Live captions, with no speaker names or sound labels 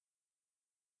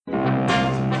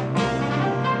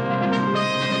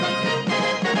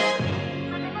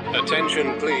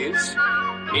Attention, please.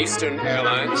 Eastern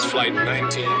Airlines Flight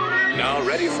 19, now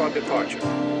ready for departure.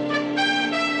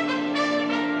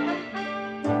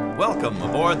 Welcome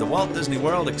aboard the Walt Disney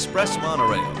World Express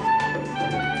monorail.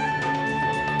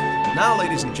 Now,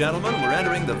 ladies and gentlemen, we're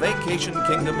entering the vacation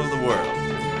kingdom of the world.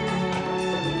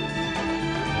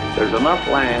 There's enough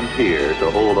land here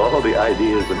to hold all the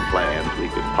ideas and plans we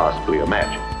could possibly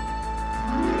imagine.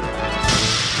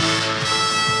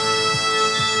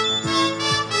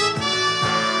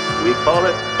 We call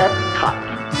it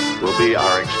Epcot. Will be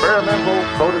our experimental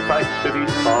prototype city of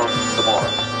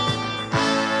tomorrow.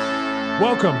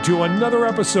 Welcome to another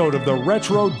episode of the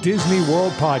Retro Disney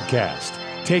World Podcast,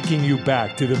 taking you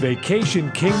back to the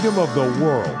vacation kingdom of the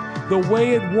world, the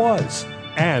way it was,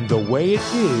 and the way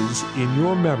it is in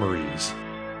your memories.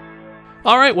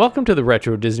 All right, welcome to the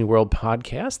Retro Disney World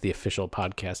Podcast, the official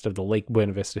podcast of the Lake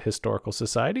Buena Vista Historical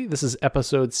Society. This is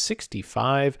episode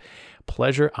 65,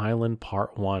 Pleasure Island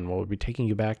Part 1, where we'll be taking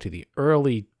you back to the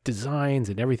early designs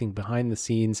and everything behind the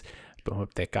scenes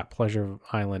that got Pleasure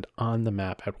Island on the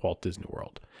map at Walt Disney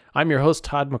World. I'm your host,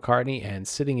 Todd McCartney, and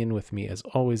sitting in with me, as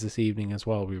always this evening as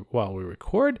well while we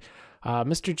record,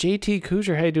 Mr. JT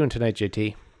Cougar. How you doing tonight,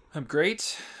 JT? I'm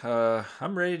great.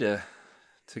 I'm ready to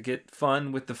get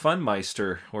fun with the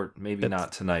Funmeister, or maybe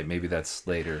not tonight. Maybe that's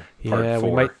later. Part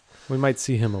 4. We might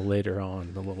see him later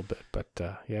on a little bit, but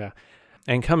yeah.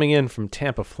 And coming in from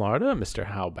Tampa, Florida, Mr.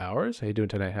 Hal Bowers. How you doing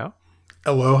tonight, Hal?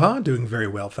 Aloha, doing very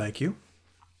well, thank you.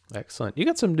 Excellent. You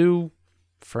got some new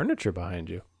furniture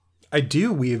behind you. I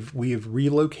do. We've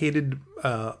relocated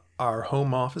our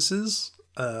home offices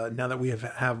now that we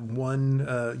have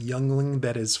one youngling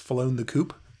that has flown the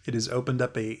coop. It has opened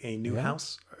up a new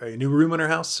house, a new room in our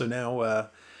house. So now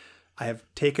I have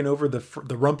taken over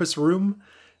the rumpus room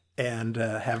and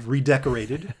have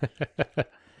redecorated.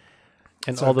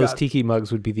 And so all those tiki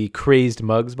mugs would be the crazed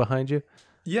mugs behind you?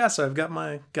 Yeah, so I've got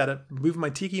to move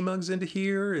my tiki mugs into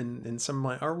here and some of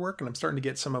my artwork, and I'm starting to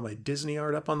get some of my Disney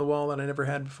art up on the wall that I never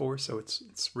had before. So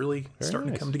it's really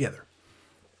starting to come together.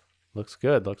 Looks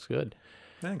good. Looks good.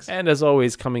 Thanks. And as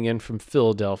always, coming in from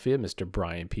Philadelphia, Mr.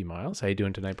 Brian P. Miles. How you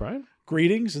doing tonight, Brian?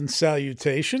 Greetings and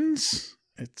salutations.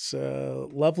 It's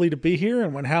lovely to be here.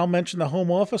 And when Hal mentioned the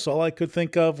home office, all I could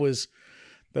think of was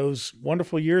those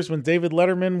wonderful years when David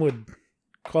Letterman would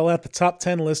call out the top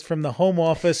 10 list from the home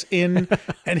office and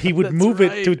he would move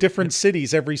it to different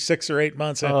cities every 6 or 8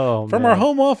 months. From our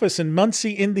home office in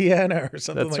Muncie, Indiana, or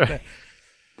something that.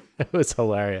 It was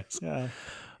hilarious. Yeah.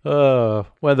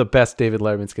 One of the best David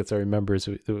Letterman skits I remember is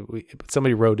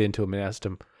somebody wrote into him and asked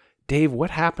him, Dave,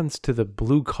 what happens to the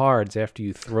blue cards after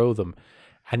you throw them?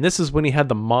 And this is when he had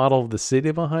the model of the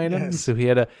city behind him. So he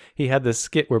had this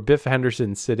skit where Biff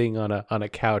Henderson's sitting on a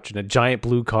couch and a giant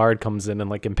blue card comes in and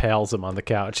like impales him on the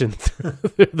couch and through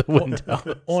the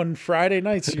window. On Friday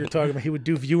nights, you're talking about, he would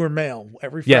do viewer mail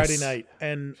every Friday night.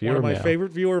 And one of my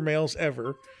favorite viewer mails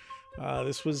ever.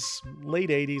 This was late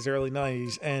 80s, early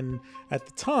 90s. And at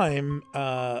the time,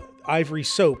 Ivory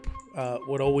Soap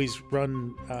would always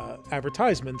run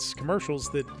advertisements, commercials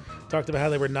that talked about how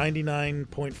they were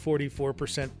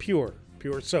 99.44% pure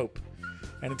soap.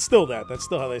 And it's still that. That's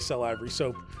still how they sell Ivory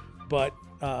Soap. But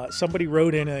somebody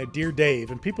wrote in a Dear Dave,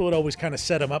 and people would always kind of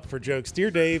set him up for jokes. Dear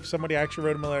Dave, somebody actually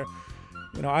wrote him a letter.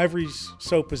 Ivory's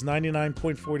soap is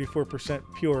 99.44%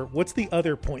 pure. What's the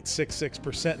other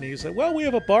 0.66%? And he's like, well, we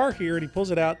have a bar here. And he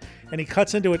pulls it out and he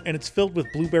cuts into it, and it's filled with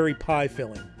blueberry pie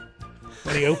filling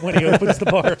when he opens the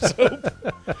bar of soap.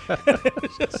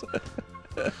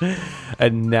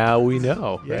 And now we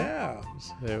know. Yeah. Right?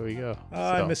 There we go.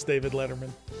 I miss David Letterman.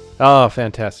 Oh,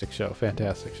 fantastic show.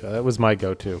 Fantastic show. That was my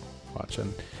go-to,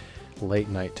 watching late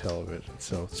night television.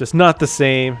 So it's just not the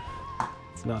same.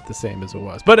 Not the same as it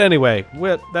was. But anyway,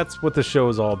 that's what the show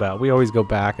is all about. We always go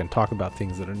back and talk about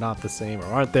things that are not the same or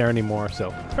aren't there anymore. So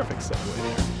perfect segue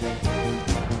there.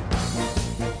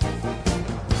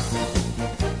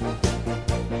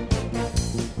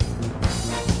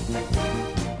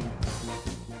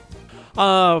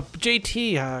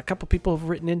 JT, a couple people have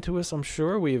written into us, I'm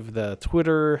sure. We've the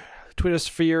Twitter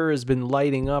sphere has been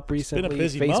lighting up recently. It's been a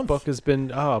busy Facebook month. has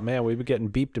been, oh man, we've been getting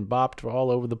beeped and bopped all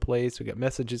over the place. We got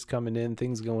messages coming in,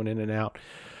 things going in and out.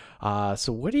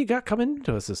 So what do you got coming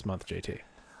into us this month, JT?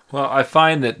 Well, I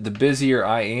find that the busier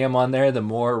I am on there, the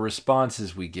more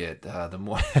responses we get. The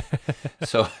more,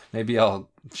 so maybe I'll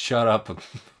shut up a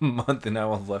month and I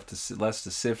will have less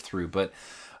to sift through. But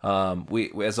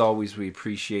we, as always, we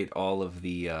appreciate all of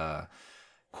the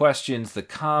questions, the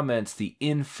comments, the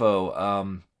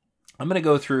info. I'm going to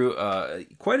go through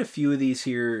quite a few of these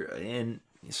here, and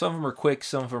some of them are quick,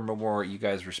 some of them are more you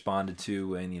guys responded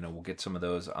to, and we'll get some of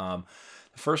those. The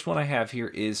first one I have here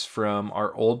is from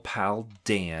our old pal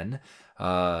Dan.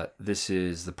 This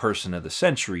is the person of the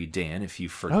century, Dan, if you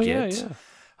forget.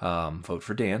 Vote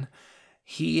for Dan.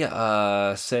 He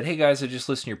said, "Hey guys, I just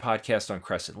listened to your podcast on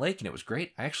Crescent Lake, and it was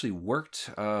great. I actually worked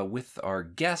with our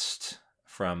guest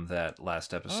from that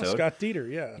last episode. Scott Dieter,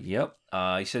 yeah. Yep.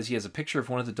 He says he has a picture of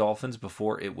one of the dolphins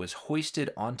before it was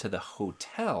hoisted onto the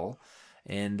hotel,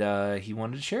 and he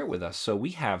wanted to share it with us. So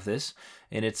we have this,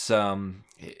 and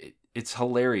it's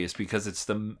hilarious because it's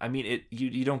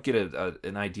you don't get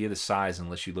an idea of the size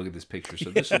unless you look at this picture. So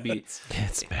this would be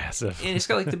it's massive, and it's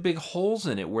got like the big holes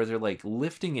in it where they're like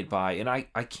lifting it by. And I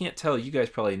can't tell. You guys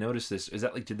probably noticed this. Is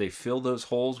that like did they fill those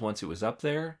holes once it was up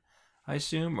there? I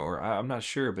assume, or I'm not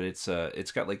sure, but it's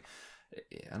got like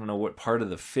I don't know what part of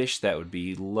the fish that would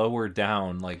be lower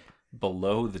down, like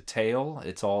below the tail.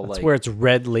 It's all That's like where its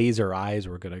red laser eyes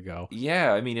were gonna go.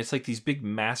 Yeah, I mean it's like these big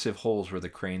massive holes where the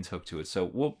crane's hooked to it. So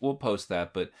we'll post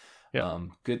that. But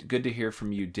good to hear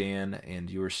from you, Dan, and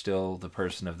you are still the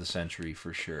person of the century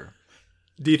for sure.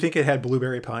 Do you think it had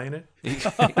blueberry pie in it?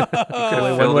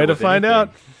 Only one way to find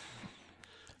out.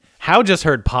 How just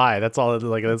heard pie. That's all. That's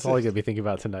all I'm gonna be thinking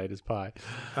about tonight is pie.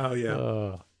 Oh yeah.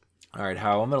 All right,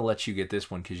 How, I'm gonna let you get this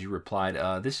one because you replied.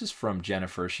 This is from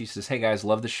Jennifer. She says, "Hey guys,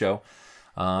 love the show.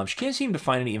 She can't seem to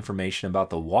find any information about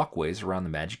the walkways around the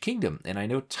Magic Kingdom, and I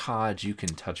know Todd, you can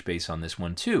touch base on this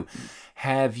one too.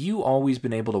 Have you always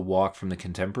been able to walk from the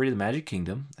Contemporary to the Magic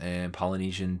Kingdom and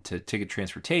Polynesian to Ticket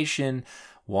Transportation?"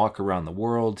 Walk around the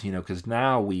world, because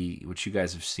now which you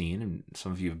guys have seen, and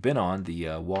some of you have been on,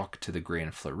 the walk to the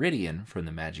Grand Floridian from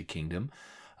the Magic Kingdom.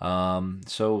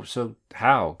 So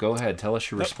How? Go ahead, tell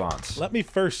us your response. Let me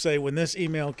first say, when this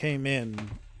email came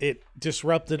in, it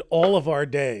disrupted all of our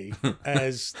day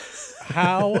as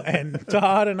How and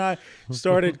Todd and I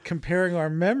started comparing our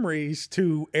memories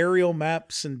to aerial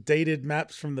maps and dated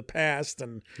maps from the past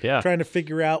and trying to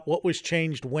figure out what was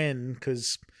changed when,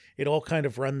 because it all kind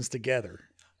of runs together.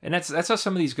 And that's how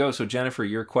some of these go. So Jennifer,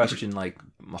 your question like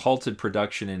halted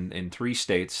production in 3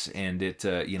 states, and it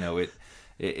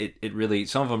really,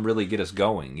 some of them really get us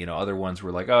going. Other ones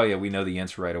were like, oh yeah, we know the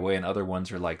answer right away, and other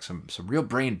ones are like some real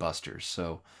brain busters.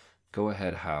 So go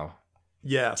ahead, How.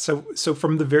 Yeah, so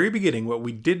from the very beginning, what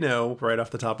we did know right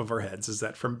off the top of our heads is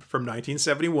that from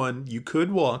 1971, you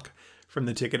could walk from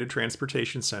the Ticketed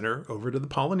Transportation Center over to the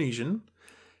Polynesian.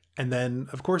 And then,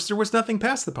 of course, there was nothing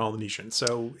past the Polynesian,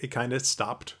 so it kind of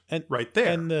stopped right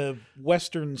there. And the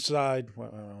western side, well,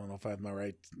 I don't know if I have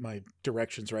my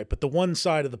directions right, but the one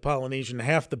side of the Polynesian,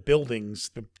 half the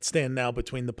buildings that stand now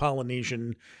between the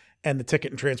Polynesian and the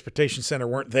Ticket and Transportation Center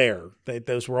weren't there.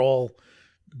 Those were all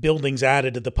buildings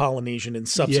added to the Polynesian in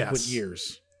subsequent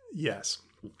years. Yes.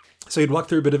 So you'd walk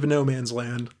through a bit of a no man's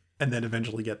land and then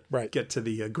eventually get to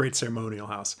the Great Ceremonial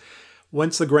House.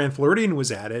 Once the Grand Floridian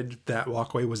was added, that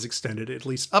walkway was extended at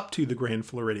least up to the Grand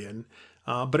Floridian,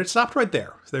 but it stopped right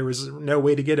there. There was no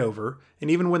way to get over. And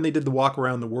even when they did the walk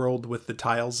around the world with the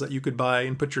tiles that you could buy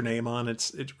and put your name on, it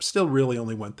still really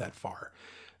only went that far.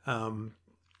 On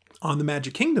the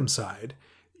Magic Kingdom side,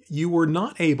 you were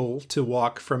not able to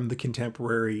walk from the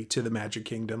Contemporary to the Magic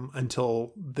Kingdom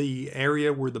until the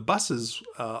area where the buses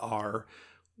are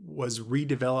was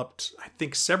redeveloped, I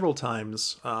think, several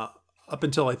times up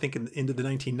until I think into the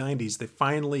 1990s. They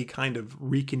finally kind of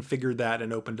reconfigured that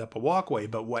and opened up a walkway.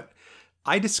 But what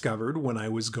I discovered when I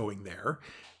was going there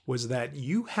was that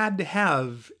you had to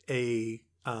have a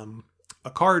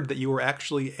card that you were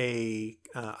actually a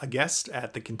guest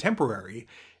at the Contemporary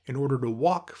in order to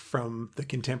walk from the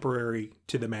Contemporary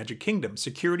to the Magic Kingdom.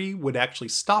 Security would actually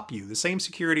stop you. The same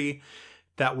security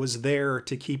that was there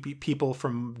to keep people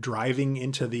from driving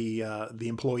into the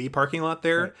employee parking lot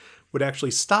there would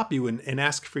actually stop you and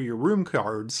ask for your room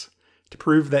cards to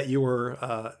prove that you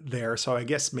were there. So I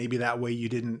guess maybe that way you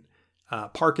didn't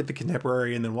park at the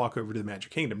Contemporary and then walk over to the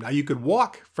Magic Kingdom. Now you could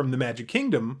walk from the Magic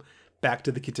Kingdom back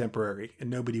to the Contemporary and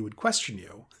nobody would question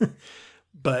you.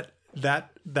 But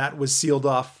that was sealed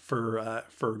off for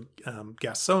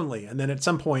guests only. And then at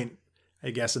some point,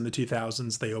 I guess in the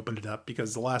 2000s, they opened it up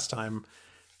because the last time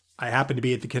I happened to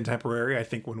be at the Contemporary, I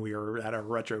think when we were at a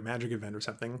Retro Magic event or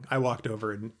something, I walked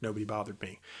over and nobody bothered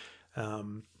me.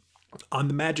 On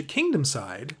the Magic Kingdom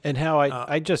side, and How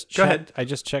I just checked, go ahead. I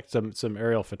just checked some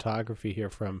aerial photography here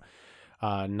from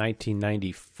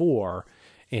 1994,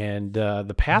 and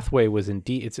the pathway was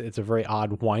indeed it's a very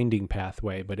odd winding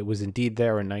pathway, but it was indeed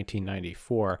there in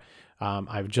 1994.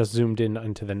 I've just zoomed in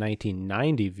into the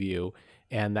 1990 view,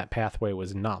 and that pathway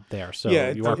was not there. So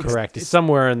you are correct. It's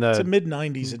somewhere in the... It's a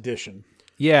mid-90s edition.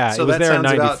 Yeah, So it was that there in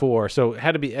sounds about- '94. So it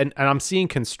had to be, and I'm seeing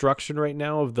construction right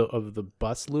now of the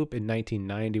bus loop in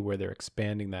 1990 where they're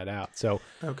expanding that out. So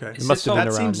Okay. it must have been That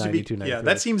around seems to be 92, 93. Yeah,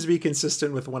 that seems to be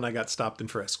consistent with when I got stopped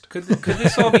and frisked. Could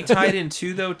this all be tied in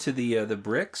too, though, to the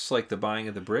bricks, like the buying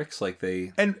of the bricks, like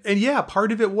they? And yeah,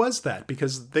 part of it was that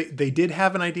because they did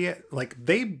have an idea, like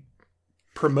they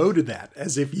promoted that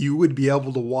as if you would be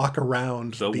able to walk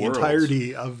around the world.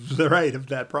 entirety of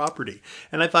that property.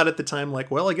 And I thought at the time, like,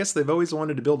 well, I guess they've always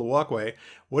wanted to build a walkway.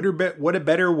 What a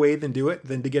better way than do it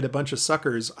than to get a bunch of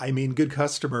suckers, I mean good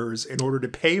customers, in order to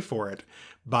pay for it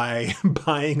by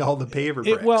buying all the paver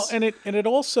bricks. And it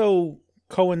also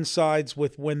coincides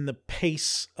with when the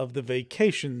pace of the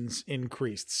vacations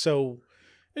increased. So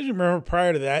as you remember,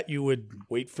 prior to that, you would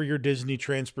wait for your Disney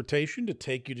transportation to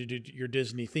take you to your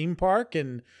Disney theme park,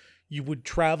 and you would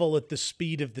travel at the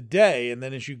speed of the day. And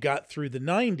then as you got through the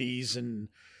 90s and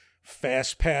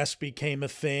Fast Pass became a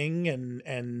thing,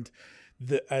 and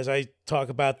as I talk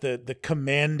about the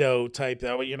commando type,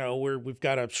 that, you know, where we've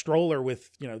got a stroller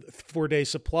with, you know, 4-day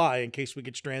supply in case we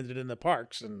get stranded in the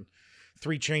parks, and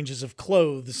 3 changes of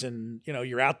clothes, and, you know,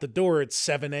 you're out the door at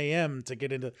 7 a.m. to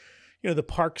get into... You know, the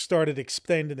park started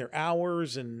extending their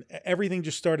hours, and everything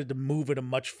just started to move at a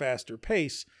much faster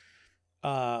pace.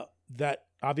 That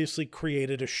obviously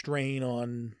created a strain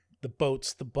on the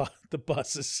boats, the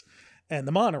buses, and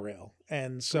the monorail.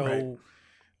 And so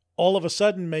all of a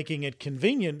sudden making it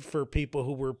convenient for people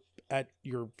who were at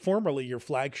formerly your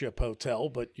flagship hotel,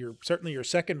 but certainly your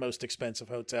second most expensive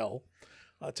hotel,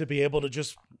 to be able to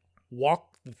just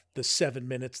walk the 7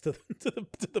 minutes to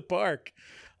the park.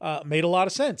 Made a lot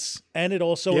of sense. And it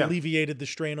also alleviated the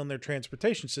strain on their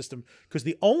transportation system, because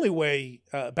the only way,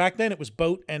 back then it was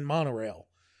boat and monorail.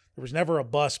 There was never a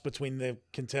bus between the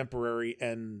Contemporary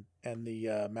and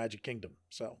the Magic Kingdom.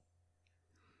 So,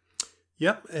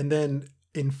 yep. And then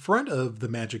in front of the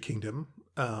Magic Kingdom,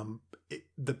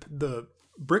 the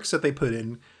bricks that they put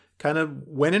in kind of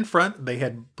went in front. They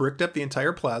had bricked up the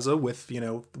entire plaza with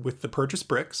the purchased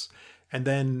bricks, and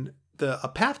then a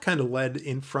path kind of led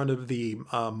in front of the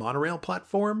monorail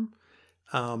platform,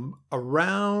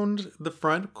 around the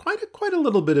front, quite a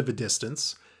little bit of a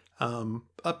distance,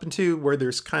 up into where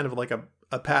there's kind of like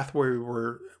a path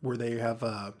where they have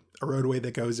a roadway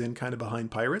that goes in kind of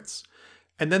behind Pirates.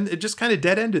 And then it just kind of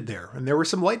dead ended there. And there were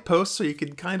some light posts, so you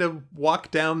could kind of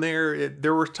walk down there.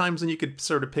 There were times when you could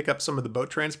sort of pick up some of the boat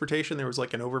transportation. There was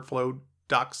like an overflow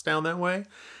docks down that way.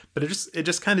 But it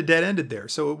just kind of dead ended there.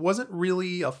 So it wasn't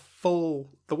really the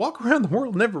walk around the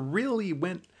world never really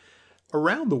went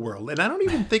around the world. And I don't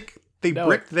even think they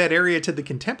bricked that area to the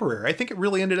Contemporary. I think it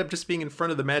really ended up just being in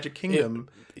front of the Magic Kingdom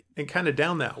and kind of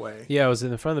down that way. Yeah, it was in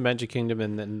the front of the Magic Kingdom,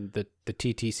 and then the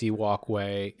TTC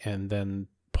walkway, and then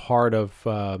part of,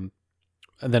 and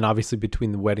then obviously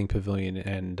between the Wedding Pavilion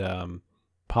and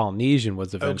Polynesian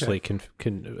was eventually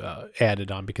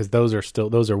added on, because those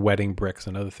are wedding bricks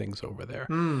and other things over there.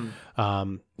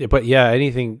 But yeah,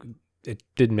 it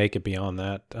didn't make it beyond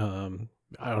that.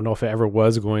 I don't know if it ever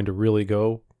was going to really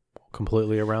go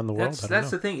completely around the world.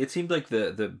 That's the thing. It seemed like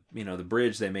the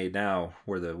bridge they made now,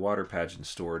 where the water pageant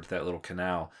stored, that little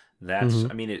canal. That's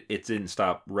I mean, it didn't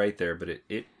stop right there, but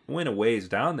it went a ways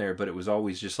down there, but it was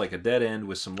always just like a dead end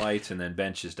with some lights and then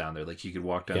benches down there, like you could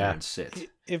walk down there and sit.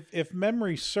 If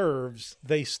memory serves,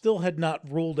 they still had not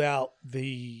ruled out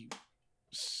the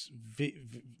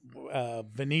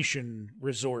Venetian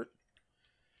resort.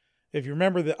 If you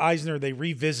remember the Eisner, they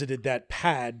revisited that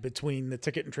pad between the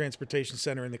Ticket and Transportation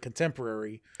Center and the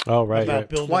Contemporary. Oh, right.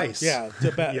 Building, twice.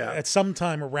 At some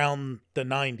time around the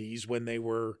 90s when they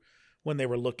were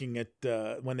looking at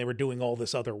when they were doing all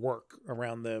this other work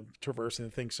around the Traverse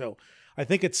and things. So I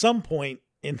think at some point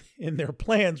in their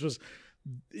plans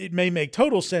it may make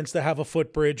total sense to have a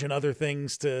footbridge and other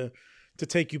things to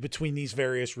take you between these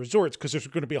various resorts, because there's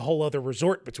going to be a whole other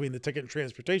resort between the Ticket and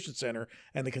Transportation Center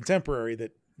and the Contemporary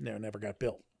that never got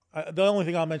built. The only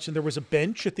thing I'll mention, there was a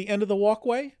bench at the end of the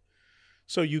walkway,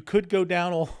 so you could go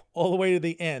down all the way to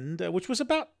the end, which was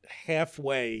about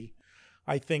halfway,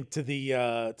 I think, to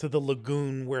the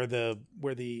lagoon where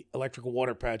the electrical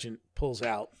water pageant pulls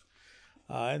out.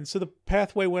 And so the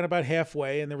pathway went about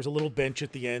halfway, and there was a little bench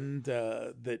at the end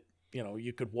that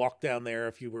you could walk down there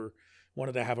if you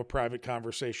wanted to have a private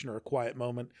conversation or a quiet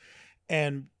moment.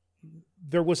 And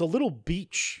there was a little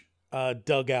beach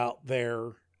dug out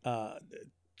there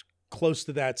close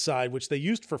to that side, which they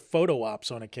used for photo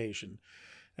ops on occasion.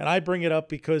 And I bring it up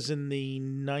because in the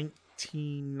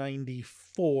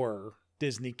 1994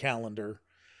 Disney calendar,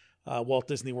 Walt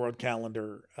Disney World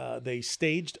calendar, they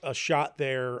staged a shot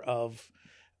there of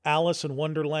Alice in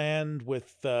Wonderland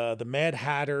with the Mad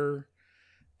Hatter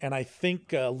and I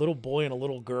think a little boy and a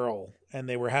little girl, and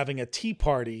they were having a tea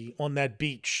party on that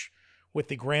beach with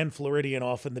the Grand Floridian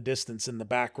off in the distance in the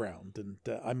background. And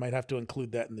I might have to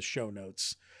include that in the show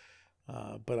notes.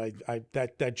 But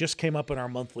that just came up in our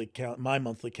my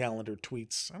monthly calendar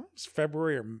tweets. I don't know if it was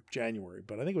February or January,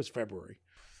 but I think it was February.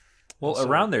 Well,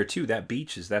 around there too, that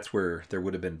beach that's where there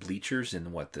would have been bleachers in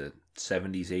the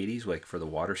 70s, 80s, like for the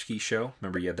water ski show.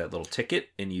 Remember, you had that little ticket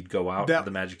and you'd go out to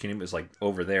the Magic Kingdom. It was like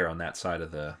over there on that side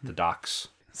of the docks.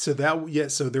 So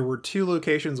so there were two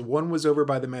locations. One was over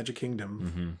by the Magic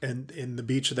Kingdom and in the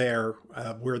beach there,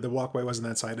 where the walkway was on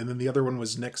that side, and then the other one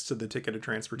was next to the Ticketed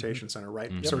Transportation Center, right?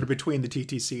 Sort of between the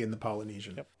TTC and the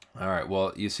Polynesian. Yep. All right.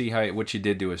 Well, you see what you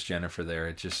did to us, Jennifer. There,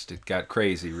 it got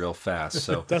crazy real fast.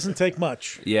 So doesn't take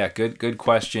much. Yeah. Good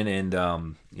question.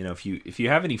 And if you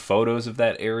have any photos of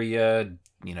that area, at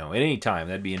any time,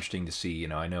 that'd be interesting to see.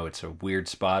 I know it's a weird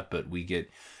spot, but we get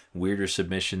weirder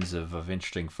submissions of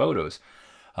interesting photos.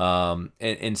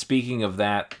 And speaking of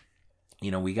that,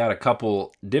 we got a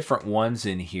couple different ones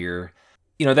in here.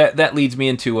 That leads me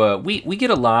into we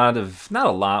get a lot of, not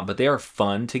a lot, but they are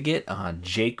fun to get.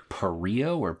 Jake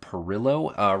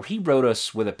Perillo. He wrote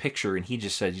us with a picture, and he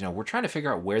just said, we're trying to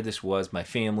figure out where this was. My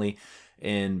family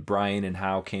and Brian and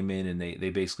Hal came in, and they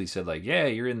basically said, like, yeah,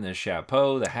 you're in the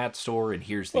Chapeau, the hat store, and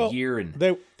here's the year. And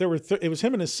there were it was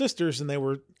him and his sisters, and they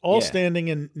were all standing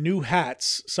in new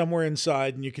hats somewhere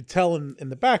inside, and you could tell in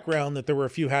the background that there were a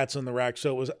few hats on the rack.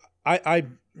 So it was I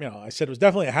said it was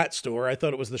definitely a hat store. I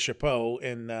thought it was the Chapeau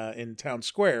in Town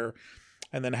Square,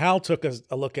 and then Hal took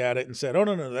a look at it and said, "Oh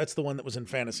no, that's the one that was in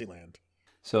Fantasyland."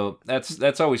 So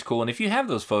that's always cool. And if you have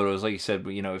those photos, like you said,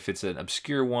 if it's an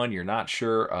obscure one, you're not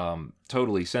sure,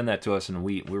 totally send that to us. And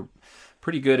we're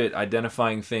pretty good at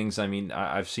identifying things. I mean,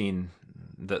 I've seen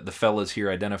the fellas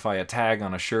here identify a tag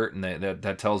on a shirt, and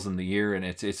that tells them the year, and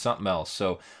it's something else.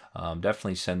 So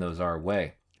definitely send those our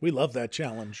way. We love that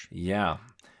challenge. Yeah.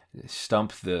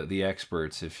 Stump the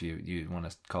experts, if you want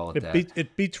to call it that.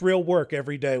 It beats real work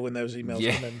every day when those emails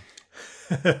come in.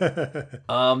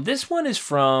 This one is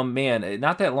from,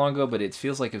 not that long ago, but it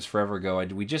feels like it was forever ago.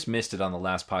 We just missed it on the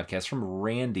last podcast, from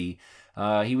Randy.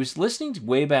 He was listening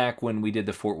way back when we did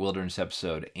the Fort Wilderness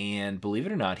episode, and believe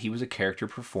it or not, he was a character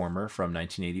performer from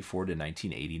 1984 to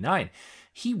 1989.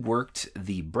 He worked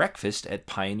the breakfast at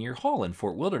Pioneer Hall in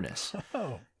Fort Wilderness.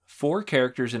 Oh. 4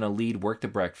 characters and a lead worked the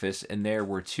breakfast, and there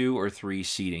were 2 or 3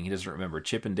 seating. He doesn't remember.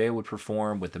 Chip and Dale would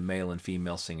perform with the male and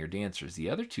female singer-dancers. The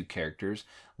other 2 characters,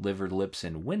 Liver Lips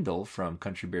and Wendell from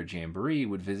Country Bear Jamboree,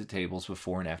 would visit tables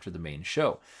before and after the main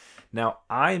show. Now,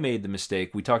 I made the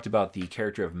mistake. We talked about the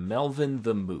character of Melvin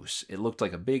the Moose. It looked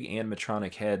like a big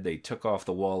animatronic head they took off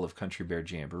the wall of Country Bear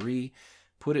Jamboree,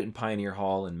 put it in Pioneer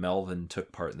Hall, and Melvin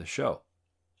took part in the show.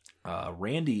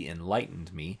 Randy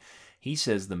enlightened me. He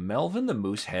says the Melvin the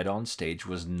Moose head on stage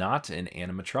was not an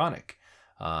animatronic.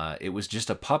 It was just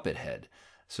a puppet head.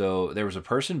 So there was a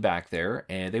person back there,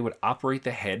 and they would operate the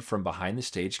head from behind the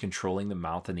stage, controlling the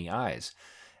mouth and the eyes.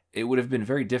 It would have been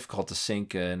very difficult to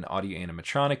sync an audio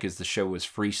animatronic, as the show was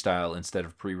freestyle instead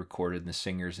of pre-recorded, and the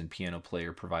singers and piano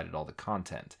player provided all the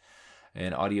content.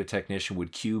 An audio technician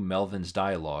would cue Melvin's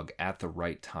dialogue at the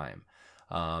right time.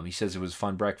 He says it was a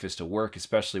fun breakfast to work,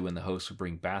 especially when the host would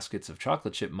bring baskets of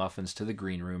chocolate chip muffins to the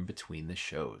green room between the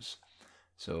shows.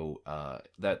 So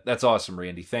that's awesome,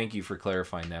 Randy. Thank you for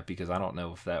clarifying that, because I don't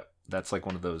know if that's like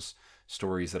one of those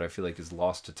stories that I feel like is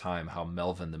lost to time, how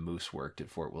Melvin the Moose worked at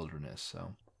Fort Wilderness.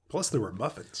 So plus there were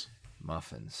muffins.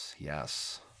 Muffins,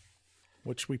 yes.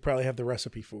 Which we probably have the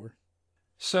recipe for.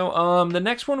 So the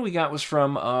next one we got was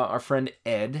from our friend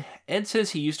Ed. Ed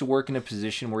says he used to work in a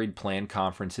position where he'd plan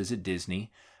conferences at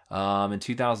Disney. In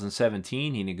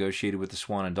 2017, he negotiated with the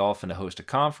Swan and Dolphin to host a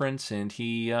conference, and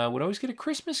he would always get a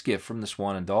Christmas gift from the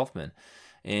Swan and Dolphin.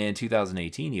 In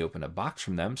 2018, he opened a box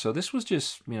from them. So this was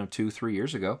just 2-3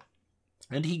 years ago.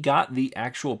 And he got the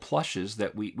actual plushes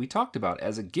that we talked about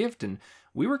as a gift, and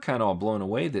we were kind of all blown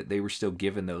away that they were still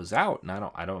giving those out. And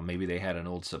I don't. Maybe they had an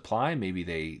old supply. Maybe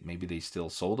they still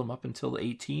sold them up until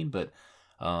 18. But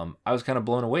I was kind of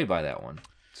blown away by that one.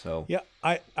 So yeah,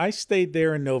 I stayed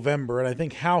there in November, and I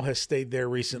think Hal has stayed there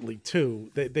recently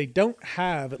too. They don't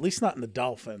have, at least not in the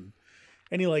Dolphin,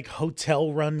 any like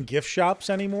hotel run gift shops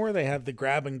anymore. They have the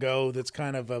grab and go that's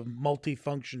kind of a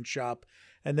multi-function shop.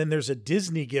 And then there's a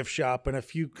Disney gift shop and a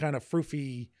few kind of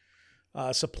froofy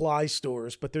supply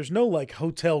stores, but there's no like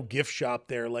hotel gift shop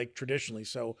there like traditionally.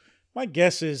 So my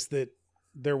guess is that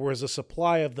there was a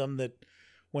supply of them that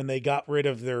when they got rid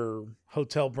of their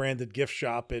hotel branded gift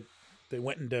shop, they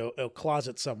went into a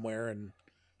closet somewhere, and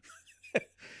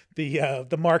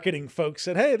the marketing folks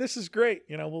said, "Hey, this is great.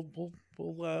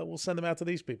 We'll send them out to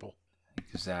these people."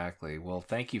 Exactly. Well,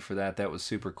 thank you for that. That was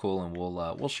super cool, and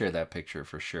we'll share that picture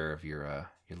for sure of your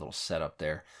little setup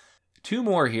there. 2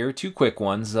 more here, 2 quick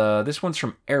ones. This one's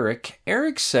from Eric.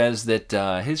 Eric says that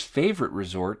his favorite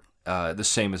resort, the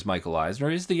same as Michael Eisner,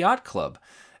 is the Yacht Club,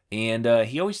 and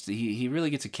he really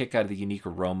gets a kick out of the unique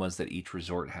aromas that each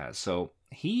resort has. So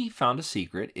he found a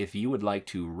secret. If you would like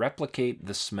to replicate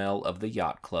the smell of the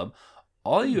Yacht Club,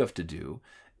 all you have to do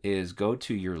is go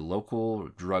to your local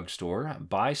drugstore,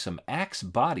 buy some Axe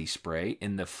body spray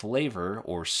in the flavor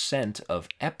or scent of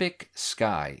Epic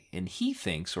Sky, and he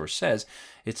thinks or says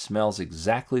it smells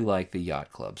exactly like the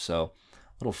Yacht Club. So, a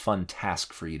little fun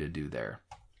task for you to do there.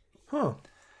 Huh.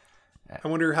 I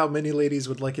wonder how many ladies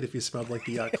would like it if you smelled like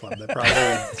the Yacht Club. That probably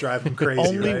would drive them crazy.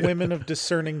 Only right? women of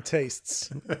discerning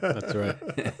tastes. That's right.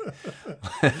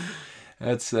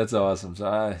 That's awesome.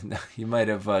 So, you might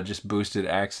have just boosted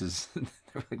Axe's.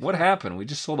 Like, what happened? We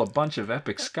just sold a bunch of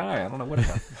Epic Sky. I don't know what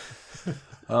happened.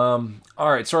 All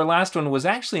right, so our last one was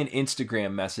actually an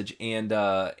Instagram message, and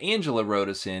Angela wrote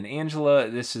us in. Angela,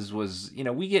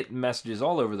 we get messages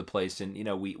all over the place, and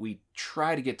we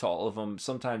try to get to all of them.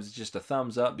 Sometimes it's just a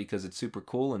thumbs up because it's super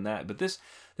cool and that, but this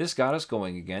got us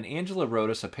going again. Angela wrote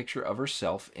us a picture of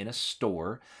herself in a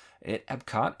store at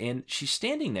Epcot, and she's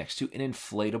standing next to an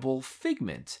inflatable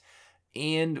Figment.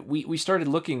 And we started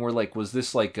looking, we're like, was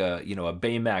this like a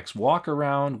Baymax walk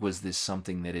around? Was this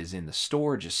something that is in the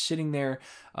store just sitting there?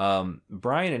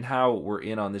 Brian and Hao were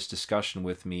in on this discussion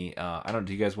with me.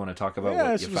 Do you guys want to talk about what you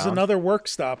found? This was another work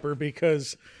stopper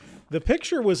because the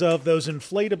picture was of those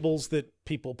inflatables that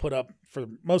people put up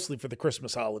mostly for the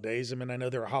Christmas holidays. I mean, I know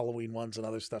there are Halloween ones and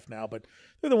other stuff now, but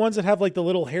they're the ones that have like the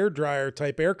little hairdryer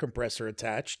type air compressor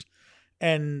attached.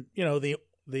 And,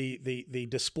 the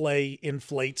display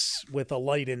inflates with a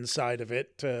light inside of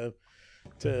it to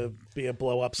be a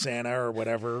blow up Santa or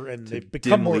whatever, and they've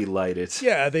become dimly lighted.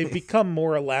 Yeah, they've become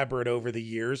more elaborate over the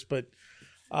years, but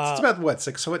it's about what,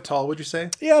 6 foot tall? Would you say?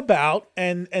 Yeah, about.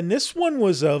 And this one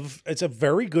it's a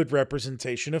very good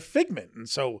representation of Figment, and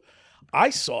so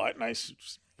I saw it and I said,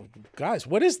 guys,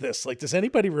 what is this? Like, does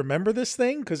anybody remember this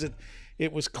thing? Because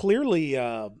it was clearly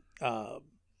a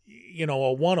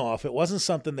one-off. It wasn't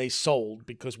something they sold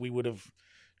because we would have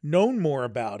known more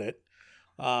about it.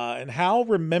 And Hal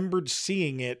remembered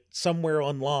seeing it somewhere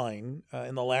online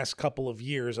in the last couple of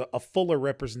years, a fuller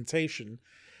representation. And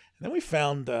then we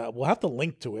found, we'll have to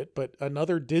link to it, but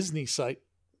another Disney site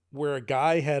where a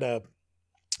guy had a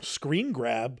screen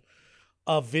grab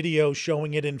of video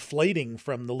showing it inflating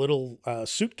from the little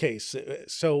suitcase.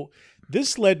 So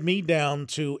this led me down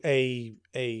to a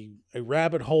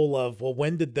rabbit hole of, well,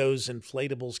 when did those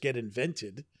inflatables get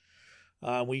invented?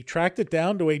 We tracked it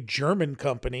down to a German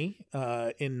company.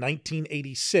 In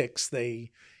 1986,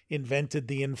 they invented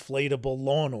the inflatable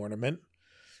lawn ornament.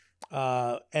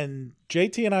 And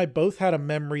JT and I both had a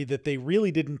memory that they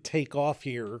really didn't take off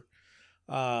here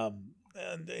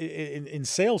in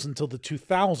sales until the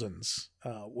 2000s,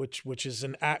 which is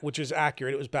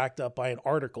accurate. It was backed up by an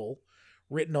article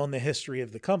written on the history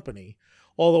of the company.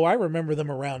 Although I remember them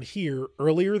around here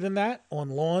earlier than that on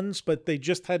lawns, but they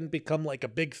just hadn't become like a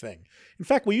big thing. In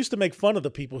fact, we used to make fun of the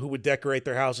people who would decorate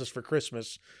their houses for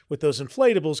Christmas with those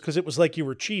inflatables because it was like you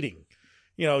were cheating.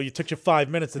 You took you 5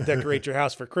 minutes to decorate your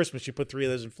house for Christmas. You put 3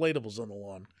 of those inflatables on the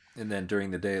lawn. And then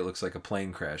during the day, it looks like a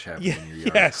plane crash happening in your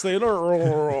yard. Yes,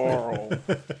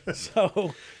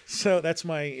 so that's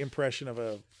my impression of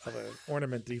a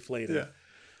ornament deflated. Yeah,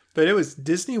 but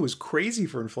Disney was crazy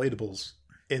for inflatables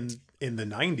in the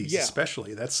 90s,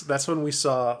 especially. That's when we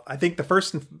saw. I think the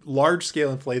first large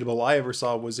scale inflatable I ever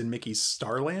saw was in Mickey's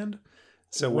Starland.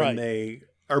 So when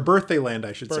or Birthday Land,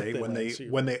 I should say. When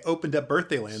they opened up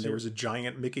Birthday Land, there was a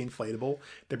giant Mickey inflatable.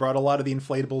 They brought a lot of the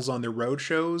inflatables on their road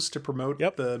shows to promote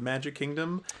the Magic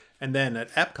Kingdom. And then at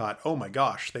Epcot, oh my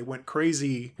gosh, they went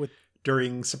crazy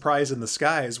during Surprise in the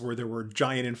Skies, where there were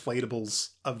giant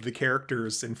inflatables of the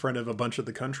characters in front of a bunch of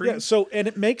the country. Yeah, and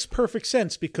it makes perfect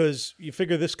sense because you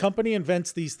figure this company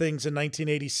invents these things in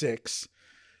 1986.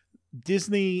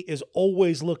 Disney is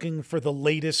always looking for the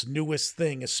latest, newest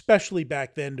thing, especially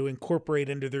back then, to incorporate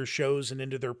into their shows and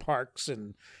into their parks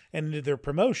and into their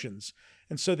promotions.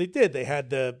 And so they did. They had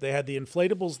the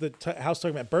inflatables that House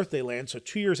talking about Birthday Land. So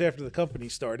 2 years after the company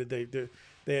started,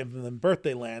 they have them in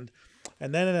Birthday Land.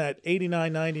 And then in that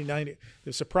 89, 90, 90,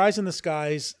 the Surprise in the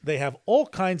Skies, they have all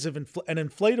kinds of an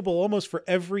inflatable almost for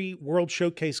every World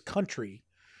Showcase country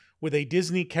with a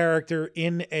Disney character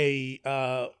in an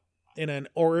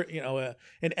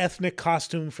ethnic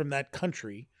costume from that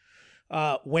country.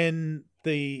 When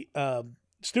the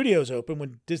studios opened,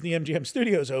 when Disney MGM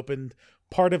Studios opened,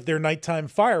 part of their nighttime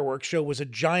fireworks show was a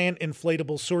giant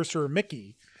inflatable Sorcerer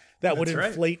Mickey that would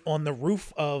inflate on the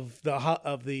roof of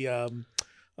the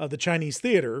Chinese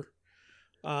theater.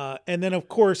 And then, of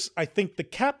course, I think the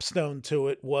capstone to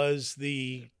it was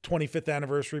the 25th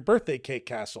anniversary birthday cake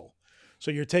castle.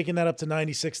 So you're taking that up to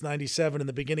 96, 97, and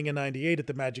the beginning of 98 at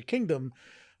the Magic Kingdom.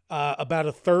 About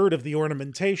a third of the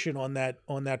ornamentation on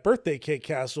that birthday cake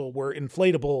castle were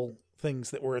inflatable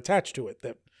things that were attached to it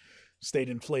that stayed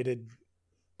inflated.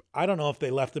 I don't know if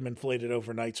they left them inflated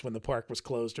overnights when the park was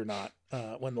closed or not,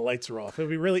 when the lights are off. It would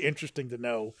be really interesting to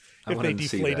know if they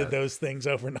deflated those things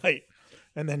overnight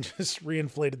and then just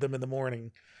reinflated them in the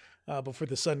morning before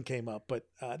the sun came up. But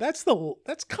that's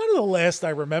kind of the last I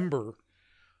remember.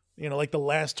 Like the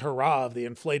last hurrah of the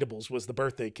inflatables was the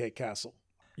birthday cake castle.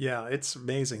 Yeah, it's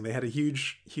amazing. They had a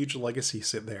huge legacy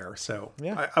sit there. So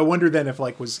yeah. I wonder then if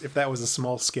that was a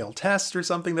small scale test or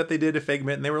something that they did at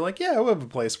Figment, and they were like, yeah, we'll have a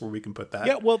place where we can put that.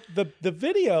 Yeah, well, the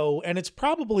video, and it's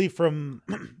probably from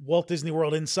Walt Disney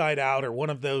World Inside Out or one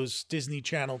of those Disney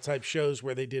Channel type shows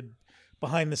where they did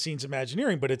behind the scenes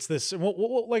Imagineering. But it's this,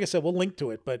 like I said, we'll link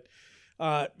to it. But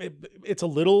it's a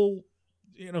little,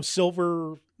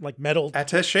 silver like metal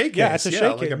attaché case. Yeah, attaché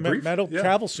case, like a brief, metal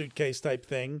travel suitcase type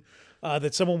thing.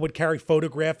 That someone would carry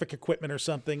photographic equipment or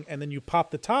something, and then you pop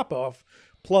the top off,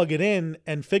 plug it in,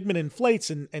 and Figment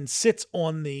inflates and sits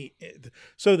on the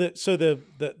so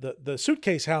the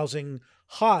suitcase housing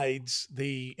hides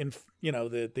the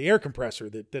air compressor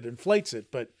that inflates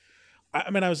it. But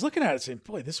I mean, I was looking at it saying,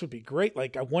 boy, this would be great.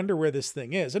 Like, I wonder where this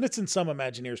thing is, and it's in some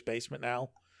Imagineer's basement now.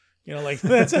 Like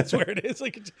that's where it is.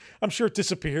 Like, I'm sure it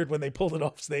disappeared when they pulled it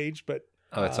off stage, but.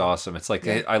 Oh, it's awesome. It's like,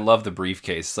 I love the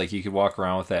briefcase. It's like you could walk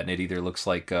around with that and it either looks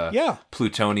like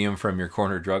plutonium from your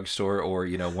corner drugstore or,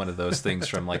 one of those things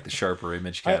from like the Sharper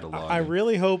Image catalog. I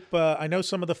really hope, I know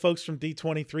some of the folks from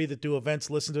D23 that do events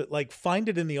listen to it, like find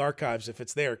it in the archives if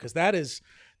it's there, because that is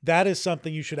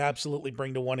something you should absolutely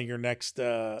bring to one of your next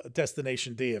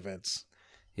Destination D events.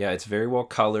 Yeah, it's very well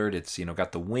colored. It's,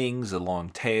 got the wings, a long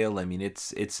tail. I mean,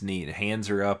 it's neat. Hands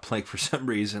are up, like for some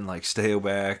reason, like stay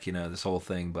back, this whole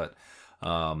thing. But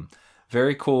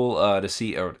very cool to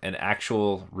see an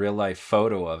actual real life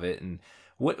photo of it. And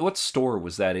what store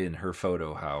was that in, her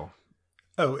photo? How?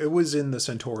 Oh, it was in the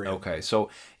Centurium. Okay, so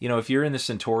if you're in the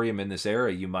Centurium in this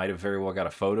era, you might have very well got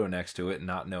a photo next to it and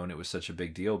not known it was such a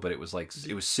big deal. But it was like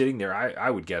it was sitting there. I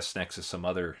would guess next to some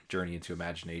other Journey into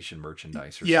Imagination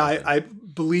merchandise. Or something. I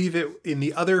believe it in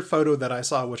the other photo that I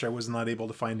saw, which I was not able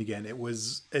to find again. It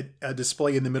was a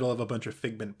display in the middle of a bunch of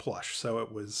Figment plush, so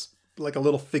it was like a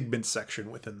little Figment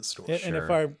section within the store. And if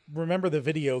I remember the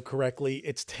video correctly,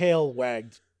 its tail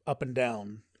wagged up and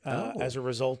down as a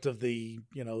result of the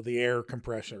air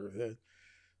compressor.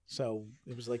 So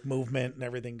it was like movement and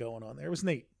everything going on there. It was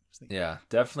neat. Yeah,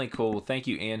 definitely cool. Thank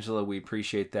you, Angela. We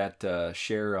appreciate that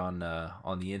share on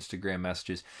the Instagram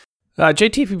messages.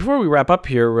 JT, before we wrap up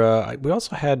here, we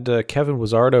also had Kevin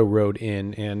Wizzardo wrote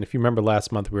in, and if you remember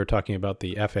last month, we were talking about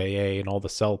the FAA and all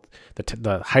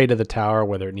the height of the tower,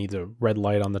 whether it needs a red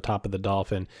light on the top of the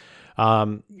Dolphin.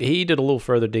 He did a little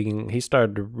further digging. He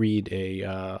started to read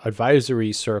a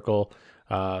advisory circle,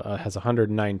 has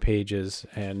 109 pages,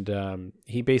 and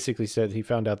he basically said he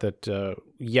found out that,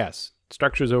 yes,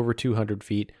 structures over 200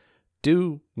 feet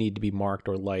do need to be marked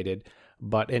or lighted,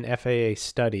 but an FAA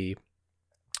study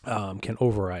can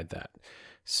override that.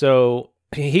 So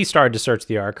he started to search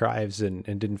the archives and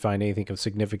didn't find anything of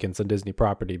significance on Disney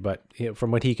property. But from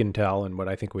what he can tell, and what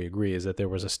I think we agree, is that there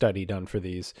was a study done for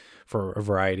these for a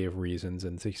variety of reasons,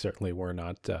 and they certainly were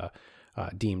not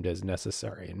deemed as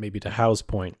necessary. And maybe to Howe's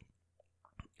point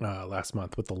last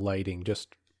month with the lighting, just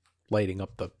lighting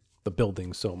up the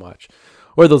building so much,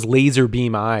 or those laser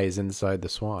beam eyes inside the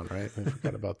Swan, right? I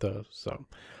forgot about those. So.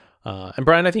 And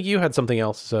Brian, I think you had something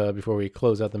else before we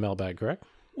close out the mailbag, correct?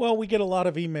 Well, we get a lot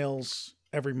of emails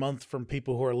every month from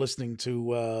people who are listening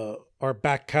to our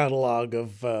back catalog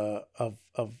of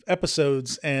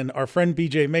episodes, and our friend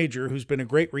BJ Major, who's been a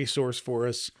great resource for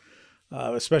us,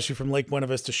 especially from Lake Buena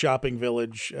Vista Shopping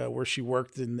Village, where she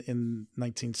worked in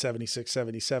 1976,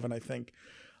 77, I think,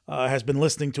 has been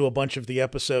listening to a bunch of the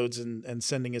episodes and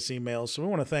sending us emails. So we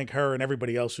want to thank her and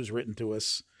everybody else who's written to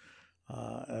us.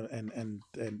 And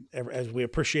as we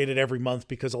appreciate it every month,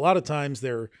 because a lot of times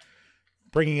they're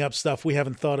bringing up stuff we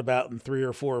haven't thought about in 3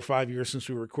 or 4 or 5 years since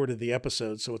we recorded the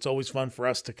episode. So it's always fun for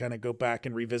us to kind of go back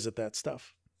and revisit that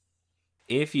stuff.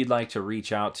 If you'd like to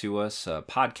reach out to us,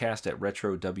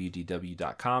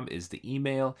 podcast@retrowdw.com is the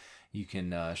email. You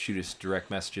can shoot us direct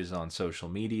messages on social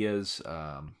medias,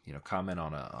 comment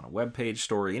on a webpage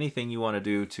story, anything you want to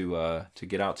do to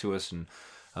get out to us, and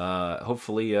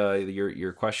hopefully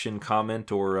your question, comment,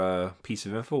 or piece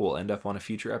of info will end up on a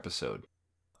future episode.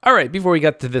 All right, before we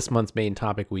get to this month's main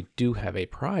topic, we do have a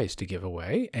prize to give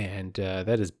away, and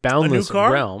that is Boundless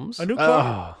Realms. A new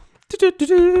car?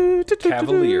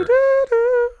 Cavalier.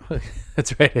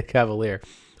 That's right, a Cavalier.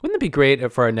 Wouldn't it be great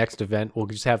if for our next event, we'll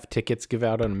just have tickets give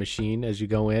out on a machine as you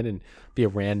go in and be a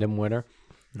random winner?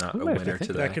 Not a winner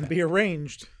to that can be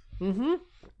arranged. Mm-hmm.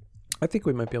 I think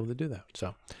we might be able to do that.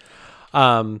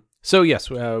 So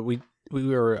yes, we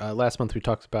were last month. We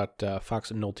talked about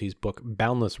Fox and Nolte's book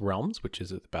Boundless Realms, which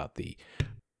is about the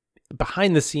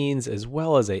behind the scenes as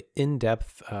well as a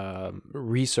in-depth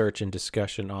research and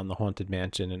discussion on the Haunted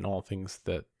Mansion and all things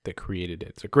that created it.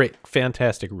 It's a great,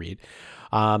 fantastic read.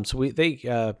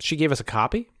 She gave us a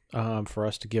copy for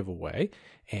us to give away,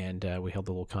 and we held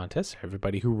a little contest.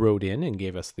 Everybody who wrote in and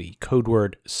gave us the code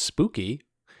word spooky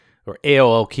or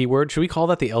AOL keyword. Should we call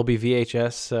that the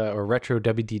LBVHS or Retro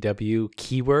WDW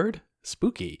keyword?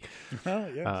 Spooky.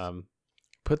 Yes.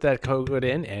 Put that code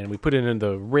in, and we put it in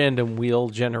the random wheel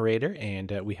generator,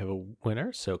 and we have a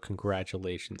winner. So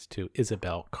congratulations to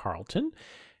Isabel Carlton.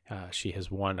 She has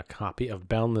won a copy of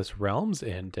Boundless Realms,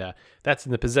 and that's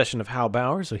in the possession of Hal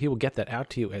Bauer, so he will get that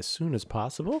out to you as soon as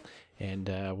possible, and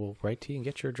we'll write to you and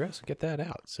get your address and get that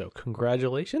out. So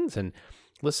congratulations, and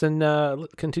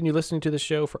continue listening to the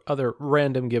show for other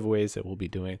random giveaways that we'll be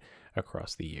doing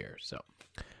across the year. So,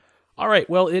 all right,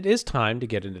 well, it is time to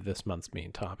get into this month's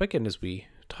main topic, and as we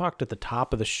talked at the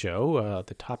top of the show,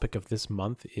 the topic of this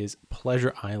month is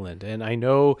Pleasure Island, and I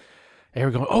know they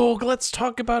were going, oh, let's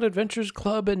talk about Adventures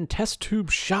Club and test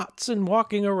tube shots and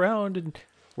walking around, and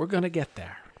we're going to get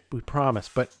there. We promise.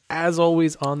 But as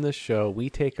always on this show, we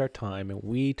take our time and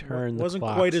we turn the clocks. Wasn't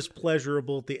quite as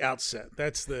pleasurable at the outset.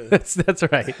 That's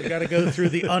right. You got to go through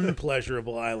the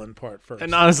unpleasurable island part first.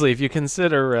 And honestly, if you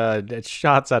consider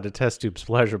shots out of test tubes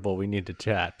pleasurable, we need to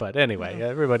chat. But anyway,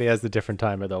 everybody has the different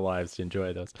time of their lives to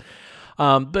enjoy those.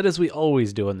 But as we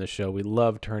always do on the show, we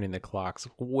love turning the clocks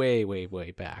way, way,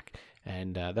 way back.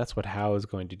 And that's what Hal is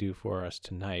going to do for us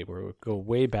tonight. We'll go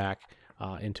way back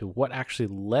into what actually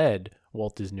led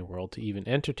Walt Disney World to even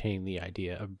entertain the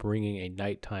idea of bringing a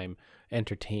nighttime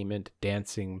entertainment,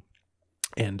 dancing,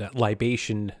 and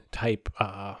libation type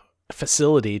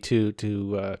facility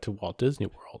to Walt Disney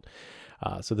World.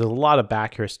 So there's a lot of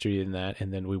back history in that,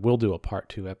 and then we will do a part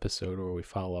 2 episode where we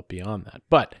follow up beyond that.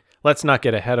 But let's not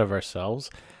get ahead of ourselves.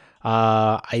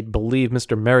 I believe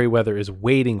Mr. Merriweather is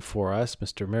waiting for us,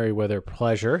 Mr. Merriweather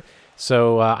Pleasure.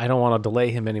 So I don't want to delay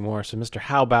him anymore. So Mr.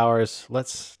 Hal Bowers,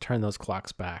 let's turn those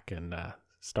clocks back and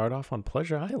start off on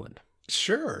Pleasure Island.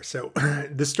 Sure. So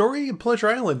the story of Pleasure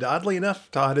Island, oddly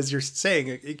enough, Todd, as you're saying,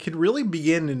 it could really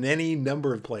begin in any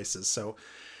number of places. So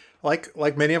like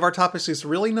many of our topics, it's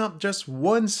really not just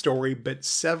one story, but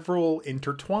several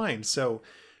intertwined. So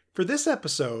for this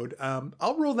episode,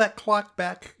 I'll roll that clock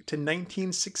back to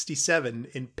 1967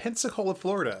 in Pensacola,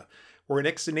 Florida, where an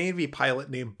ex-Navy pilot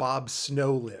named Bob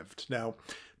Snow lived. Now,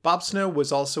 Bob Snow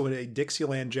was also a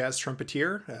Dixieland jazz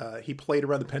trumpeter. He played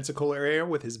around the Pensacola area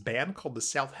with his band called the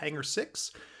South Hangar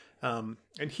Six. And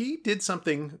he did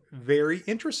something very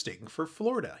interesting for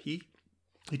Florida. He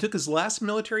took his last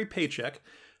military paycheck,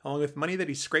 along with money that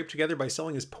he scraped together by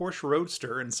selling his Porsche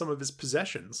Roadster and some of his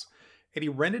possessions, and he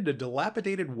rented a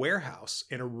dilapidated warehouse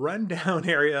in a rundown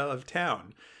area of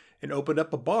town and opened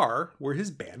up a bar where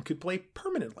his band could play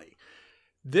permanently.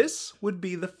 This would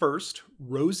be the first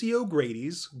Rosie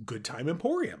O'Grady's Good Time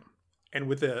Emporium. And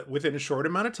within a short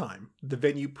amount of time, the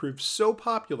venue proved so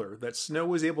popular that Snow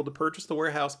was able to purchase the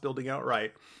warehouse building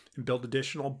outright and build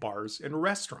additional bars and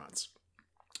restaurants.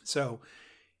 So,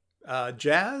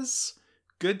 jazz,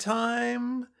 good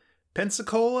time,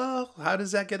 Pensacola, how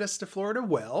does that get us to Florida?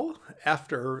 Well, how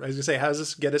does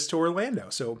this get us to Orlando?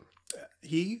 So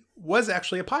he was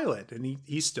actually a pilot, and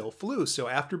he still flew. So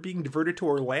after being diverted to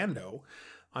Orlando,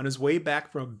 on his way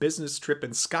back from a business trip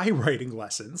and skywriting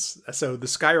lessons, so the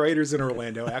skywriters in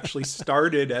Orlando actually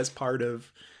started as part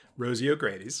of Rosie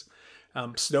O'Grady's,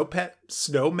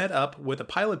 Snow met up with a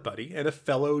pilot buddy and a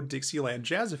fellow Dixieland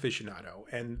jazz aficionado,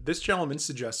 and this gentleman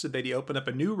suggested that he open up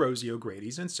a new Rosie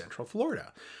O'Grady's in Central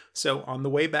Florida. So on the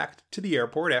way back to the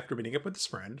airport after meeting up with his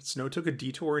friend, Snow took a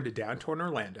detour into downtown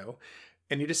Orlando,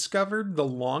 and he discovered the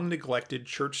long-neglected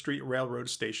Church Street Railroad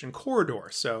Station corridor.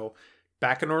 So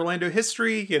back in Orlando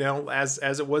history, as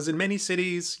it was in many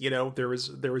cities, there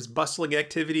was bustling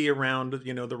activity around,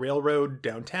 the railroad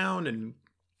downtown and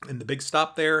the big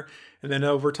stop there. And then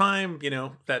over time,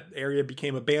 that area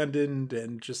became abandoned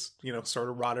and just, sort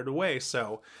of rotted away.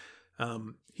 So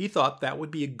he thought that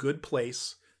would be a good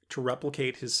place to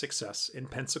replicate his success in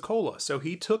Pensacola. So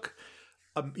he took,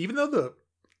 even though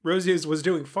Rosio's was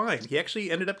doing fine. He actually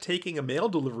ended up taking a mail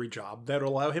delivery job that would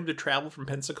allow him to travel from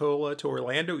Pensacola to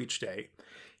Orlando each day.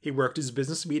 He worked his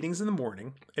business meetings in the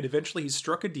morning, and eventually he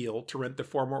struck a deal to rent the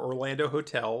former Orlando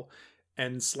Hotel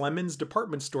and Slemons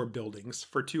department store buildings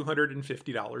for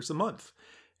 $250 a month.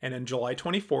 And on July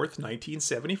 24th,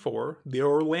 1974, the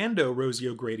Orlando Rosie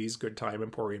O'Grady's Good Time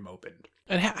Emporium opened.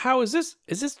 And how is this?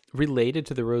 Is this related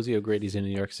to the Rosie O'Grady's in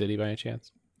New York City by any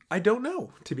chance? I don't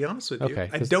know, to be honest with you. Okay,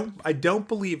 I don't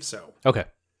believe so. Okay.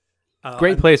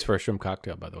 Great place for a shrimp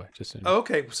cocktail, by the way. Just so you know.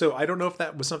 Okay, so I don't know if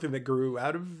that was something that grew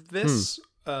out of this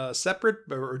separate,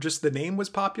 or just the name was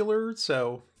popular.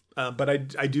 So, but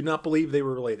I do not believe they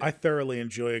were related. I thoroughly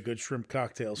enjoy a good shrimp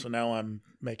cocktail, so now I'm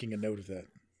making a note of that.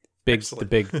 Big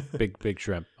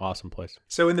shrimp. Awesome place.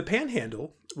 So in the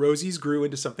Panhandle, Rosie's grew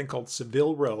into something called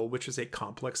Seville Row, which is a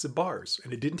complex of bars.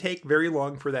 And it didn't take very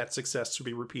long for that success to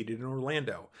be repeated in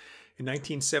Orlando. In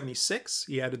 1976,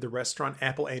 he added the restaurant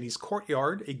Apple Annie's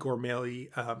Courtyard, a gourmet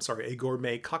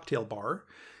cocktail bar,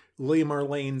 Lily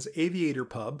Marlene's Aviator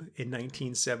Pub in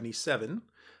 1977,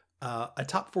 a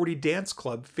top 40 dance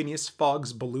club, Phineas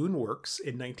Fogg's Balloon Works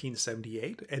in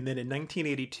 1978, and then in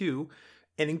 1982,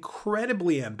 an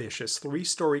incredibly ambitious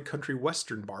 3-story country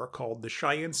western bar called the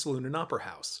Cheyenne Saloon and Opera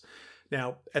House.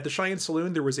 Now, at the Cheyenne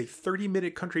Saloon, there was a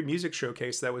 30-minute country music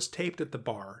showcase that was taped at the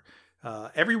bar.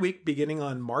 Every week, beginning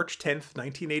on March 10th,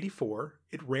 1984,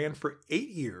 it ran for 8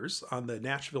 years on the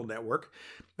Nashville network,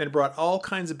 and it brought all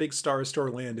kinds of big stars to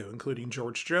Orlando, including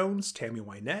George Jones, Tammy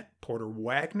Wynette, Porter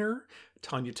Wagner,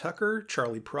 Tanya Tucker,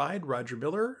 Charlie Pride, Roger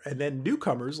Miller, and then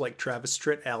newcomers like Travis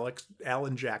Tritt,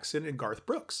 Alan Jackson, and Garth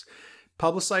Brooks.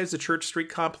 Publicized the Church Street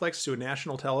complex to a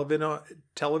national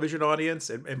television audience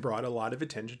and brought a lot of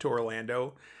attention to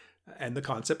Orlando and the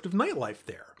concept of nightlife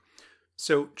there.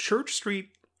 So Church Street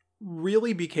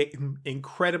really became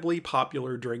incredibly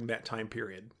popular during that time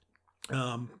period.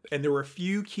 And there were a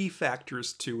few key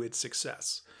factors to its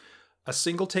success. A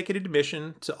single ticket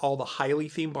admission to all the highly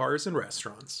themed bars and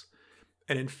restaurants,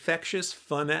 an infectious,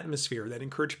 fun atmosphere that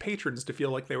encouraged patrons to feel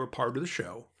like they were part of the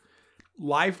show,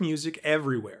 live music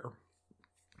everywhere,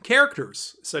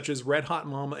 characters such as Red Hot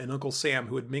Mama and Uncle Sam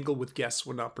who would mingle with guests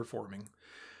when not performing,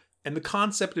 and the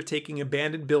concept of taking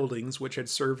abandoned buildings which had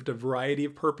served a variety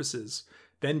of purposes,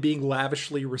 then being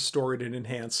lavishly restored and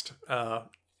enhanced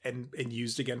and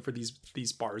used again for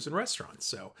these bars and restaurants.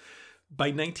 So by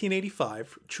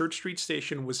 1985, Church Street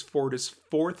Station was Florida's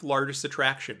 4th largest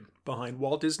attraction behind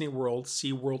Walt Disney World,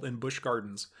 SeaWorld, and Busch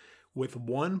Gardens, with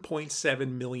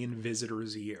 1.7 million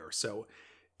visitors a year. So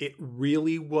it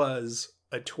really was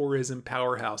a tourism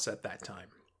powerhouse at that time.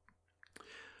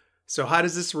 So how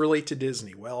does this relate to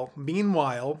Disney? Well,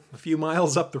 meanwhile, a few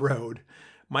miles up the road,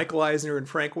 Michael Eisner and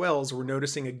Frank Wells were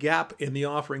noticing a gap in the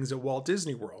offerings at Walt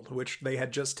Disney World, which they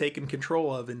had just taken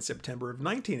control of in September of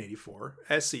 1984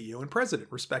 as CEO and president,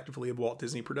 respectively, of Walt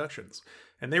Disney Productions.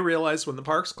 And they realized when the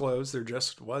parks closed, there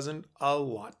just wasn't a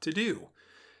lot to do.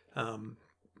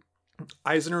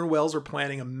 Eisner and Wells were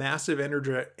planning a massive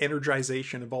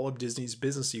energization of all of Disney's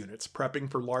business units, prepping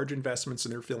for large investments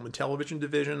in their film and television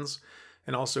divisions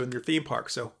and also in their theme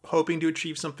parks. So hoping to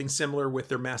achieve something similar with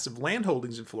their massive land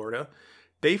holdings in Florida,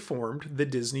 they formed the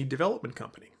Disney Development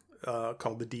Company,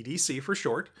 called the DDC for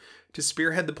short, to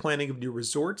spearhead the planning of new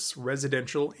resorts,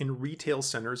 residential, and retail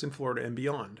centers in Florida and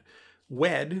beyond.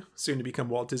 WED, soon to become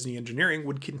Walt Disney Engineering,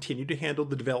 would continue to handle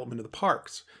the development of the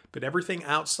parks, but everything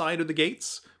outside of the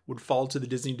gates would fall to the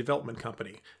Disney Development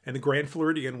Company, and the Grand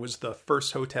Floridian was the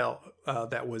first hotel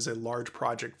that was a large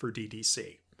project for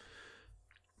DDC.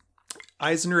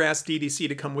 Eisner asked DDC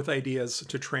to come with ideas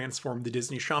to transform the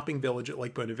Disney shopping village at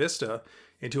Lake Buena Vista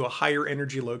into a higher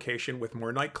energy location with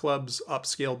more nightclubs,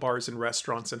 upscale bars and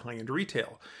restaurants, and high-end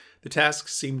retail. The task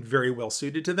seemed very well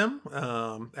suited to them,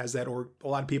 as a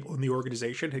lot of people in the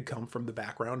organization had come from the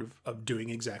background of doing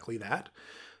exactly that.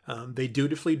 They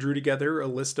dutifully drew together a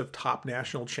list of top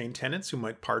national chain tenants who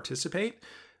might participate,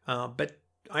 but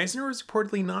Eisner was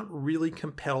reportedly not really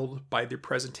compelled by their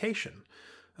presentation.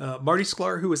 Marty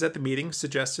Sklar, who was at the meeting,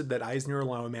 suggested that Eisner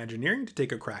allow Imagineering to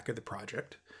take a crack at the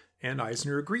project, and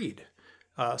Eisner agreed.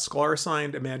 Sklar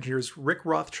assigned Imagineers Rick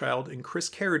Rothschild and Chris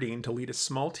Carradine to lead a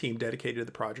small team dedicated to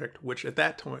the project, which at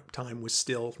that time was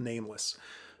still nameless.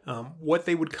 What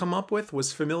they would come up with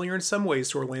was familiar in some ways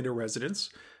to Orlando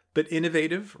residents, but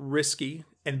innovative, risky,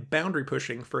 and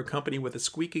boundary-pushing for a company with a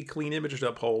squeaky clean image to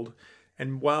uphold,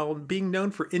 and while being known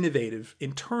for innovative,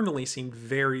 internally seemed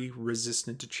very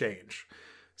resistant to change.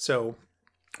 So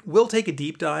we'll take a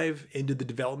deep dive into the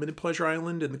development of Pleasure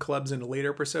Island and the clubs in a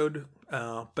later episode,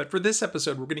 but for this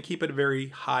episode, we're going to keep it at a very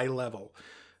high level.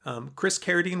 Chris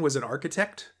Carradine was an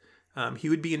architect. He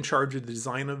would be in charge of the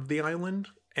design of the island,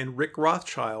 and Rick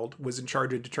Rothschild was in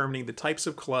charge of determining the types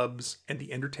of clubs and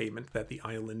the entertainment that the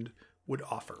island would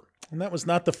offer. And that was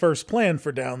not the first plan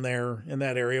for down there in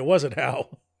that area, was it,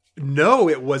 Hal? No,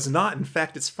 it was not. In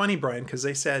fact, it's funny, Brian, because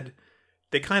they said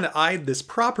they kind of eyed this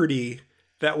property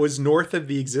that was north of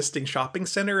the existing shopping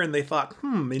center, and they thought,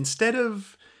 instead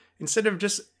of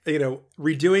just,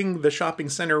 redoing the shopping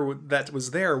center that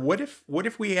was there, what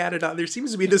if we added on? There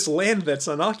seems to be this land that's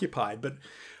unoccupied, but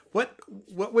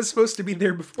what was supposed to be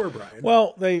there before, Brian?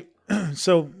 Well,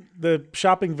 so the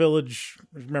shopping village,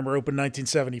 remember, opened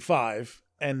 1975,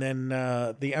 and then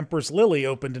the Empress Lily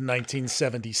opened in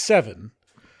 1977.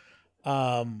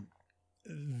 And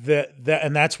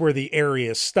that's where the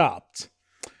area stopped.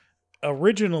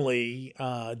 Originally,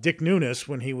 Dick Nunis,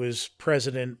 when he was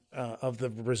president of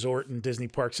the resort and Disney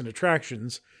Parks and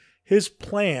Attractions, his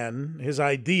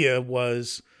idea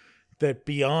was that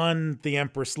beyond the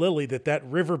Empress Lily, that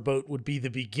riverboat would be the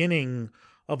beginning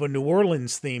of a New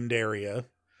Orleans themed area,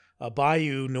 a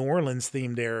Bayou New Orleans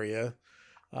themed area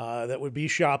that would be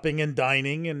shopping and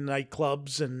dining and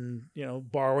nightclubs and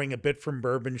borrowing a bit from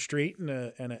Bourbon Street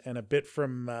and a bit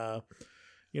from the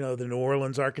New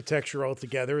Orleans architecture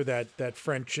altogether, that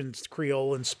French and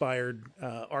Creole inspired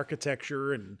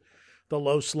architecture and the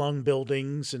low slung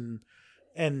buildings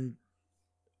and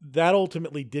that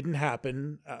ultimately didn't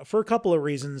happen for a couple of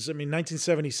reasons. I mean,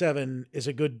 1977 is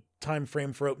a good time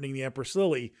frame for opening the Empress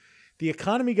Lily. The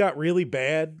economy got really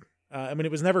bad.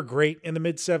 It was never great in the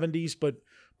mid 70s, but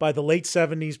by the late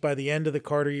 70s, by the end of the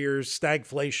Carter years,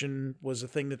 stagflation was a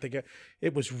thing that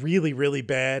it was really, really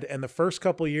bad. And the first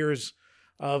couple of years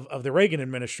of the Reagan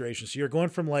administration, so you're going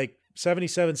from like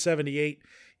 77, 78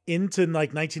 into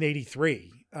like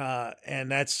 1983.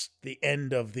 And that's the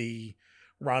end of the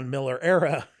Ron Miller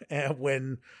era,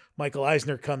 when Michael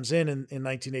Eisner comes in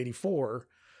 1984,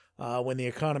 when the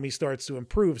economy starts to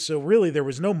improve. So really there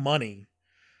was no money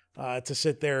to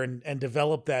sit there and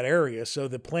develop that area. So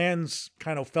the plans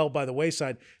kind of fell by the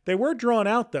wayside. They were drawn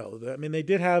out though. I mean, they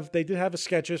did have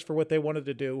sketches for what they wanted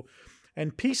to do,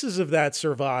 and pieces of that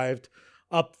survived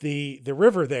up the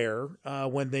river there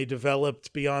when they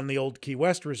developed beyond the old Key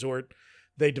West resort.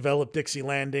 They developed Dixie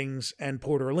Landings and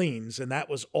Port Orleans, and that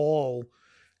was all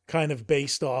kind of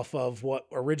based off of what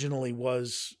originally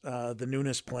was the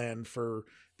Nunis plan for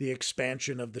the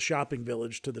expansion of the shopping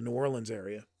village to the New Orleans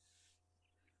area.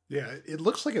 Yeah, it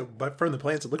looks like but from the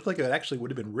plans, it looked like it actually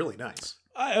would have been really nice.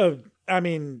 I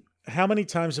mean, how many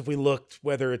times have we looked,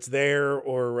 whether it's there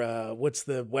or what's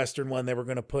the western one they were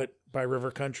going to put by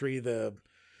River Country?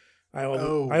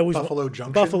 Buffalo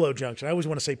Junction. Buffalo Junction. I always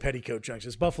want to say Petticoat Junction.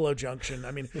 It's Buffalo Junction.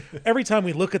 I mean, every time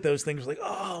we look at those things, we're like,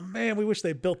 oh man, we wish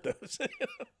they built those.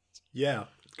 Yeah,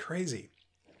 crazy.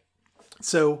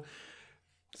 So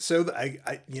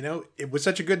it was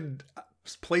such a good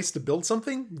place to build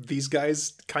something. These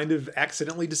guys kind of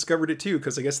accidentally discovered it too,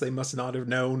 because I guess they must not have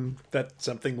known that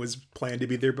something was planned to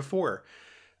be there before.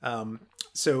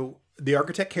 So the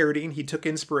architect Carradine, he took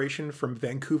inspiration from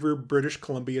Vancouver, British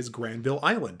Columbia's Granville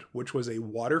Island, which was a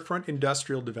waterfront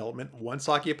industrial development once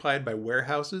occupied by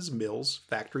warehouses, mills,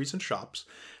 factories, and shops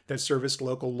that serviced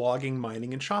local logging,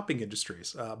 mining, and shopping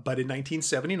industries. But in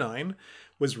 1979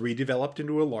 was redeveloped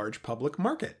into a large public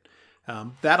market.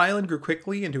 That island grew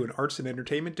quickly into an arts and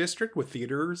entertainment district with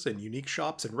theaters and unique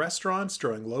shops and restaurants,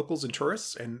 drawing locals and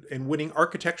tourists, and winning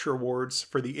architecture awards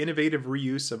for the innovative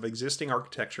reuse of existing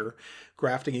architecture,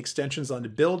 grafting extensions onto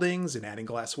buildings and adding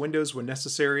glass windows when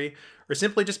necessary, or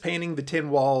simply just painting the tin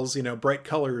walls, bright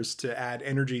colors to add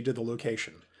energy to the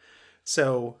location.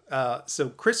 So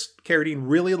Chris Carradine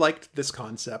really liked this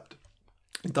concept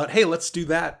and thought, hey, let's do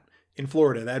that in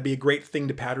Florida. That'd be a great thing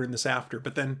to pattern this after.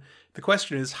 But then the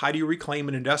question is, how do you reclaim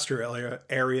an industrial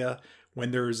area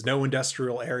when there's no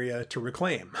industrial area to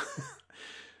reclaim?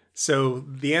 So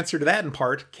the answer to that in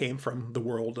part came from the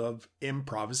world of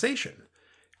improvisation,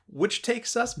 which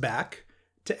takes us back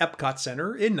to Epcot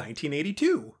Center in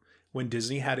 1982, when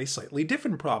Disney had a slightly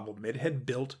different problem. It had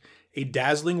built a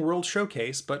dazzling world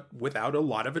showcase, but without a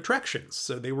lot of attractions.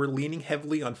 So they were leaning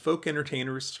heavily on folk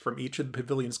entertainers from each of the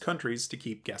pavilion's countries to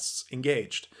keep guests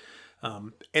engaged.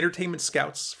 Entertainment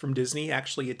scouts from Disney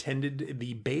actually attended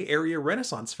the Bay Area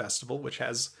Renaissance Festival, which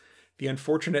has the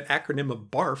unfortunate acronym of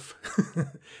BARF,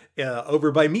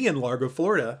 over by me in Largo,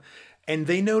 Florida. And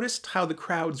they noticed how the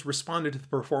crowds responded to the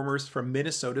performers from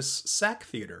Minnesota's SAK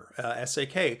Theater,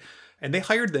 SAK, and they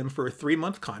hired them for a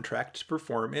 3-month contract to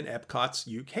perform in Epcot's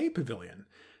UK pavilion.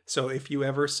 So if you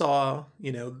ever saw,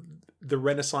 the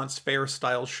Renaissance Fair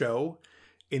style show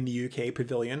in the UK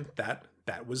pavilion,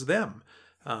 that was them.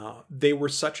 They were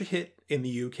such a hit in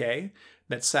the UK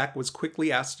that SAK was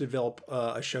quickly asked to develop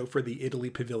a show for the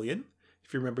Italy pavilion.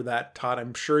 If you remember that, Todd,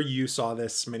 I'm sure you saw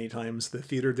this many times, the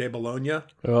Theater de Bologna.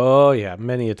 Oh, yeah,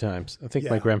 many a times. I think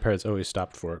my grandparents always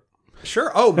stopped for it.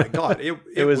 Sure. Oh, my God.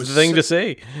 It was the thing to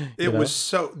see. It was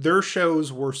so, their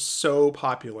shows were so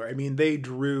popular. I mean, they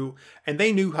drew, and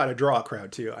they knew how to draw a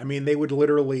crowd, too. I mean, they would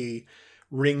literally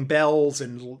ring bells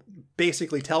and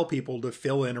basically tell people to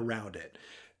fill in around it.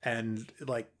 And,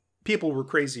 like, people were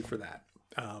crazy for that.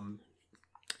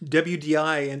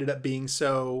 WDI ended up being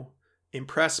so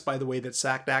impressed by the way that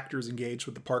SAC actors engaged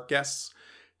with the park guests.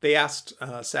 They asked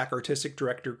SAC artistic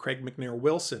director Craig McNair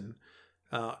Wilson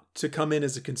to come in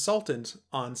as a consultant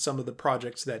on some of the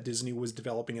projects that Disney was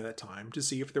developing at that time to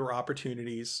see if there were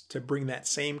opportunities to bring that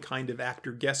same kind of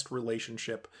actor-guest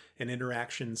relationship and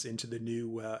interactions into the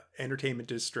new entertainment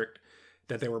district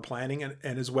that they were planning, and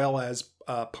as well as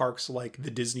parks like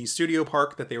the Disney Studio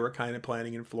Park that they were kind of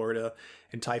planning in Florida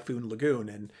and Typhoon Lagoon.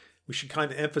 And we should kind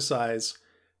of emphasize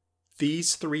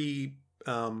these three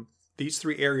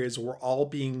areas were all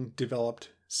being developed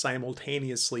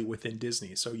simultaneously within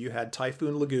Disney. So you had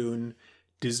Typhoon Lagoon,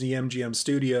 Disney MGM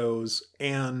Studios,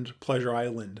 and Pleasure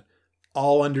Island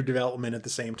all under development at the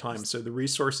same time. So the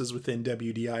resources within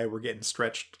WDI were getting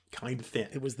stretched kind of thin.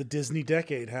 It was the Disney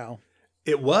decade, Hal.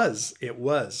 It was.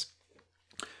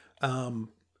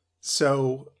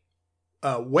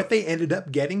 What they ended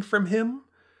up getting from him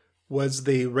was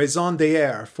the raison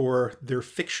d'être for their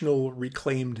fictional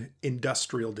reclaimed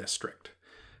industrial district.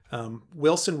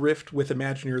 Wilson riffed with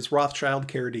Imagineers Rothschild,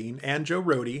 Carradine, and Joe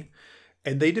Rohde,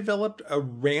 and they developed a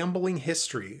rambling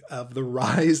history of the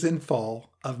rise and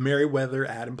fall of Meriwether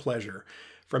Adam Pleasure,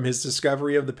 from his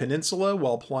discovery of the peninsula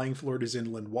while plying Florida's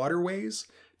inland waterways,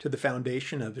 to the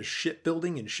foundation of his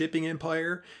shipbuilding and shipping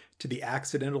empire, to the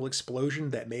accidental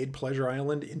explosion that made Pleasure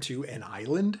Island into an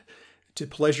island, to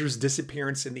Pleasure's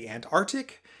disappearance in the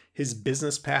Antarctic, his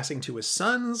business passing to his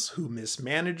sons, who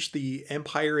mismanaged the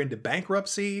empire into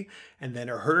bankruptcy, and then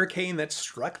a hurricane that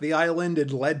struck the island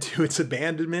and led to its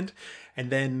abandonment, and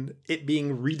then it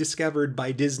being rediscovered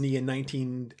by Disney in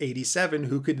 1987,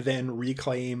 who could then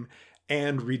reclaim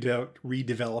and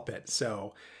redevelop it.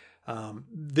 So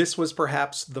this was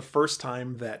perhaps the first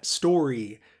time that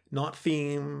story, not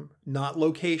theme, not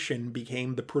location,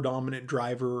 became the predominant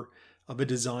driver of a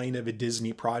design of a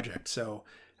Disney project. So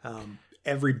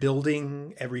every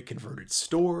building, every converted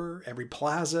store, every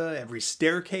plaza, every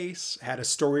staircase had a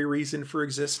story reason for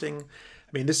existing.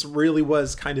 I mean, this really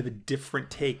was kind of a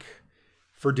different take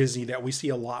for Disney that we see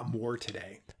a lot more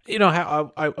today. You know,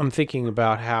 how I'm thinking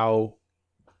about how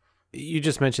you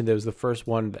just mentioned there was the first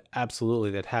one that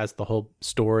absolutely that has the whole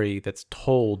story that's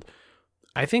told.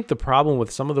 I think the problem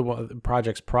with some of the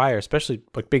projects prior, especially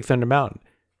like Big Thunder Mountain,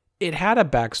 it had a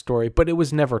backstory, but it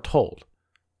was never told.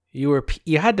 You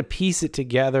had to piece it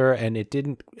together, and it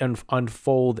didn't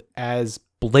unfold as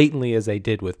blatantly as they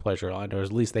did with Pleasure Island, or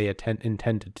at least they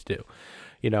intended to do.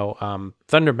 You know,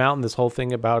 Thunder Mountain, this whole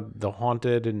thing about the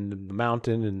haunted and the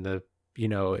mountain and the, you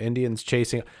know, Indians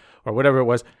chasing or whatever it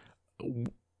was.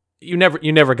 You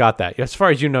never got that. As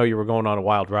far as you know, you were going on a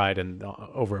wild ride and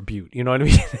over a butte. You know what I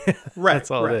mean? Right.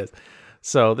 That's all it is.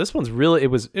 So this one's really, it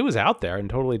was out there and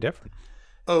totally different.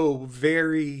 Oh,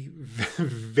 very,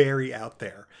 very out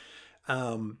there.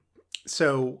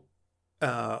 So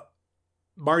they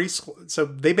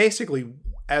basically,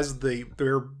 as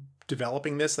they're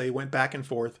developing this, they went back and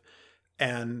forth,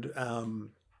 and let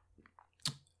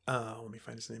me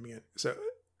find his name again. So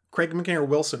Craig McNair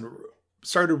Wilson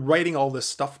started writing all this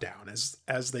stuff down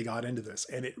as they got into this,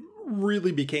 and it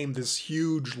really became this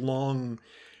huge, long,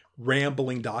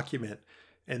 rambling document.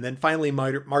 And then finally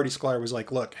Marty Sklar was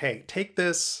like, look, hey, take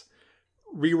this,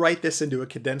 rewrite this into a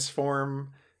condensed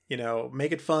form, you know,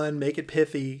 make it fun, make it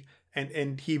pithy.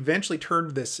 And he eventually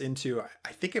turned this into,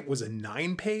 I think it was a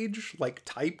 9-page, like,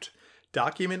 typed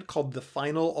document called The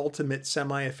Final Ultimate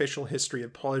Semi-Official History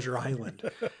of Pleasure Island.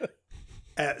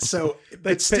 They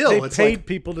paid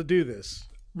people to do this.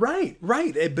 Right.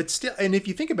 But still, and if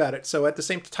you think about it, so at the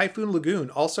same, Typhoon Lagoon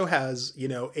also has, you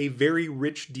know, a very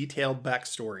rich, detailed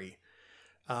backstory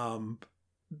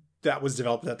that was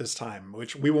developed at this time,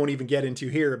 which we won't even get into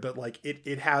here, but like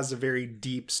it has a very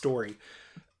deep story.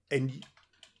 And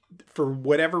for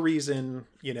whatever reason,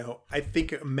 you know, I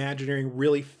think Imagineering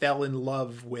really fell in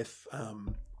love with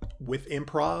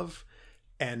improv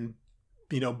and,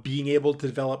 you know, being able to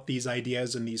develop these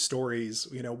ideas and these stories,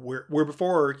 you know, where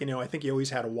before, you know, I think you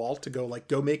always had a Walt to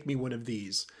go make me one of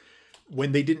these.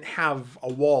 When they didn't have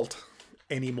a Walt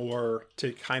anymore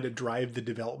to kind of drive the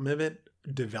development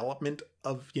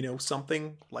of, you know,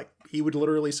 something, like he would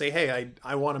literally say, hey,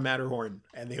 I want a Matterhorn,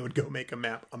 and they would go make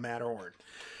a Matterhorn.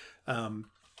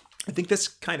 I think this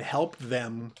kind of helped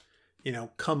them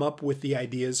come up with the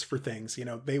ideas for things.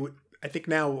 They would, I think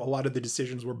now a lot of the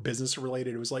decisions were business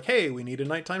related. It was like, hey, we need a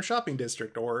nighttime shopping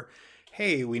district, or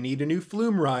hey, we need a new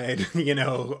flume ride,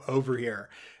 over here.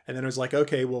 And then it was like,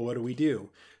 okay, well, what do we do?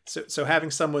 So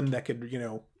having someone that could,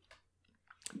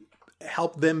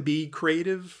 help them be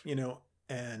creative,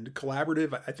 and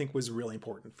collaborative, I think was really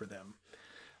important for them.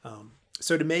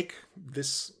 So to make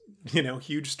this,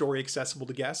 huge story accessible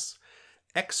to guests,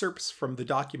 excerpts from the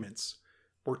documents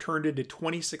were turned into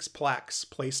 26 plaques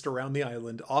placed around the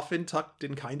island, often tucked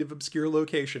in kind of obscure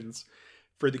locations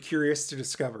for the curious to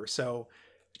discover. So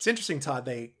it's interesting, Todd,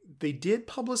 they did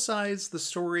publicize the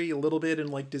story a little bit in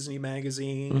like Disney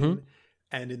Magazine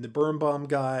and in the Birnbaum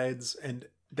guides, and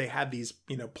they had these,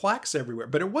 plaques everywhere,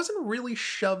 but it wasn't really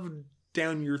shoved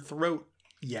down your throat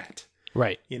yet.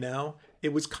 Right.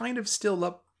 It was kind of still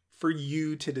up for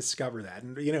you to discover that.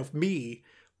 And, me,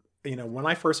 when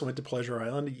I first went to Pleasure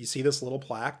Island, you see this little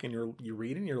plaque and you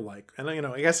read and you're like, and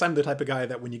I guess I'm the type of guy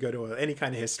that when you go to any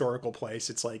kind of historical place,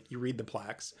 it's like you read the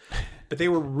plaques. But they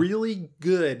were really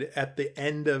good at the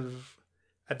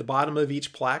bottom of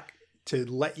each plaque to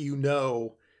let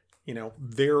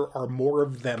there are more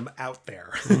of them out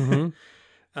there.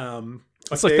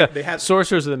 It's like they had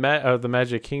Sorcerers of the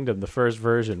Magic Kingdom, the first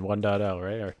version, 1.0,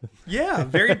 right? Yeah,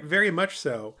 very, very much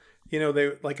so.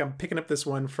 They I'm picking up this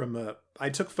one from I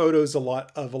took photos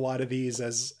of a lot of these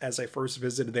as I first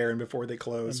visited there and before they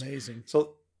closed. Amazing.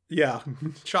 So yeah,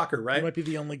 shocker, right? You might be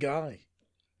the only guy.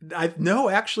 No,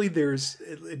 actually, there's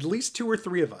at least 2 or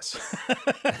 3 of us.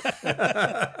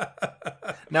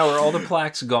 Now, are all the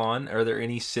plaques gone? Are there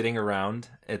any sitting around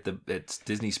at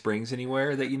Disney Springs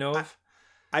anywhere that you know of?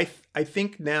 I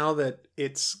think now that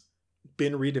it's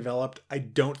been redeveloped, I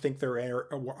don't think there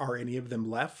are any of them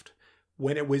left.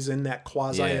 When it was in that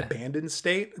quasi-abandoned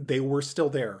state, they were still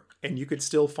there. And you could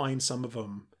still find some of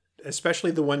them, especially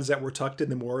the ones that were tucked in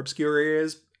the more obscure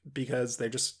areas, because they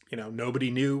just,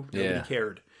 nobody knew, nobody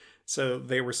cared. So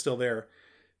they were still there.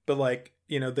 But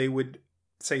they would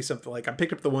say something like, I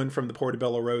picked up the one from the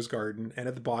Portobello Rose Garden, and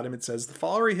at the bottom it says, the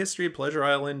flowery history of Pleasure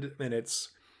Island, and it's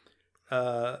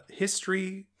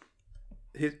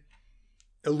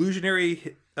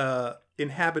illusionary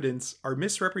inhabitants are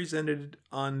misrepresented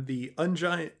on the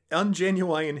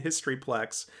ungenuine history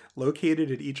plaques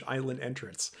located at each island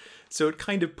entrance. So it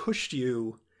kind of pushed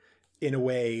you in a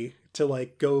way to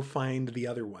go find the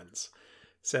other ones.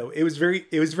 So it was very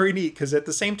neat, because at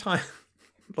the same time,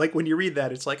 when you read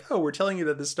that, it's like, oh, we're telling you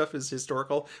that this stuff is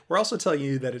historical. We're also telling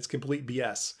you that it's complete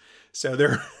BS. So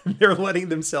they're letting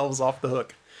themselves off the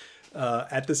hook.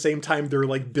 At the same time,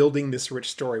 they're building this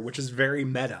rich story, which is very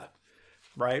meta,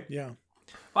 right? Yeah.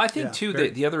 Well, I think too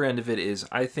that the other end of it is,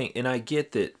 I think, and I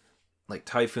get that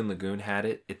Typhoon Lagoon had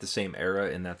it at the same era,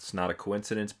 and that's not a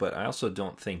coincidence, but I also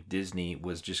don't think Disney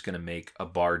was just going to make a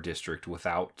bar district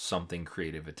without something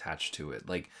creative attached to it.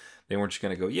 They weren't just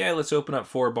going to go, yeah, let's open up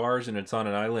 4 bars and it's on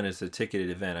an island, it's a ticketed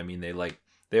event. I mean,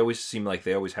 they always seem like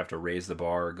they always have to raise the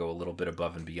bar or go a little bit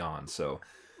above and beyond. So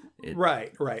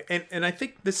Right. And I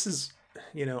think this is,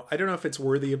 I don't know if it's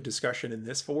worthy of discussion in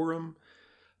this forum.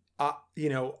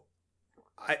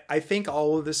 I think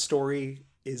all of this story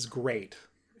is great.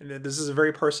 And this is a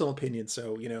very personal opinion.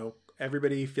 So,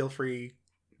 everybody feel free,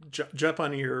 jump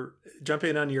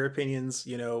in on your opinions,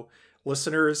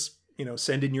 listeners,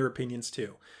 send in your opinions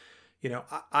too.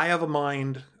 I have a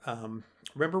mind,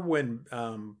 remember when,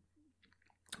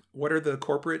 what are the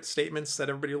corporate statements that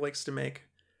everybody likes to make?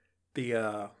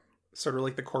 The, sort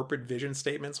of the corporate vision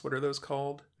statements. What are those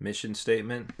called? Mission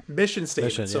statement.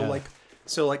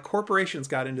 So corporations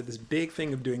got into this big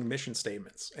thing of doing mission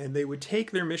statements, and they would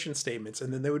take their mission statements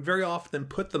and then they would very often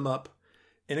put them up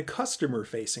in a customer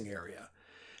facing area.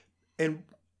 And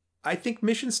I think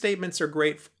mission statements are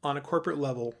great on a corporate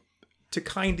level to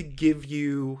kind of give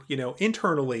you,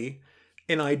 internally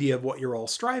an idea of what you're all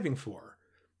striving for.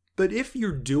 But if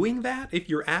you're doing that, if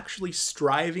you're actually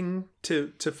striving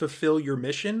to fulfill your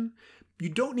mission, you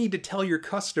don't need to tell your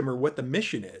customer what the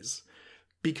mission is,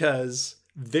 because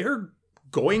they're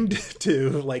going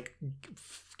to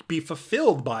be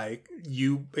fulfilled by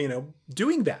you,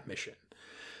 doing that mission.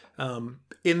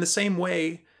 In the same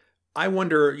way, I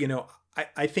wonder,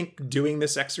 I think doing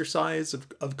this exercise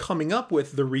of coming up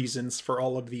with the reasons for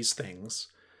all of these things,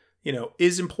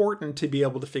 is important to be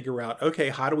able to figure out, okay,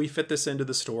 how do we fit this into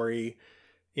the story?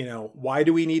 Why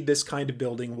do we need this kind of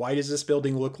building? Why does this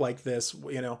building look like this?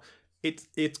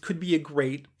 It could be a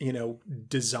great,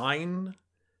 design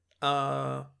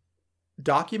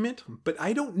document, but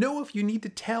I don't know if you need to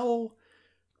tell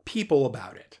people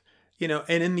about it.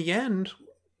 And in the end,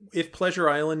 if Pleasure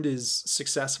Island is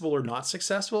successful or not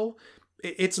successful,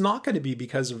 it's not going to be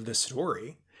because of the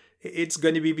story. It's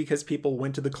going to be because people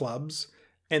went to the clubs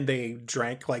and they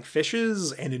drank like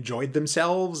fishes and enjoyed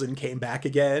themselves and came back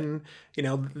again.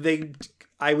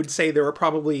 I would say there were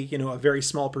probably, a very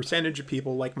small percentage of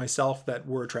people like myself that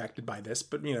were attracted by this,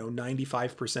 but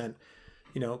 95%,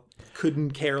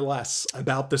 couldn't care less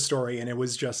about the story. And it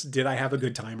was just, did I have a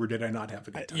good time or did I not have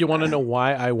a good time? You want to know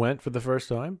why I went for the first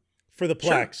time? For the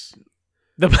plaques.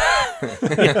 Sure.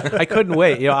 I couldn't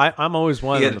wait. I'm always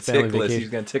one on the family vacation. He's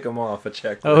going to tick them off a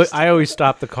checklist. Oh, I always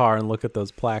stop the car and look at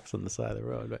those plaques on the side of the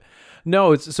road. But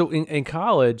no, it's so in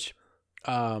college,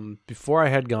 before I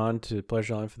had gone to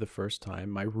Pleasure Island for the first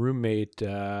time, my roommate,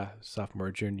 sophomore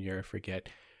or junior year, I forget,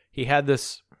 he had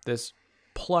this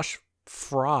plush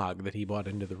frog that he brought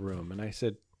into the room. And I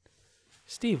said,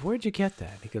 Steve, where'd you get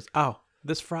that? He goes, oh,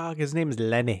 this frog, his name is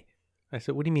Lenny. I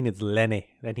said, what do you mean it's Lenny?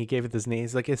 And he gave it this name.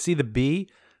 He's like, see the bee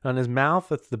on his mouth?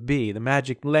 That's the bee, the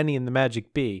magic Lenny and the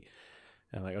magic bee.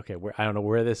 And I'm like, okay, I don't know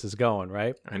where this is going,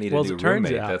 right? I need a new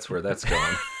roommate. That's where that's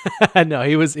going. No,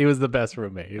 he was the best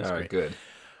roommate. He was all right, great.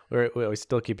 good. We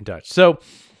still keep in touch. So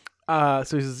he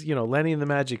says, Lenny and the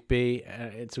magic bee.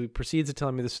 And so he proceeds to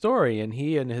tell me the story. And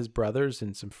he and his brothers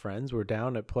and some friends were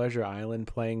down at Pleasure Island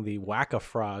playing the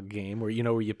Whack-A-Frog game where,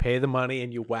 where you pay the money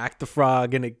and you whack the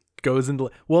frog and it goes into.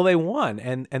 Well, they won.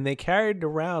 And they carried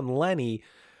around Lenny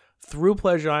through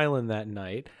Pleasure Island that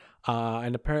night.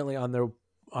 And apparently on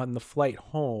the flight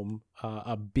home,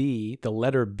 a bee, the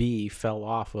letter B, fell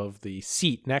off of the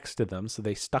seat next to them. So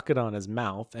they stuck it on his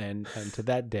mouth. And to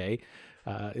that day,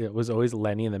 it was always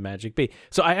Lenny and the Magic Bee.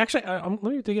 So I actually, let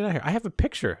me get out here. I have a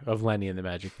picture of Lenny and the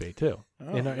Magic Bee too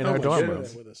in our dorm room.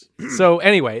 So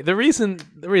anyway, the reason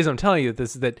I'm telling you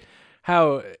this is that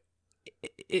how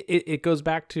it goes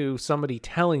back to somebody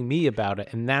telling me about it,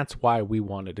 and that's why we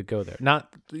wanted to go there.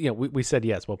 Not, we said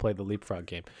yes, we'll play the leapfrog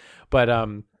game, but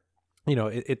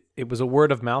it was a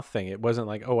word of mouth thing. It wasn't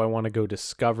like, oh, I want to go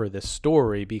discover this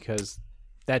story, because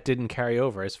that didn't carry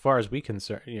over. As far as we're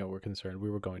concerned, we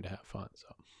were going to have fun. So,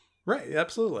 right,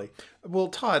 absolutely. Well,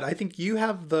 Todd, I think you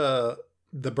have the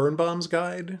Burn Bombs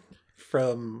guide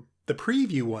from the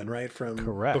preview one, right? From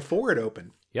Correct. Before it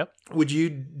opened. Yep. Would you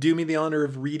do me the honor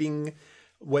of reading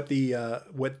what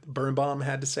Burn Bomb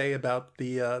had to say about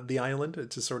the island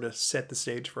to sort of set the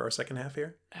stage for our second half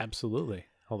here? Absolutely.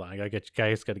 Hold on, you gotta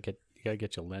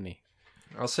get you Lenny.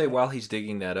 I'll say while he's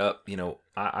digging that up,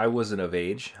 I wasn't of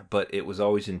age, but it was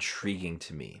always intriguing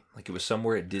to me. Like, it was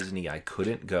somewhere at Disney I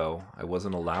couldn't go. I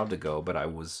wasn't allowed to go, but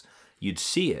you'd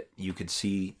see it. You could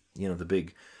see, the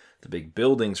big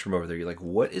buildings from over there. You're like,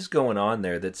 what is going on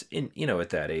there? That's in, at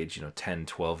that age, 10,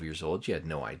 12 years old, you had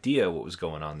no idea what was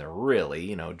going on there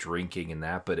really, drinking and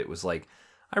that, but it was like,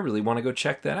 I really want to go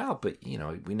check that out. But,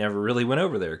 we never really went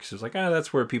over there because it was like,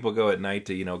 that's where people go at night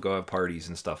to, go have parties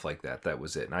and stuff like that. That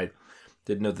was it. And I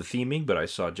didn't know the theming, but I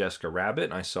saw Jessica Rabbit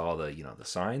and I saw the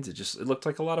signs. It looked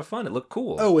like a lot of fun. It looked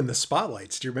cool. Oh, and the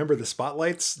spotlights. Do you remember the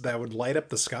spotlights that would light up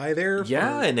the sky there?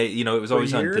 Yeah, and it was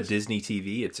always on the Disney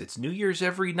TV. It's New Year's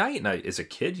every night, and as a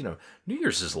kid, New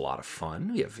Year's is a lot of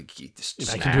fun. We have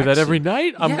I can do that every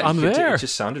night. I'm there. It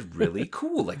just sounded really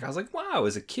cool. Like, I was like, wow,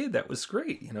 as a kid, that was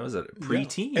great. As a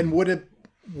preteen. Yeah. And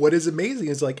what is amazing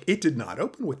is, like, it did not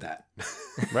open with that.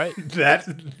 Right. that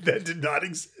did not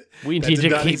exist. We need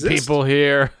to keep people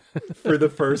here for the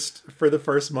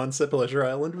first months that Pleasure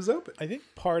Island was open. I think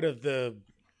part of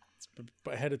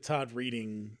ahead of Todd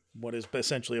reading what is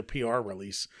essentially a PR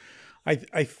release, I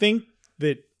think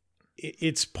that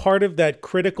it's part of that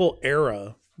critical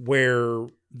era where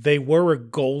they were a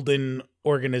golden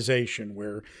organization,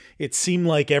 where it seemed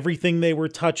like everything they were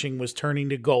touching was turning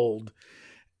to gold.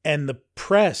 And the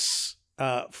press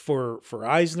for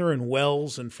Eisner and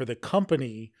Wells and for the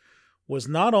company was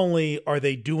not only are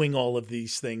they doing all of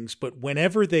these things, but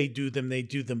whenever they do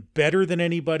them better than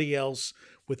anybody else,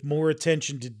 with more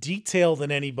attention to detail than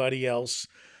anybody else,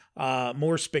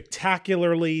 more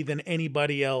spectacularly than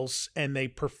anybody else, and they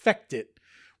perfect it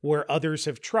where others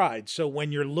have tried. So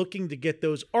when you're looking to get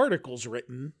those articles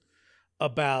written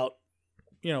about,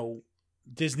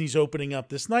 Disney's opening up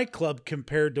this nightclub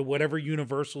compared to whatever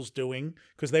Universal's doing,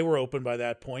 because they were open by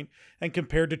that point, and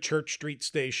compared to Church Street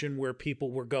Station, where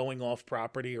people were going off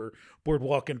property, or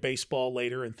Boardwalk and baseball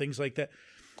later and things like that.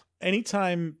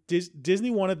 Anytime Disney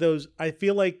wanted those, I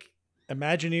feel like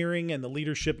Imagineering and the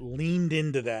leadership leaned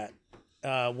into that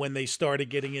when they started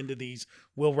getting into these.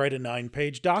 We'll write a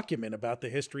 9-page document about the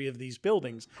history of these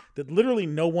buildings that literally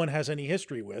no one has any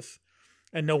history with.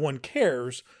 And no one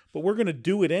cares, but we're going to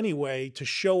do it anyway to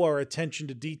show our attention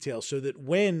to detail, so that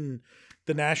when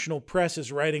the national press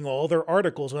is writing all their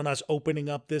articles on us opening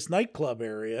up this nightclub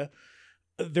area,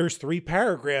 there's 3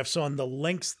 paragraphs on the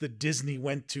lengths that Disney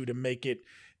went to make it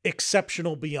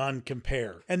exceptional beyond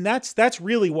compare. And that's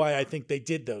really why I think they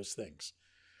did those things.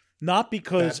 Not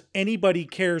because anybody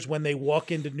cares when they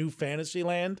walk into New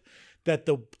Fantasyland that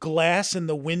the glass in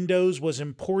the windows was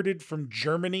imported from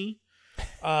Germany.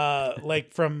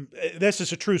 This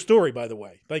is a true story, by the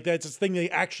way. Like, that's a thing they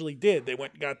actually did. They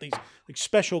went and got these like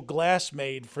special glass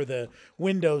made for the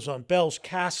windows on Belle's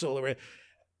Castle.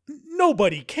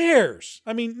 Nobody cares.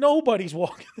 I mean, nobody's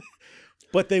walking.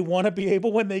 But they want to be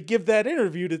able, when they give that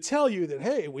interview, to tell you that,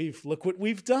 hey, look what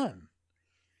we've done.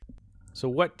 So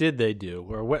what did they do?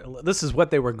 Or this is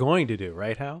what they were going to do,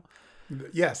 right, Hal?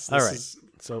 Yes. All right.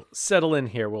 So settle in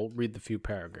here. We'll read the few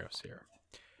paragraphs here.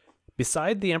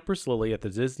 Beside the Empress Lily at the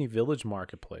Disney Village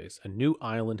Marketplace, a new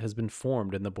island has been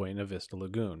formed in the Buena Vista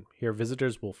Lagoon. Here,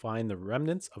 visitors will find the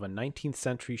remnants of a 19th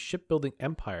century shipbuilding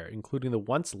empire, including the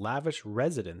once lavish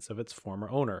residence of its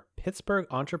former owner, Pittsburgh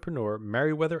entrepreneur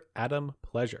Meriwether Adam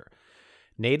Pleasure.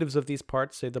 Natives of these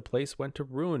parts say the place went to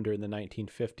ruin during the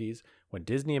 1950s when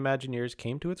Disney Imagineers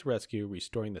came to its rescue,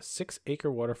 restoring the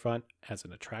 6-acre waterfront as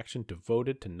an attraction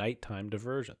devoted to nighttime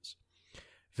diversions.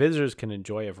 Visitors can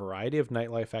enjoy a variety of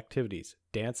nightlife activities,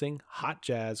 dancing, hot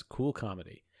jazz, cool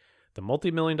comedy. The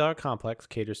multi-million-dollar complex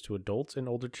caters to adults and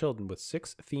older children with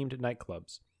 6 themed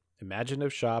nightclubs,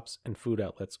 imaginative shops, and food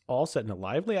outlets, all set in a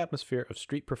lively atmosphere of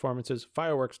street performances,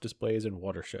 fireworks displays, and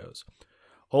water shows.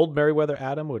 Old Meriwether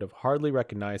Adam would have hardly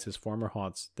recognized his former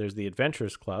haunts. There's the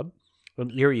Adventurers Club,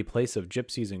 an eerie place of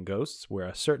gypsies and ghosts, where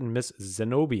a certain Miss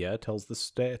Zenobia tells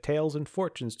the tales and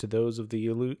fortunes to those at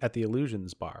the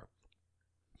Illusions Bar.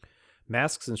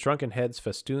 Masks and shrunken heads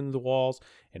festoon the walls,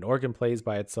 and organ plays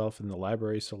by itself in the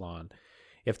library salon.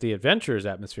 If the Adventurers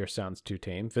atmosphere sounds too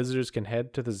tame, visitors can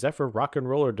head to the Zephyr Rock and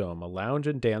Roller Dome, a lounge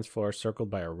and dance floor circled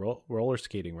by a roller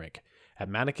skating rink. At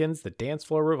Mannequins, the dance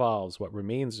floor revolves. What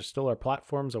remains still are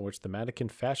platforms on which the mannequin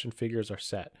fashion figures are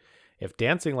set. If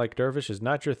dancing like Dervish is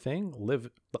not your thing, live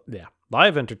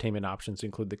entertainment options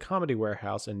include the Comedy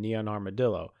Warehouse and Neon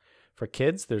Armadillo. For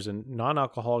kids, there's a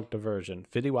non-alcoholic diversion,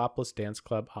 Videopolis Dance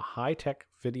Club, a high-tech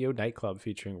video nightclub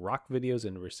featuring rock videos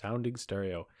and resounding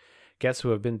stereo. Guests who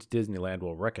have been to Disneyland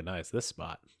will recognize this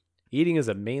spot. Eating is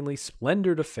a mainly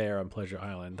splendid affair on Pleasure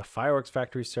Island. The Fireworks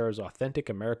Factory serves authentic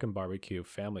American barbecue,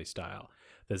 family style.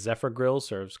 The Zephyr Grill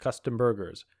serves custom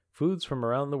burgers. Foods from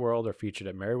around the world are featured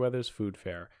at Meriwether's Food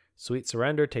Fair. Sweet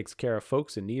Surrender takes care of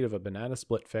folks in need of a banana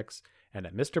split fix. And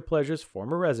at Mr. Pleasure's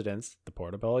former residence, the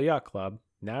Portobello Yacht Club,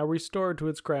 now restored to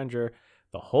its grandeur,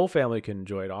 the whole family can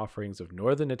enjoy offerings of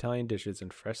northern Italian dishes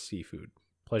and fresh seafood.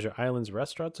 Pleasure Island's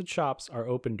restaurants and shops are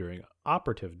open during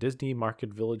operative Disney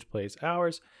Market Village Place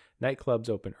hours. Nightclubs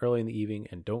open early in the evening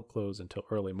and don't close until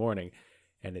early morning.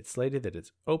 And it's slated that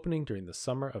it's opening during the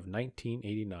summer of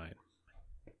 1989.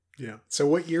 Yeah. So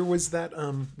what year was that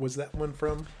one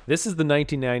from? This is the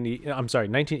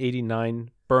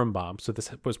 1989 Birnbaum. So this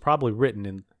was probably written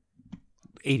in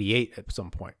 88 at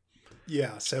some point.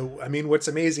 Yeah. So, I mean, what's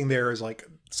amazing there is like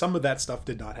some of that stuff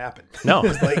did not happen. No.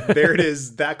 Like there it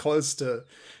is that close to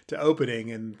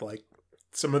opening, and like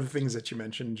some of the things that you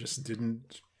mentioned just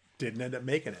didn't end up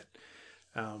making it.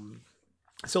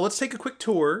 So let's take a quick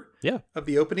tour of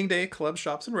the opening day clubs,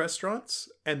 shops, and restaurants,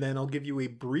 and then I'll give you a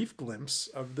brief glimpse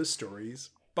of the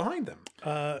stories behind them.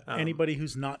 Anybody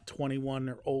who's not 21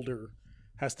 or older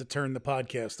has to turn the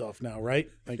podcast off now, right?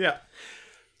 Yeah.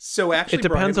 So actually, it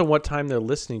depends on what time they're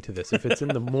listening to this. If it's in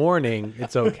the morning,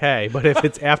 it's okay. But if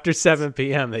it's after 7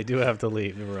 p.m., they do have to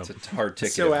leave the room. It's a hard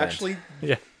ticket. So event.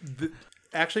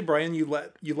 actually, Brian, you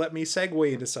let me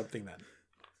segue into something then.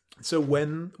 So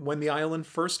when the island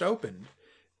first opened,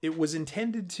 it was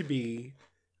intended to be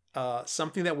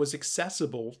something that was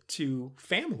accessible to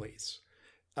families.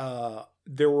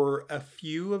 There were a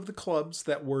few of the clubs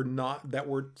that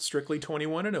were strictly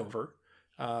 21 and over,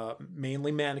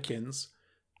 mainly Mannequins.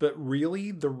 But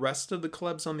really, the rest of the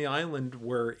clubs on the island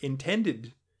were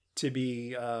intended to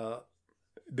be,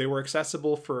 they were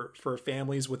accessible for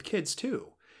families with kids too.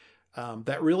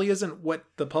 That really isn't what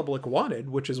the public wanted,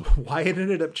 which is why it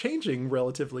ended up changing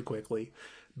relatively quickly.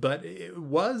 But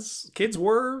kids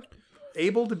were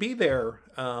able to be there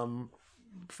on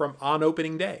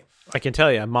opening day. I can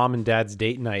tell you, Mom and Dad's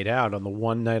date night out on the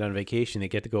one night on vacation, they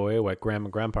get to go away with Grandma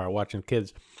and Grandpa are watching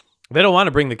kids. They don't want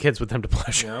to bring the kids with them to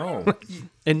Pleasure. No.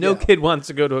 And no kid wants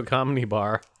to go to a comedy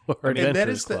bar or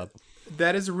adventurers club.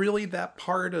 That is really that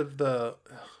part of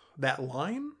that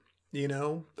line,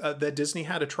 that Disney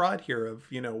had a trot here of,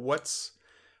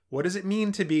 what does it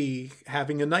mean to be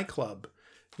having a nightclub?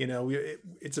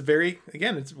 It's a very,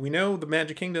 again, we know the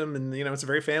Magic Kingdom and, it's a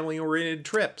very family oriented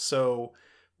trip. So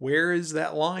where is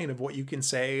that line of what you can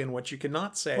say and what you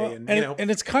cannot say? Well, and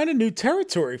it's kind of new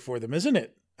territory for them, isn't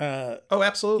it? Oh,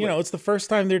 absolutely. It's the first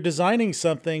time they're designing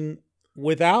something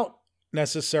without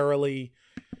necessarily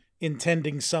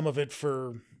intending some of it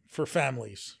for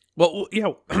families. Well,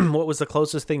 what was the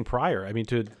closest thing prior? I mean,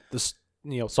 to this,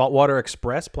 Saltwater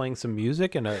Express playing some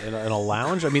music in a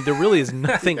lounge. I mean, there really is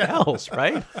nothing else,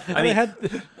 right? I mean,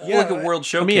 look at World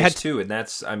Showcase too, and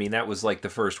that was like the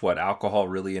first alcohol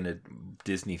really in a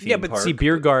Disney theme park. Yeah, but see,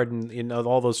 Beer Garden,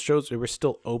 all those shows, they were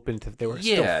still open to. They were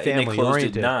still family and they closed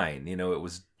oriented. at 9. It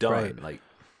was done. Right. Like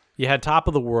you had Top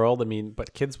of the World. I mean,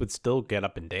 but kids would still get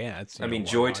up and dance. I mean,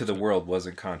 Joy to the World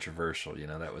wasn't controversial.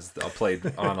 That was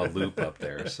played on a loop up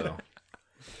there. So,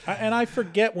 and I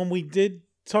forget when we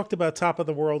talked about Top of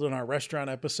the World in our restaurant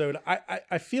episode.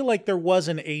 I feel like there was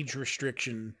an age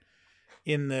restriction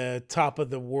in the Top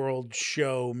of the World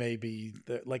show, maybe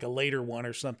like a later one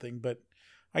or something, but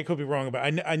I could be wrong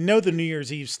about it. I know the New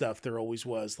Year's Eve stuff there always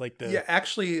was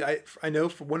actually I know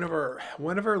for one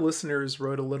of our listeners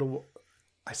wrote a little.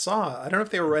 I don't know if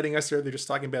they were writing us or they're just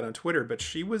talking about it on Twitter, but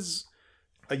she was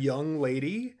a young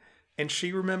lady. And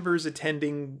she remembers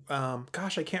attending, I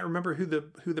can't remember who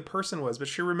the person was, but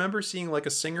she remembers seeing like a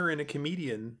singer and a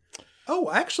comedian.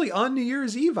 Oh, actually on New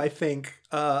Year's Eve, I think,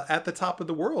 at the Top of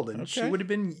the World. And she would have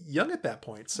been young at that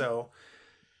point. So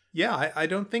yeah, I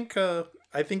don't think,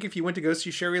 I think if you went to go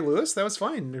see Sherry Lewis, that was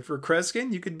fine. If for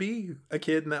Kreskin, you could be a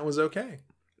kid and that was okay.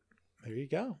 There you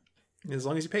go. As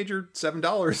long as you paid your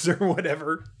 $7 or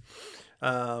whatever.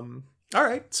 All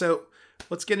right. So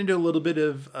let's get into a little bit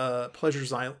of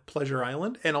Pleasure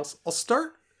Island, and I'll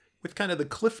start with kind of the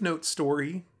Cliff Note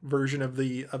story version of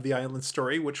the island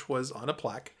story, which was on a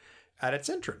plaque at its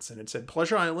entrance, and it said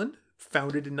Pleasure Island,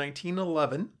 founded in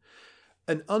 1911,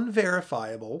 an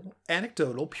unverifiable,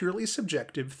 anecdotal, purely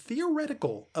subjective,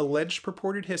 theoretical, alleged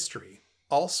purported history.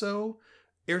 Also,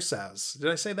 ersatz. Did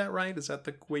I say that right? Is that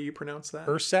the way you pronounce that?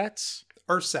 Ersatz?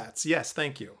 Ersatz. Yes,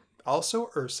 thank you.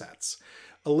 Also, ersatz.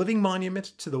 A living monument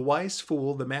to the wise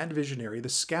fool, the mad visionary, the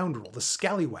scoundrel, the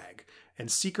scallywag, and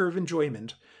seeker of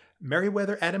enjoyment,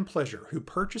 Meriwether Adam Pleasure, who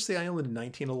purchased the island in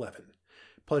 1911.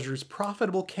 Pleasure's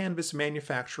profitable canvas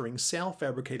manufacturing, sail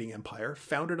fabricating empire,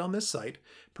 founded on this site,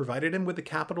 provided him with the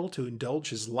capital to indulge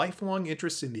his lifelong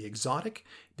interest in the exotic,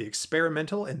 the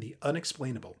experimental, and the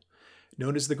unexplainable.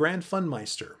 Known as the Grand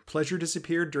Fundmeister, Pleasure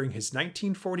disappeared during his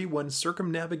 1941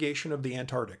 circumnavigation of the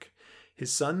Antarctic.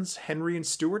 His sons, Henry and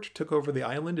Stuart, took over the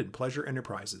island in Pleasure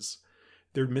Enterprises.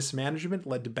 Their mismanagement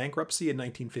led to bankruptcy in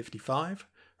 1955.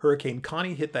 Hurricane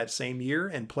Connie hit that same year,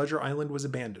 and Pleasure Island was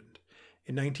abandoned.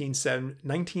 In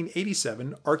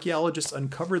 1987, archaeologists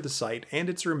uncovered the site and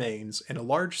its remains, and a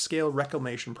large-scale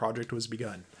reclamation project was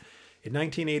begun. In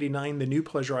 1989, the new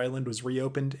Pleasure Island was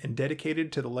reopened and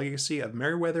dedicated to the legacy of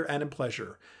Meriwether Adam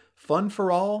Pleasure. Fun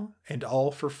for all, and all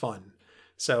for fun.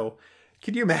 So,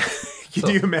 Can you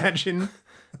imagine?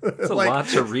 It's a lot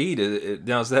to read.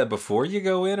 Now, is that before you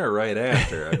go in or right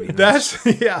after? I mean, that's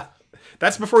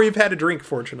before you've had a drink.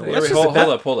 Fortunately,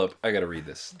 hold up. I got to read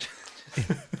this.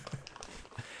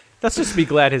 Let's just be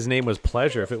glad his name was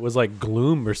Pleasure. If it was like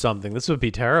Gloom or something, this would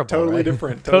be terrible. Totally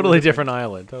different. Totally different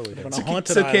island. Totally different.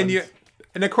 So can you?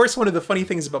 And of course, one of the funny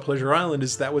things about Pleasure Island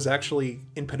is that was actually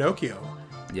in Pinocchio.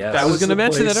 Yeah, I was going to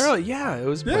mention that earlier. Yeah, it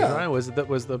was Pleasure Island.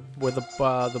 Was the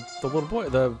little boy,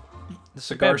 the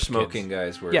cigar smoking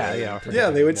guys were.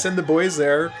 Yeah. They would send the boys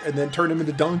there and then turn them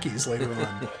into donkeys later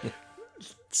on.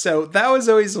 So that was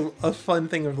always a fun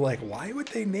thing of like, why would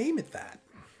they name it that?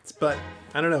 But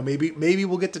I don't know. Maybe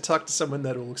we'll get to talk to someone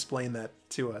that will explain that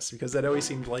to us, because that always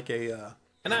seemed like a.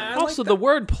 And I also like the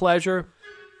word pleasure.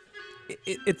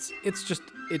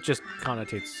 It just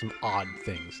connotates some odd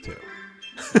things too.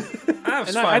 I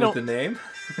was fine with the name.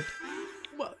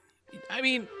 Well, I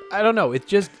mean, I don't know.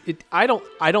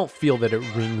 I don't feel that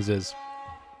it rings as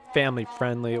family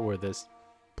friendly or this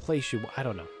place I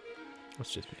don't know.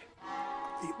 It's just me.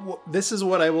 Well, this is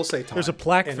what I will say, Todd. There's a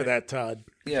plaque for that, Todd.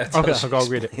 Yeah. Okay, I'll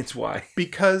read it. It's why.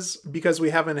 Because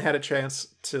we haven't had a chance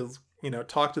to,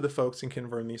 talk to the folks and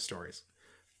confirm these stories.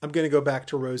 I'm going to go back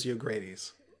to Rosie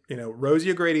O'Grady's.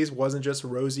 Rosie O'Grady's wasn't just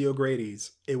Rosie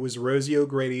O'Grady's. It was Rosie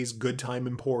O'Grady's Good Time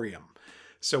Emporium.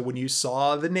 So when you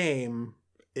saw the name,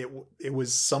 it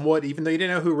was somewhat, even though you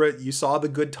didn't know who wrote, you saw the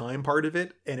good time part of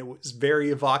it, and it was very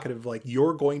evocative, like,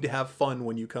 you're going to have fun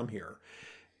when you come here.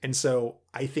 And so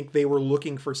I think they were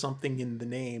looking for something in the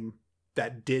name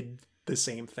that did the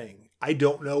same thing. I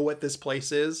don't know what this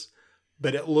place is,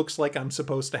 but it looks like I'm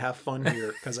supposed to have fun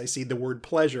here because I see the word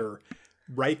pleasure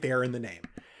right there in the name.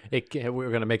 We're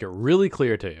going to make it really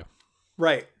clear to you.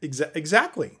 Right.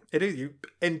 Exactly. It is.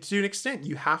 And to an extent,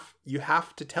 you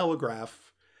have to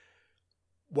telegraph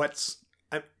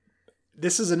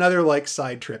this is another like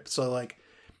side trip. So like,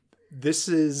 this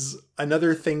is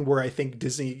another thing where I think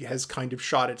Disney has kind of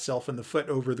shot itself in the foot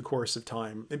over the course of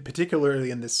time, and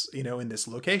particularly in this, in this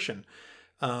location.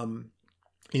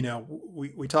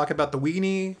 We talk about the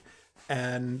weenie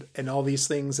and all these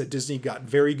things that Disney got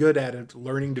very good at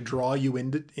learning to draw you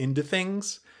into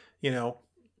things. One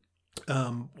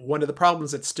of the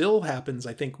problems that still happens,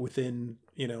 I think, within,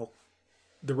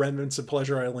 the remnants of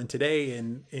Pleasure Island today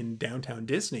in downtown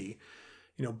Disney,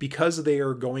 because they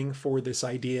are going for this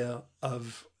idea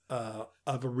of a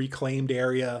reclaimed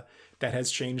area that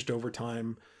has changed over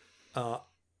time,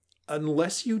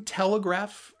 unless you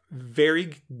telegraph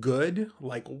very good,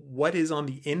 like what is on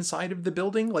the inside of the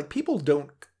building, like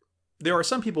there are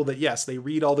some people that, yes, they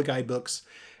read all the guidebooks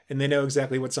and they know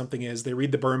exactly what something is. They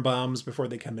read the burn bombs before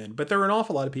they come in, but there are an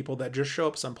awful lot of people that just show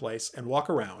up someplace and walk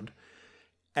around.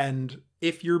 And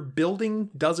if your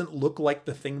building doesn't look like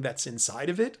the thing that's inside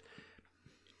of it,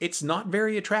 it's not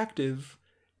very attractive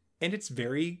and it's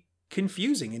very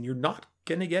confusing, and you're not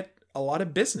going to get a lot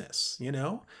of business,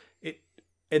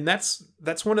 and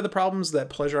that's one of the problems that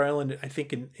Pleasure Island, I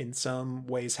think, in some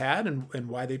ways had, and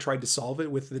why they tried to solve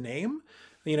it with the name.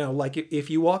 Like if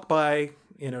you walk by,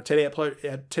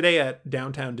 today at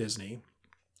downtown Disney,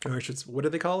 or what do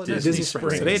they call it? Disney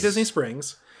Springs. Today at Disney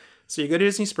Springs. So you go to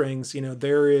Disney Springs,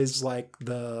 there is like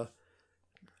a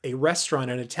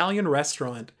restaurant, an Italian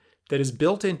restaurant that is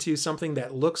built into something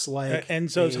that looks like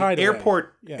Enzo's Hideaway.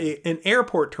 An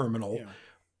airport terminal,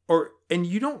 and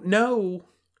you don't know,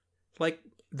 like,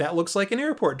 that looks like an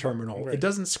airport terminal. Right. It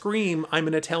doesn't scream, I'm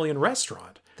an Italian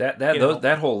restaurant.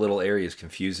 That whole little area is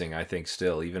confusing, I think,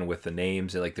 still, even with the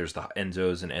names. Like, there's the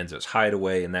Enzo's and Enzo's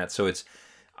Hideaway and that. So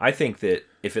I think that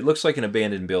if it looks like an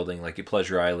abandoned building, like a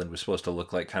Pleasure Island was supposed to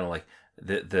look like, kind of like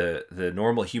the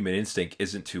normal human instinct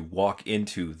isn't to walk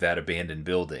into that abandoned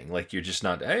building. Like, you're just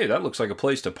not, hey, that looks like a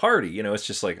place to party. It's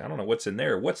just like, I don't know what's in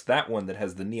there. What's that one that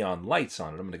has the neon lights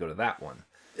on it? I'm going to go to that one.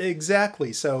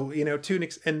 Exactly. So,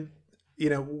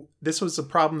 this was a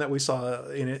problem that we saw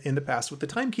in the past with the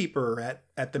Timekeeper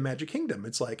at the Magic Kingdom.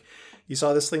 It's like, you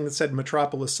saw this thing that said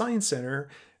Metropolis Science Center,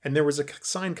 and there was a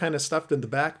sign kind of stuffed in the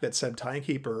back that said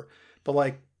Timekeeper, but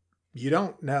like, you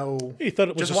don't know. You thought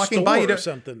it was just a walking store by or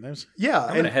something.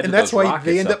 And that's why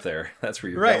they end up there. That's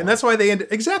where you're right, going. and that's why they end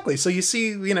exactly. So you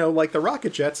see, like the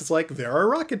rocket jets. It's like there are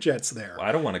rocket jets there. Well,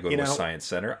 I don't want to go to a science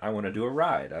center. I want to do a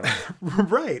ride.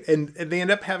 Right, and they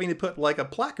end up having to put like a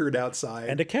placard outside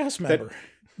and a cast member.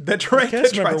 That's right.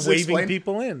 Cast member waving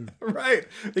people in. Right,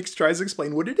 it tries to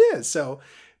explain what it is. So,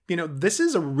 this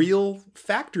is a real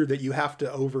factor that you have to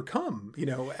overcome,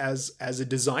 as a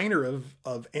designer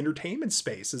of entertainment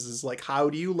spaces, is like, how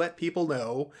do you let people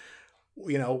know,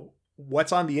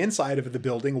 what's on the inside of the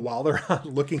building while they're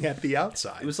looking at the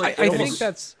outside? It was like, I think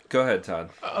that's. Go ahead, Todd.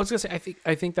 I was gonna say,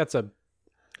 I think that's an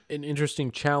interesting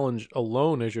challenge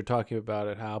alone as you're talking about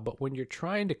it, Hal. But when you're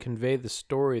trying to convey the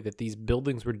story that these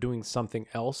buildings were doing something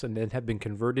else and then have been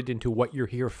converted into what you're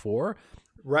here for,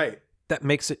 right? That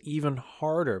makes it even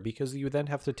harder, because you then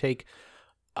have to take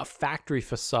a factory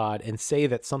facade and say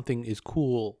that something is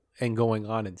cool and going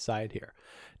on inside here.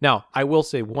 Now, I will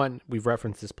say we've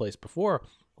referenced this place before.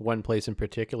 One place in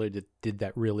particular that did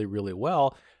that really, really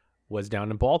well was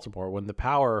down in Baltimore when the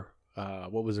power,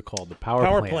 what was it called? The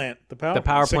power plant. The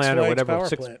power Six plant or whatever. Power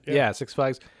plant. Six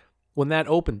Flags. When that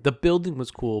opened, the building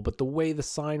was cool, but the way the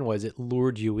sign was, it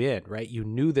lured you in, right? You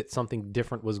knew that something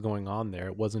different was going on there.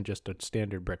 It wasn't just a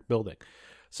standard brick building.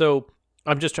 So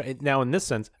I'm just trying, now in this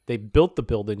sense, they built the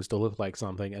buildings to look like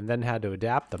something and then had to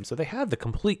adapt them. So they had the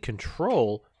complete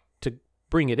control to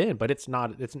bring it in, but it's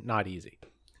not easy.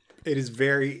 It is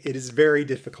very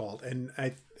difficult. And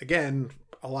again,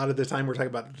 a lot of the time we're talking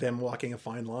about them walking a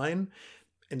fine line.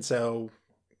 And so,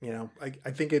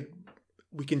 I think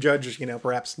we can judge,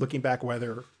 perhaps looking back,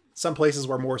 whether some places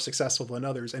were more successful than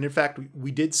others. And in fact, we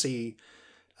did see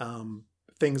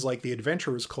things like the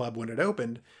Adventurers Club, when it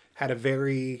opened, had a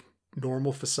very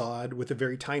normal facade with a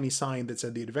very tiny sign that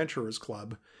said the Adventurers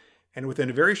Club. And within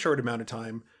a very short amount of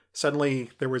time,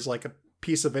 suddenly there was like a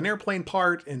piece of an airplane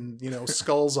part and,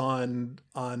 skulls on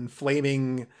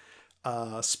flaming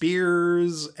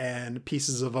spears and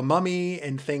pieces of a mummy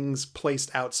and things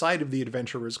placed outside of the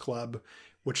Adventurers Club,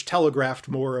 which telegraphed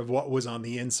more of what was on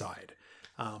the inside.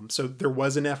 So there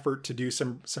was an effort to do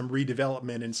some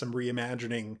redevelopment and some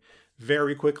reimagining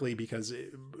very quickly, because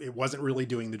it wasn't really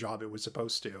doing the job it was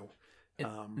supposed to.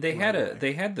 They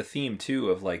had the theme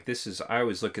too of like, I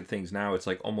always look at things now, it's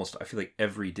like almost, I feel like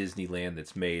every Disneyland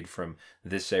that's made from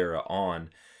this era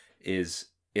on is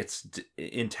it's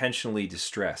intentionally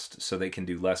distressed so they can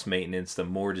do less maintenance. The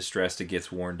more distressed it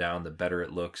gets, worn down, the better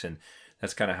it looks. And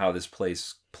that's kind of how this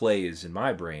place plays in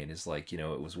my brain, is like,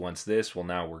 it was once this, well,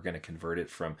 now we're going to convert it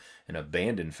from an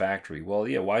abandoned factory. Well,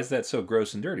 yeah, why is that so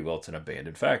gross and dirty? Well, it's an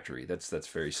abandoned factory. That's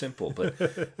very simple. But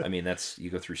I mean, you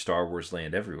go through Star Wars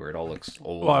land everywhere. It all looks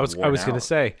old. Well, I was going to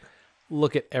say,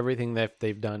 look at everything that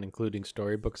they've done, including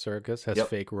Storybook Circus has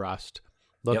fake rust.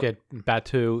 Look at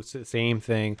Batuu, same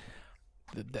thing.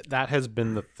 That has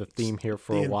been the theme here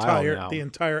for a while now. The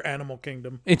entire animal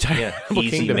kingdom. Easy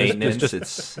kingdom maintenance.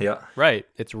 It's right.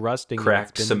 It's rusting.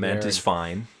 Cracked cement is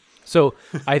fine. So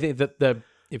I think that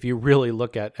if you really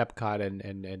look at Epcot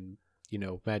and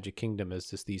Magic Kingdom as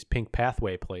just these pink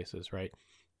pathway places, right?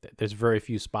 There's very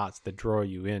few spots that draw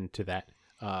you into that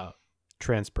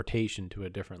transportation to a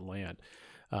different land.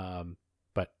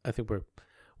 But I think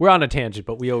we're on a tangent,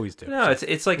 but we always do. No,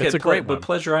 it's like it's a great one. But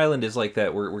Pleasure Island is like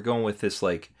that. We're going with this,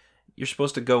 like, you're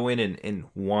supposed to go in and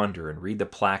wander and read the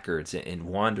placards and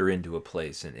wander into a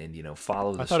place and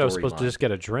follow the story. I thought I was supposed to just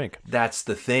get a drink. That's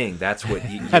the thing. That's what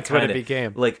that's what it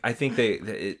became. Like, I think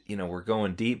we're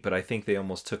going deep, but I think they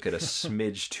almost took it a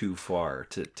smidge too far.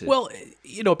 Well,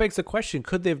 it begs the question: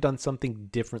 could they have done something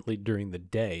differently during the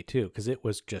day too? Because it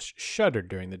was just shuttered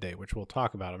during the day, which we'll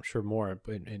talk about, I'm sure, more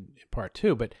in part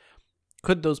 2. But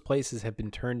could those places have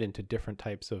been turned into different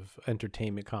types of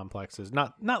entertainment complexes?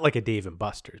 Not like a Dave &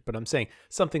 Buster's, but I'm saying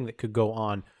something that could go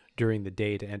on during the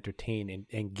day to entertain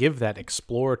and give that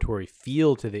exploratory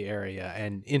feel to the area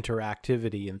and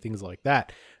interactivity and things like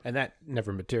that. And that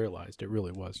never materialized. It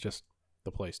really was just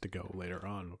the place to go later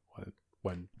on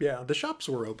when the shops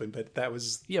were open, but that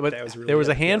was but that was really there was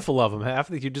a handful of them.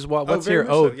 After you just walk, what's here?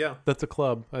 That's a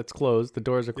club. That's closed. The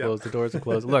doors are closed. The doors are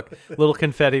closed. Look, little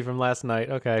confetti from last night.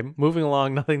 Okay, moving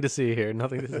along. Nothing to see here.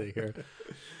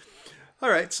 All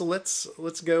right, so let's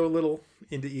go a little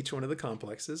into each one of the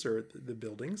complexes or the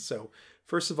buildings. So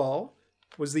first of all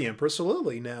was the Empress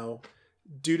Lily. Now,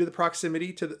 due to the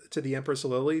proximity to the Empress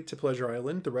Lily to Pleasure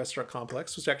Island, the restaurant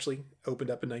complex was actually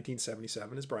opened up in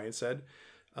 1977, as Brian said.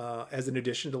 As an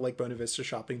addition to Lake Buena Vista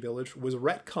Shopping Village, was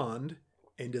retconned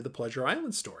into the Pleasure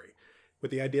Island story, with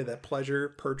the idea that Pleasure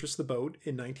purchased the boat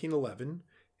in 1911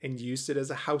 and used it as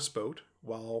a houseboat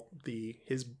while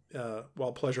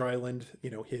Pleasure Island,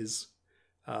 his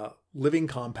living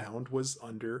compound, was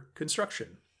under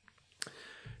construction.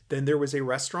 Then there was a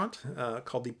restaurant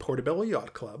called the Portobello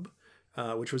Yacht Club,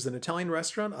 which was an Italian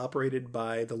restaurant operated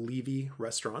by the Levy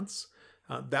Restaurants.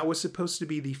 That was supposed to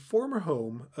be the former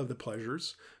home of the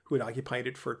Pleasures, who had occupied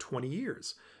it for 20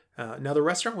 years. Now, the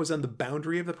restaurant was on the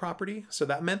boundary of the property, so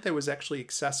that meant that it was actually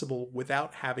accessible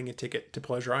without having a ticket to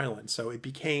Pleasure Island. So it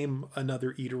became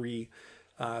another eatery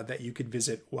that you could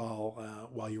visit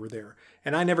while you were there.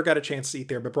 And I never got a chance to eat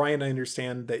there, but Brian, I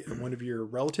understand that one of your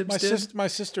relatives did. My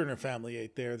sister and her family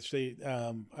ate there.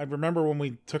 I remember when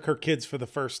we took her kids for the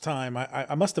first time.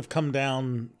 I must have come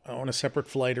down on a separate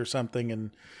flight or something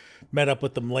and met up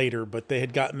with them later, but they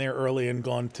had gotten there early and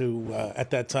gone to,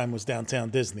 at that time was Downtown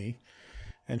Disney.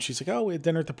 And she's like, oh, we had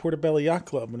dinner at the Portobello Yacht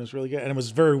Club, and it was really good. And it was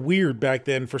very weird back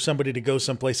then for somebody to go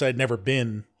someplace I'd never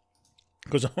been.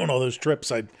 Because on all those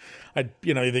trips, you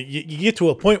get to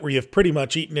a point where you've pretty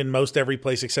much eaten in most every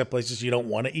place except places you don't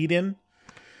want to eat in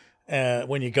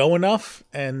when you go enough.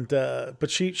 And but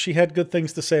she had good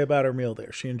things to say about her meal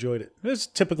there. She enjoyed it. It was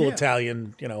typical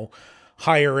Italian,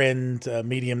 higher end,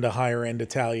 medium to higher end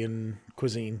Italian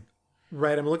cuisine.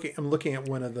 Right. I'm looking at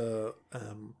one of the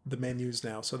menus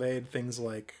now. So they had things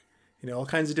like, all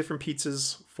kinds of different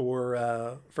pizzas for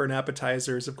an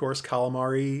appetizers. Of course,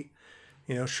 calamari,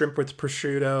 shrimp with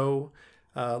prosciutto,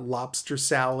 lobster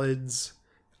salads,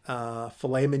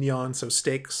 filet mignon, so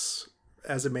steaks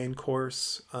as a main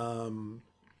course,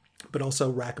 but also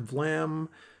rack of lamb,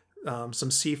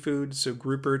 some seafood, so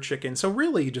grouper chicken. So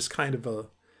really just kind of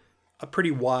a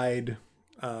pretty wide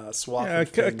swath of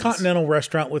things. A continental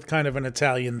restaurant with kind of an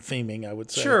Italian theming, I would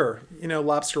say. Sure.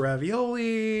 Lobster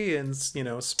ravioli and,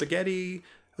 spaghetti,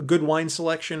 a good wine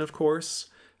selection, of course.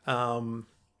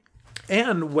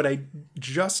 And what I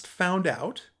just found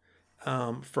out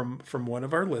from one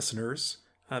of our listeners,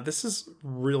 this is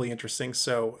really interesting.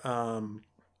 So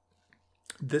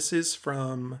this is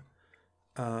from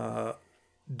WDW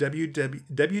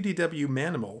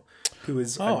Manimal, who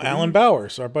is Alan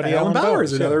Bowers, our buddy Alan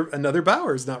Bowers. Another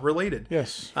Bowers, not related.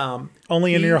 Yes.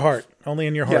 Only in your heart. Only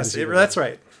in your heart. Yes, that's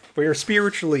right. We are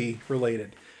spiritually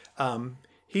related.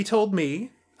 He told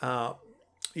me.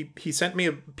 He sent me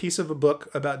a piece of a book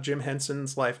about Jim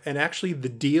Henson's life, and actually the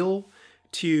deal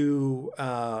to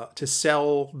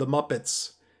sell the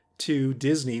Muppets to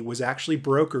Disney was actually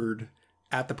brokered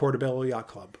at the Portobello Yacht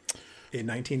Club. in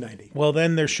 1990. Well,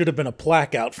 then there should have been a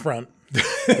plaque out front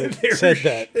that said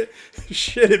that.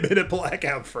 Should have been a plaque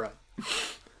out front.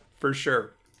 For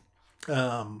sure.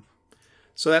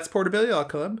 So that's Portobello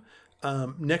Club.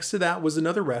 Next to that was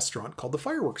another restaurant called the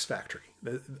Fireworks Factory,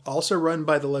 also run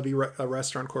by the Levy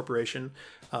Restaurant Corporation,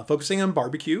 focusing on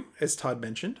barbecue, as Todd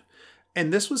mentioned.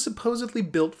 And this was supposedly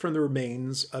built from the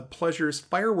remains of Pleasure's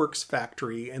fireworks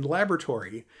factory and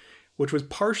laboratory, which was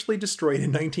partially destroyed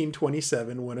in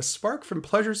 1927 when a spark from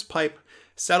Pleasure's pipe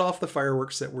set off the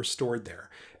fireworks that were stored there.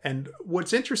 And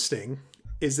what's interesting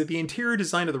is that the interior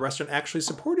design of the restaurant actually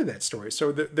supported that story.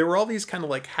 So there were all these kind of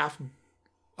like half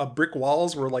brick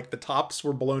walls where like the tops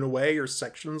were blown away or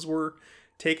sections were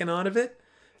taken out of it.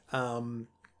 And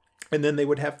then they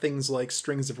would have things like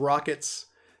strings of rockets,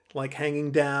 like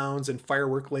hanging downs and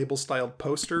firework label styled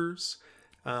posters.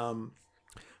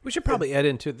 We should probably add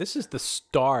into this is the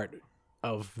start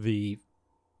of the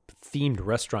themed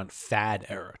restaurant fad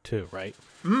era too, right?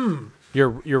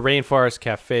 Your Rainforest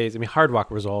cafes. I mean, Hard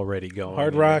Rock was already going.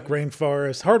 Hard Rock,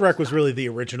 Rainforest. Hard Rock was really the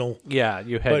original. Yeah,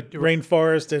 you had but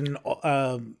Rainforest and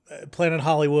Planet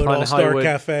Hollywood, All-Star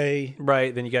Cafe.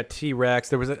 Right. Then you got T-Rex.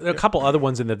 There was a couple other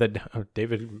ones in there that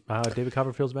David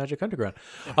Copperfield's Magic Underground.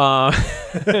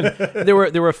 There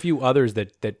were a few others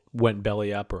that went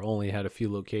belly up or only had a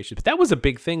few locations. But that was a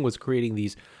big thing, was creating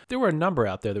these. There were a number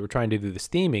out there that were trying to do the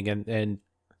steaming, and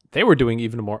they were doing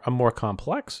even a more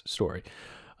complex story.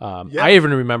 I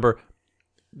even remember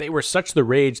they were such the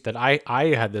rage that I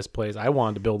had this place. I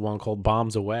wanted to build one called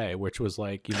Bombs Away, which was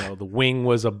like, the wing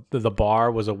was the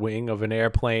bar was a wing of an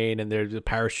airplane, and there's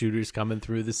parachuters coming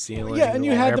through the ceiling. Yeah, and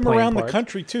you had them around the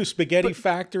country too. Spaghetti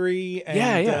Factory.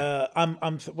 And,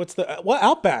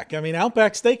 Outback. I mean,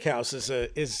 Outback Steakhouse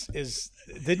is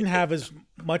didn't have as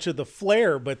much of the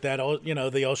flair, but that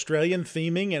the Australian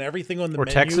theming and everything on the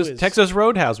menu. Texas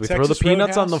Roadhouse. We throw the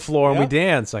peanuts on the floor and we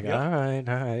dance. Like, yep. all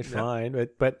right, fine.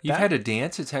 But you've had a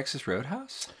dance at Texas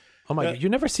Roadhouse? Oh my God! You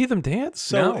never see them dance?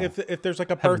 So no. if there's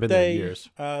like a birthday,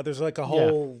 there's like a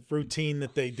whole routine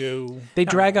that they do. They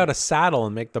drag out a saddle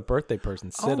and make the birthday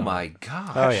person sit on. Oh my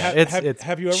God! Oh yeah,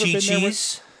 have you ever been there?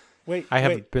 I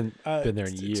haven't been there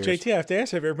in years. JT, I have to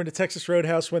ask, have you ever been to Texas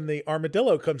Roadhouse when the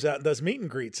armadillo comes out and does meet and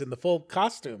greets in the full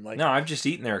costume? No, I've just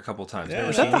eaten there a couple times.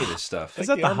 Never seen any of this stuff. Is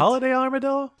that the holiday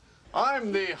armadillo?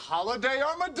 I'm the holiday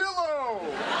armadillo.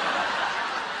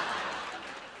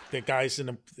 The guy's in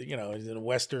a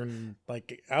Western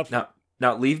outfit.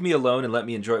 Now leave me alone and let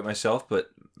me enjoy it myself.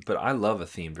 But I love a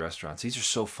themed restaurants. These are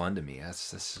so fun to me.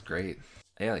 This is great.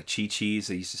 Yeah, like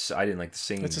Chi-Chi's. I didn't like the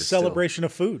singing. It's a celebration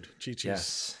of food. Chi-Chi's.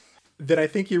 Yes. That I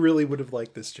think you really would have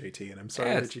liked this, JT, and I'm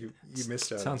sorry that you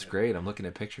missed out. Sounds great. I'm looking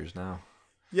at pictures now.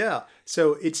 Yeah.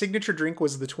 So its signature drink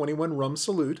was the 21 Rum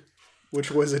Salute, which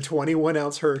was a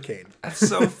 21-ounce hurricane. That's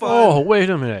so fun. Oh,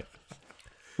 wait a minute.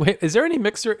 Wait, is there any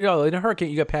mixer? In a hurricane,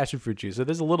 you got passion fruit juice, so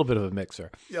there's a little bit of a mixer.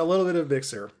 Yeah, a little bit of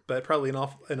mixer, but probably an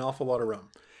awful lot of rum.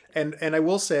 And I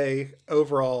will say,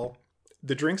 overall,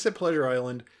 the drinks at Pleasure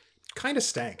Island kind of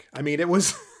stank. I mean, it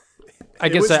was... I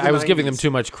guess I was giving them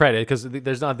too much credit because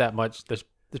there's not that much. This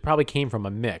probably came from a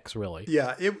mix, really.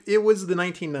 Yeah, it was the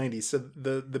 1990s. So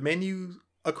the menu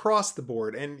across the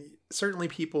board, and certainly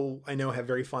people I know have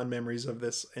very fond memories of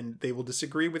this, and they will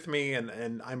disagree with me,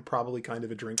 and I'm probably kind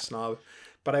of a drink snob.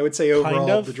 But I would say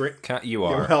overall, the drink... You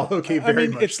are. Well, okay, very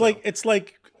much it's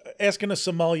like asking a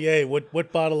sommelier,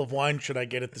 what bottle of wine should I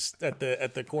get at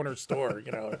the corner store?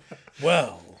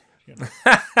 Well...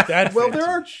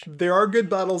 there are good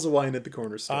bottles of wine at the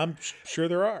corner store. I'm sure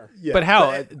there are. Yeah, but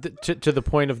how to the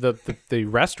point of the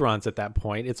restaurants at that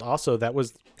point? It's also that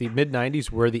was the mid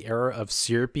 '90s were the era of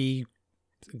syrupy,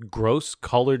 gross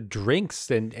colored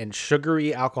drinks and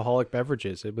sugary alcoholic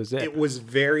beverages. It was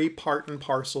very part and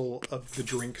parcel of the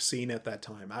drink scene at that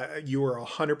time. You were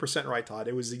 100% right, Todd.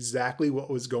 It was exactly what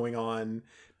was going on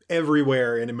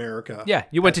everywhere in America. Yeah,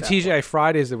 you went to TGI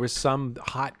Fridays, there was some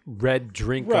hot red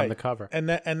drink on the cover. And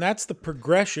that's the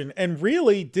progression. And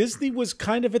really, Disney was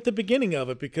kind of at the beginning of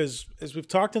it because, as we've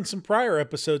talked in some prior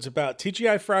episodes about,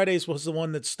 TGI Fridays was the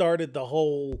one that started the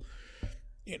whole,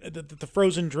 the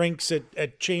frozen drinks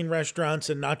at chain restaurants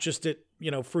and not just at,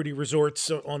 fruity resorts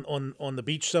on the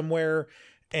beach somewhere,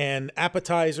 and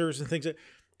appetizers and things.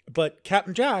 But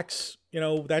Captain Jack's,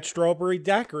 that strawberry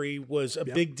daiquiri was a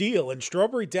big deal, and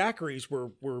strawberry daiquiris were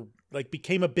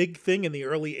became a big thing in the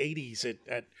early 80s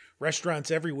at restaurants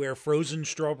everywhere. Frozen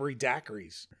strawberry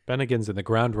daiquiris. Bennigan's in the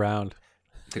Ground Round.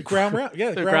 The Ground Round,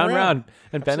 yeah, the Ground Round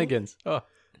and Bennigan's. Oh.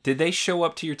 Did they show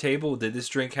up to your table? Did this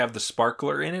drink have the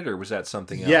sparkler in it, or was that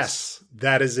something else? Yes,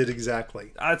 that is it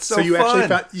exactly. That's so you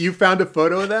fun. Actually found a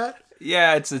photo of that?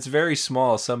 Yeah, it's very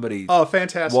small. Somebody. Oh,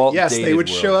 fantastic! Walt yes, they Dated would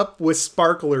World. show up with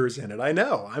sparklers in it. I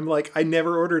know. I'm like, I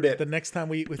never ordered it. The next time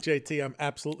we eat with JT, I'm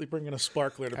absolutely bringing a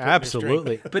sparkler to put in his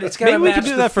Absolutely. drink. But it's got to Maybe we could match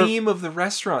do the that for- theme of the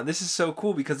restaurant. This is so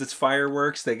cool because it's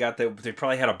fireworks. They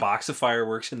probably had a box of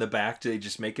fireworks in the back. They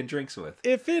just making drinks with.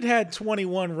 If it had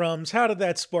 21 rums, how did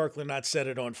that sparkler not set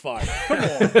it on fire? Come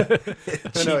on.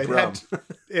 No, Cheap rum.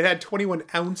 it had 21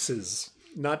 ounces,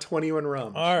 not 21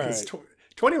 rums. All right. 'Cause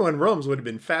 21 rums would have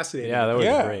been fascinating. Yeah, that would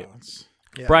Yeah. be great.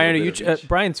 Yeah, Brian, a are little you? bit of each.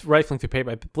 Brian's rifling through paper.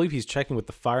 I believe he's checking with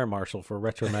the fire marshal for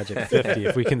Retro Magic 50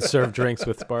 if we can serve drinks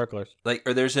with sparklers. Like,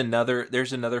 or there's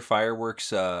another fireworks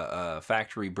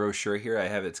factory brochure here. I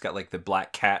have it's got like the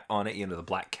black cat on it. You know, the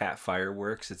black cat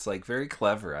fireworks. It's like very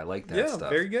clever. I like that Yeah, stuff.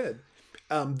 very good.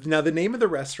 Now, the name of the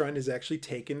restaurant is actually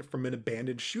taken from an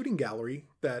abandoned shooting gallery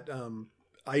that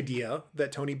idea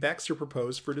that Tony Baxter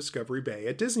proposed for Discovery Bay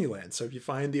at Disneyland. So if you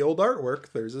find the old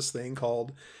artwork, there's this thing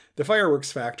called the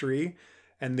Fireworks Factory.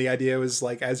 And the idea was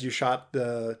like, as you shot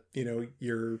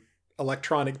your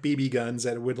electronic BB guns,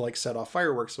 that it would like set off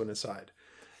fireworks on the side.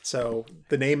 So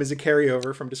the name is a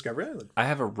carryover from Discovery Island. I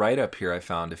have a write-up here I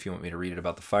found, if you want me to read it,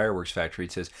 about the Fireworks Factory.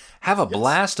 It says, have a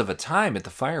blast of a time at the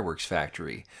Fireworks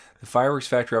Factory. The Fireworks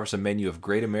Factory offers a menu of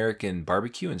great American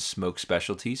barbecue and smoked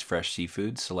specialties, fresh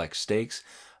seafood, select steaks.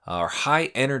 Our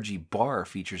high-energy bar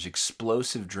features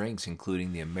explosive drinks,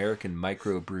 including the American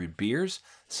micro-brewed beers,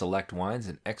 select wines,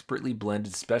 and expertly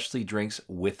blended specialty drinks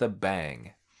with a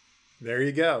bang. There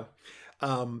you go.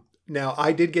 Now,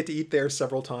 I did get to eat there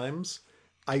several times.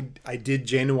 I did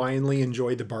genuinely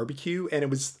enjoy the barbecue, and it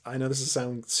was, I know this is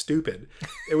sound stupid,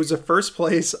 it was the first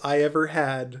place I ever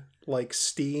had like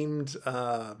steamed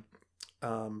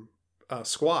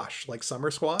squash, like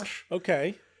summer squash,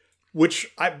 Okay.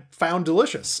 which I found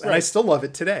delicious, and I Right. still love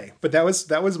it today. But that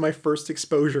was my first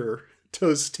exposure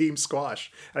to steamed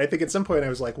squash, and I think at some point I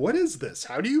was like, "What is this?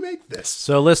 How do you make this?"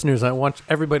 So, listeners, I want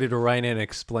everybody to write in and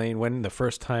explain when the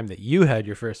first time that you had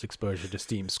your first exposure to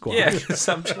steamed squash. Yeah,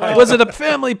 sometimes. Was it a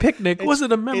family picnic? Was it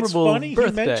a memorable It's funny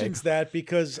birthday? he mentions that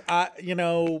because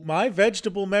my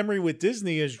vegetable memory with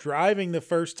Disney is driving the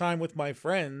first time with my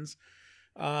friends.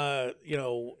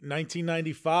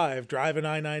 1995, driving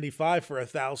I-95 for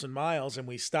 1,000 miles, and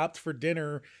we stopped for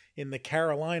dinner in the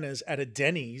Carolinas at a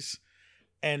Denny's,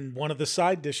 and one of the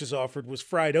side dishes offered was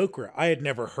fried okra. I had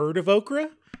never heard of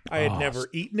okra. I had never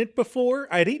eaten it before.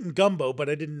 I had eaten gumbo, but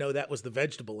I didn't know that was the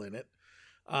vegetable in it.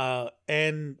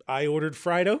 And I ordered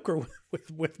fried okra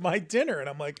with my dinner, and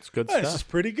I'm like, good "Oh, this stuff. is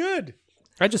pretty good."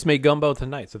 I just made gumbo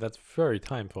tonight, so that's very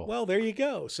timeful. Well, there you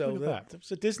go. So Look at that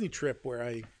was a Disney trip where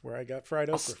I got fried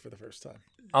okra for the first time.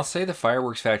 I'll say the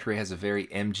Fireworks Factory has a very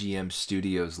MGM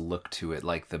Studios look to it,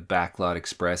 like the Backlot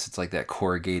Express. It's like that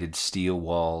corrugated steel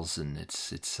walls, and it's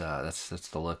that's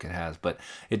the look it has. But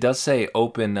it does say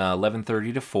open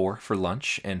 11:30 to 4 for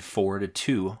lunch and 4 to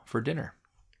 2 for dinner.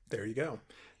 There you go.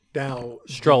 Now,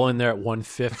 Stroll in there at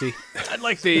 150. I'd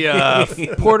like the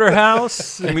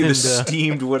porterhouse. Give me the and,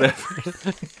 steamed whatever.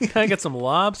 Can I get some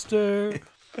lobster?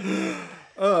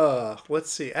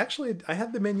 let's see. Actually, I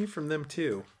had the menu from them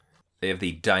too. They have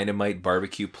the Dynamite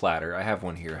Barbecue Platter. I have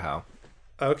one here, Hal.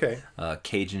 Okay.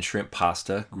 Cajun shrimp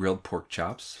pasta, grilled pork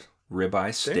chops,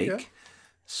 ribeye There you go. steak,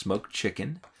 smoked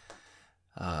chicken,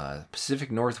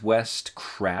 Pacific Northwest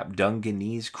crab,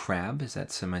 Dungeness crab. Is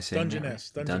that, am I saying that right?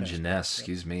 Dungeness. Dungeness,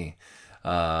 excuse me.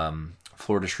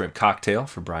 Florida shrimp cocktail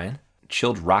for Brian.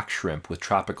 Chilled rock shrimp with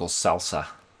tropical salsa.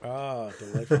 Ah,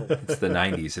 delightful. It's the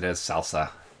 90s. It has salsa.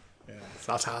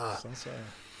 Salsa.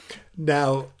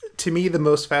 Now, to me, the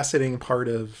most fascinating part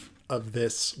of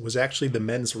this was actually the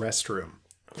men's restroom.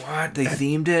 What? They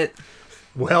themed it?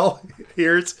 Well,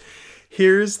 here's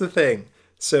the thing.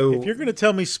 So If you're going to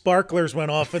tell me sparklers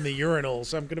went off in the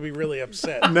urinals, I'm going to be really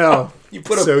upset. no, You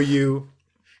put a-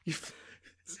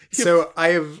 so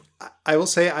I will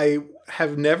say I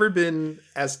have never been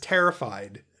as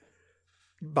terrified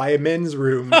by a men's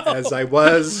room as I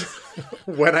was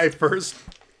when I first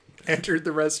entered the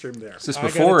restroom there. Is this I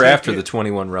gotta before or take after it. the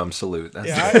 21 rum salute? That's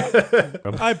Yeah,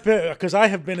 I bet, because I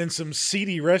have been in some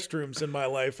seedy restrooms in my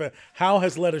life. Hal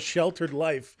has led a sheltered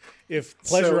life. If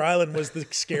Pleasure So- Island was the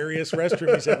scariest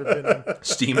restroom he's ever been in.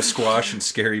 steamed squash and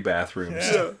scary bathrooms.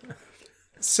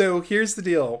 So here's the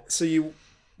deal. So you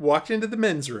walked into the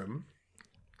men's room,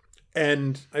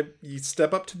 and you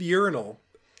step up to the urinal,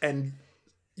 and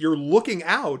you're looking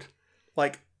out,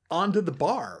 like onto the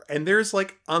bar, and there's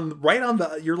like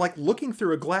you're like looking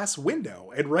through a glass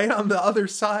window, and right on the other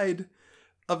side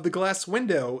of the glass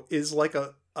window is like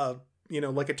a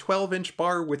 12-inch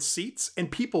bar with seats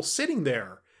and people sitting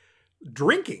there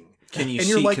drinking. Can you And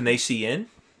you're see? like- Can they see in?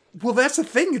 Well, that's the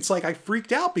thing. It's like I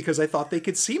freaked out because I thought they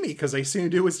could see me because I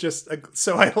assumed it was just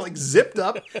so I like zipped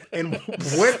up and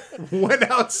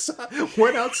went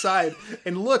outside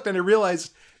and looked, and I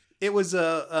realized it was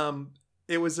a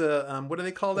what do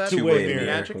they call that? Two-way mirror.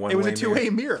 Magic. One-way it was a two-way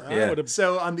mirror. Yeah.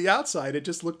 So on the outside, it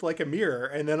just looked like a mirror,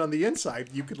 and then on the inside,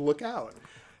 you could look out.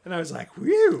 And I was like,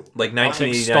 "Whew!" Like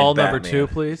 1989 Stall Batman. number 2,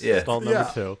 please. Yeah. Stall number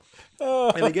 2.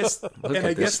 And I guess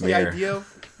the idea,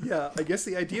 I guess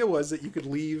the idea was that you could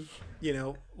leave,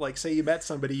 like say you met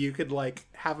somebody, you could like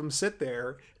have them sit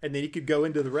there, and then you could go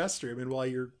into the restroom, and while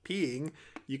you're peeing,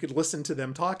 you could listen to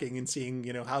them talking and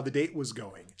seeing, how the date was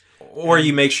going. Or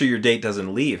you make sure your date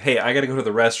doesn't leave. Hey, I got to go to the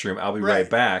restroom. I'll be right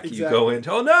back. Exactly. You go in.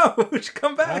 Oh no,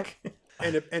 come back.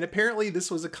 And apparently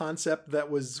this was a concept that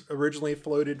was originally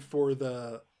floated for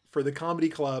the comedy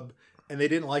club. And they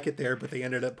didn't like it there, but they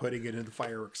ended up putting it in the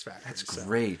Fireworks Factory. That's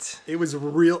great. It was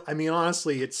real. I mean,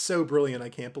 honestly, it's so brilliant. I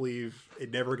can't believe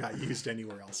it never got used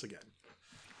anywhere else again.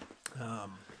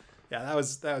 That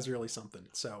was really something.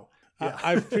 So yeah.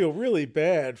 I feel really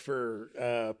bad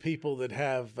for people that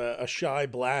have a shy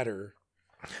bladder,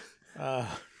 where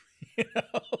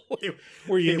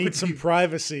you need some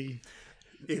privacy.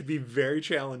 It'd be very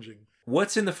challenging.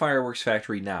 What's in the Fireworks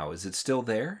Factory now? Is it still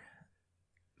there?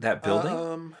 That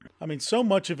building? I mean, so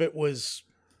much of it was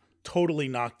totally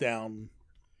knocked down.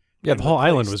 Yeah, the whole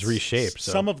island was reshaped.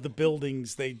 So. Some of the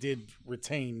buildings they did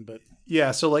retain, but... Yeah,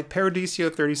 so like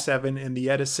Paradiso 37 and the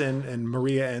Edison and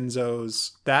Maria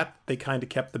Enzo's, that they kind of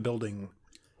kept the building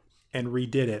and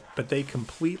redid it, but they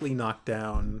completely knocked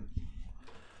down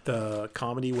the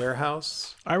Comedy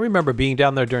Warehouse. I remember being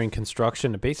down there during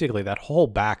construction, and basically that whole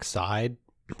back side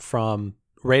from...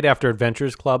 right after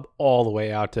Adventures Club, all the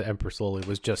way out to Empress Lily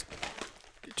was just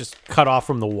cut off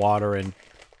from the water and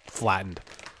flattened.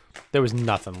 There was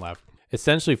nothing left.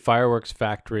 Essentially, Fireworks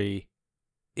Factory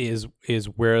is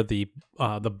where the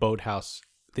boathouse,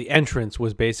 the entrance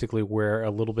was basically where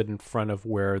a little bit in front of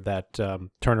where that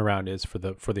turnaround is for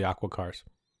the aqua cars.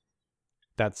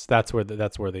 That's where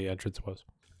the entrance was.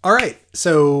 All right,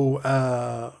 so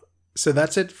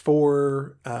that's it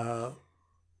for.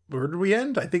 Where did we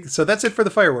end? I think so. That's it for the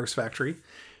Fireworks Factory.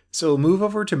 So we'll move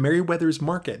over to Merryweather's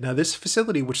Market. Now, this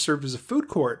facility, which served as a food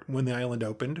court when the island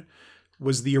opened,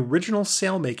 was the original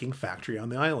sail-making factory on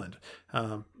the island.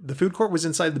 The food court was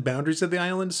inside the boundaries of the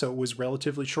island, so it was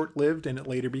relatively short-lived, and it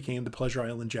later became the Pleasure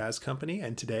Island Jazz Company,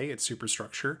 and today its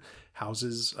superstructure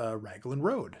houses Raglan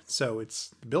Road. So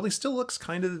the building still looks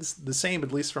kind of the same,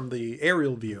 at least from the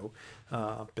aerial view,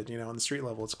 but on the street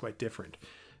level, it's quite different.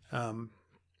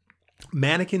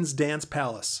 Mannequin's Dance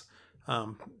Palace.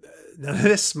 Now,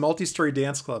 this multi-story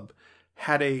dance club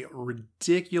had a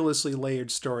ridiculously layered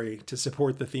story to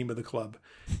support the theme of the club,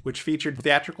 which featured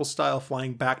theatrical-style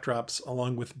flying backdrops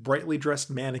along with brightly dressed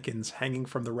mannequins hanging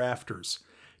from the rafters.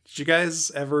 Did you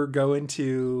guys ever go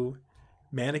into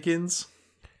Mannequins?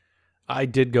 I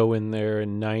did go in there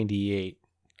in '98.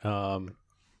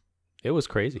 It was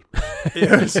crazy.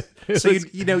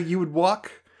 You would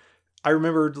walk. I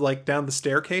remember like down the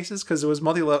staircases because it was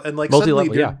multi-level, and like suddenly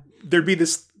there'd be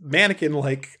this mannequin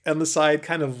like on the side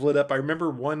kind of lit up. I remember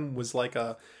one was like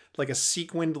a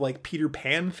sequined like Peter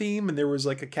Pan theme, and there was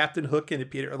like a Captain Hook and a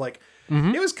Peter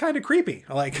It was kind of creepy.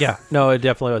 Yeah, no, it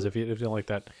definitely was. If you don't like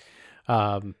that,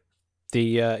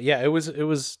 it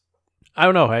was. I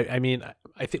don't know. I mean,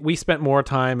 I think we spent more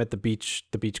time at the beach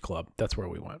club. That's where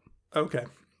we went. Okay.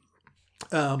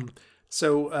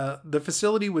 So the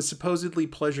facility was supposedly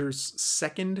Pleasure's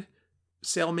second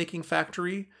sail-making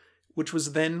factory, which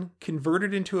was then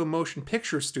converted into a motion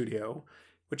picture studio,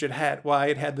 which it had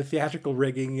the theatrical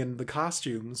rigging and the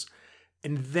costumes,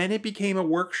 and then it became a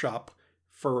workshop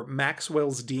for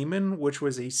Maxwell's Demon, which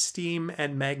was a steam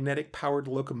and magnetic-powered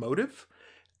locomotive,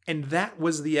 and that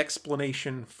was the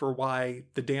explanation for why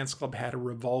the dance club had a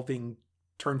revolving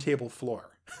turntable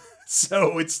floor.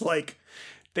 So it's like...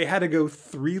 they had to go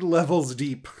 3 levels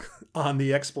deep on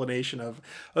the explanation of,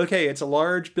 okay, it's a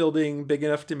large building big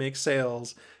enough to make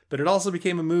sales, but it also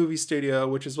became a movie studio,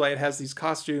 which is why it has these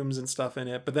costumes and stuff in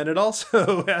it. But then it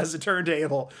also has a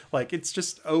turntable. Like, it's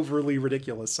just overly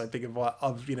ridiculous, I think, of by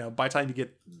the time you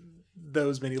get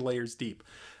those many layers deep.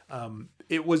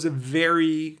 It was a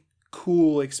very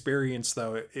cool experience,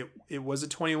 though. It was a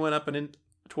 21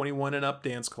 and up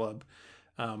dance club.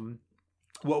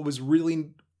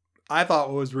 I thought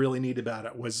what was really neat about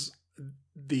it was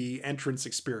the entrance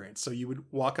experience. So you would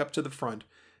walk up to the front,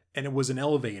 and it was an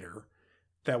elevator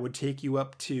that would take you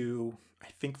up to, I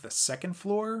think, the 2nd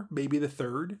floor, maybe the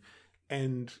 3rd.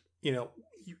 And, you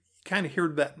kind of hear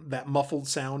that muffled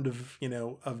sound of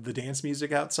the dance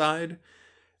music outside.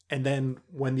 And then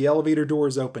when the elevator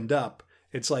doors opened up,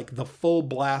 It's like the full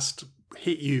blast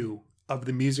hit you of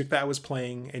the music that was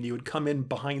playing, and you would come in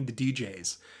behind the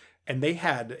DJs, and they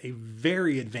had a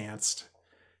very advanced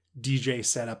DJ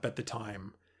setup at the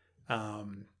time.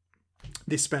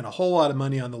 They spent a whole lot of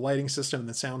money on the lighting system and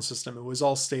the sound system. It was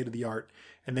all state of the art.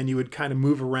 And then you would kind of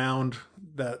move around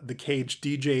the cage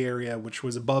DJ area, which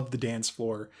was above the dance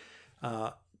floor,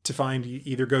 to find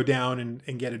either go down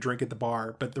and get a drink at the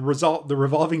bar. But the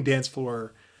revolving dance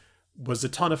floor was a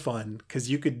ton of fun because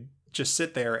you could just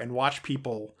sit there and watch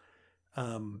people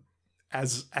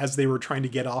as they were trying to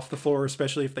get off the floor,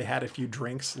 especially if they had a few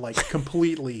drinks, like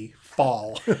completely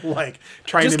fall, like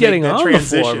trying just to make getting that on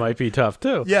transition. the floor might be tough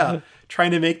too. Yeah,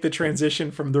 trying to make the transition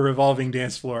from the revolving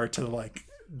dance floor to like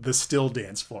the still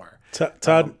dance floor.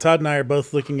 Todd and I are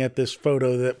both looking at this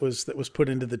photo that was put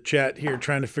into the chat here,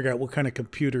 trying to figure out what kind of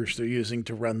computers they're using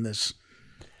to run this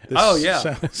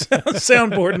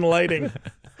soundboard and lighting.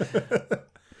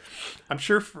 I'm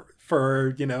sure for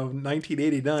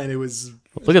 1989 it was.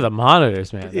 Look at the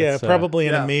monitors, man. That's, probably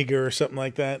an Amiga or something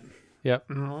like that. Yep.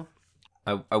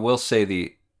 Mm-hmm. I will say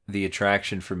the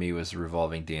attraction for me was the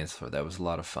revolving dance floor. That was a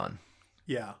lot of fun.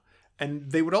 Yeah.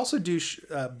 And they would also do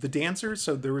the dancers.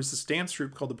 So there was this dance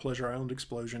troupe called the Pleasure Island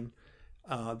Explosion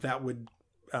that would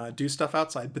do stuff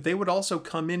outside. But they would also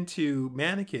come into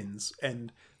mannequins,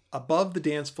 and above the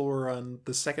dance floor on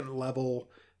the second level,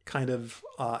 kind of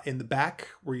in the back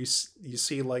where you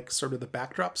see like sort of the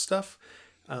backdrop stuff,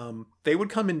 they would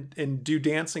come in and do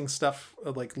dancing stuff,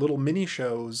 like little mini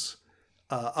shows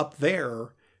up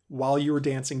there while you were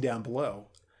dancing down below.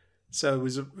 So it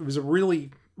was a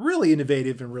really, really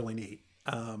innovative and really neat.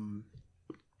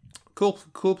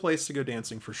 Cool place to go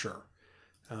dancing for sure.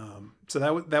 So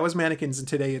that was Mannequins, and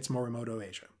today it's Morimoto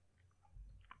Asia.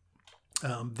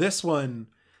 This one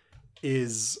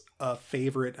is a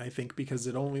favorite, I think, because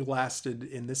it only lasted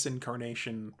in this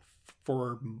incarnation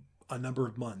for a number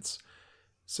of months.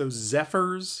 So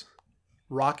Zephyr's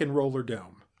Rock and Roller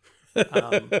Dome.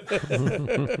 I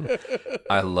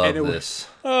love this.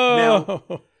 Now,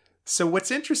 so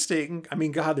what's interesting, I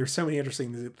mean, God, there's so many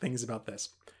interesting things about this.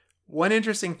 One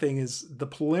interesting thing is the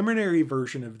preliminary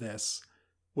version of this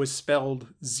was spelled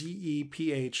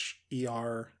ZEPHER''S.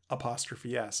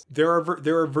 There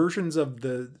are versions of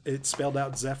it's spelled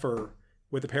out Zephyr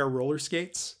with a pair of roller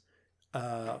skates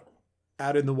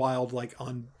out in the wild, like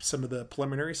on some of the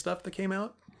preliminary stuff that came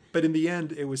out. But in the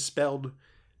end, it was spelled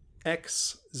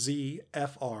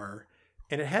XZFR,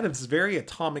 and it had this very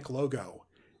atomic logo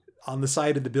on the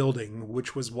side of the building,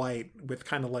 which was white with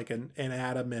kind of like an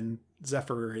atom and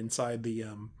Zephyr inside the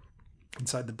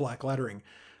black lettering.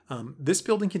 This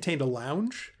building contained a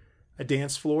lounge, a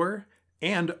dance floor,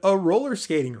 and a roller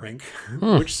skating rink,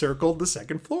 which circled the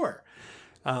second floor,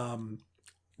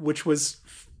 which was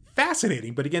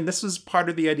fascinating. But again, this was part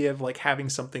of the idea of like having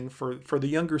something for the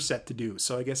younger set to do.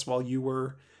 So I guess while you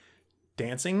were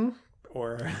dancing,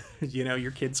 or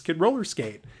your kids could roller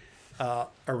skate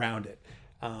around it.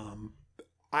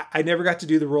 I never got to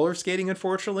do the roller skating,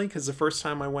 unfortunately, because the first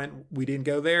time I went, we didn't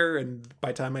go there, and by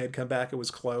the time I had come back, it was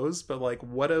closed. But like,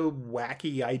 what a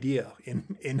wacky idea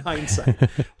in hindsight!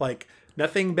 Like,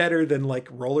 nothing better than like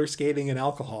roller skating and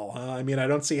alcohol. I mean, I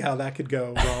don't see how that could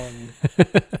go wrong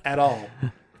at all.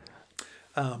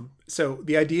 So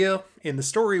the idea in the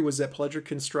story was that Pleasure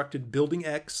constructed Building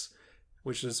X,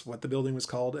 which is what the building was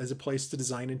called, as a place to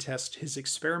design and test his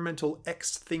experimental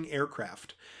X-Thing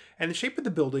aircraft. And the shape of the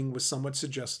building was somewhat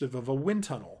suggestive of a wind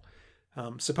tunnel.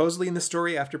 Supposedly in the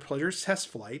story, after Pleasure's test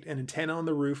flight, an antenna on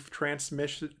the roof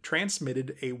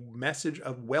transmitted a message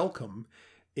of welcome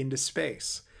into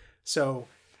space. So,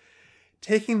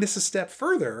 taking this a step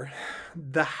further,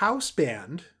 the house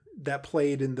band that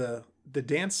played in the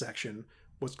dance section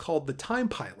was called the Time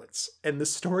Pilots. And the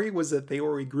story was that they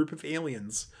were a group of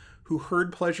aliens who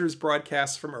heard Pleasure's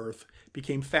broadcasts from Earth,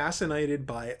 became fascinated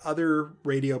by other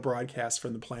radio broadcasts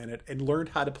from the planet, and learned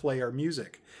how to play our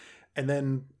music. And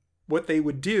then what they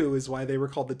would do is why they were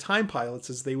called the Time Pilots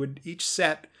is each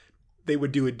set they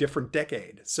would do a different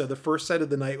decade. So the first set of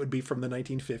the night would be from the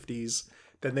 1950s.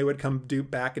 Then they would come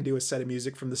back and do a set of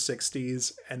music from the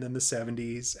 60s, and then the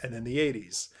 70s, and then the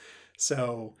 80s.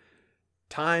 So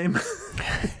time.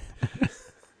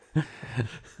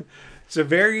 It's a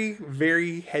very,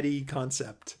 very heady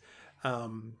concept.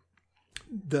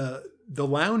 The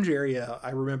lounge area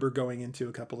I remember going into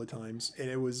a couple of times,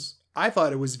 and I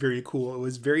thought it was very cool. It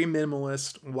was very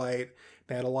minimalist, white.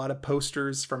 They had a lot of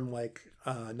posters from like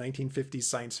 1950s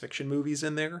science fiction movies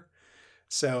in there.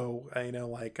 So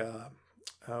like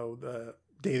the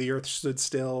Day the Earth Stood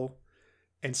Still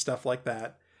and stuff like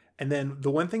that. And then the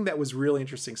one thing that was really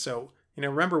interesting, so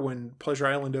remember when Pleasure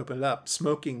Island opened up,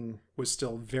 smoking was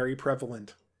still very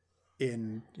prevalent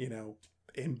in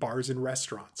bars and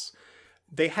restaurants.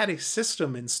 They had a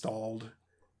system installed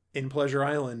in Pleasure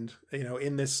Island,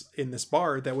 in this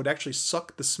bar that would actually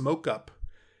suck the smoke up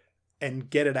and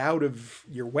get it out of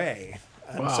your way.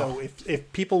 Wow. So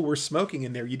if people were smoking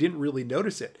in there, you didn't really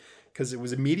notice it because it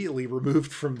was immediately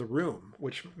removed from the room,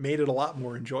 which made it a lot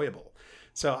more enjoyable.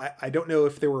 So I don't know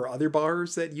if there were other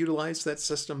bars that utilized that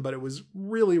system, but it was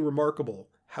really remarkable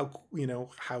how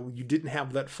you didn't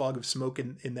have that fog of smoke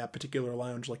in that particular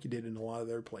lounge like you did in a lot of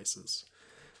other places.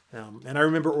 And I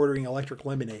remember ordering electric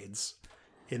lemonades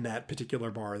in that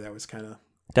particular bar. That was kind of...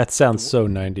 That sounds so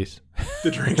 90s.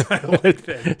 The drink I like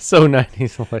that. So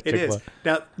 90s electric. It is.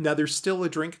 Now there's still a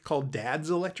drink called Dad's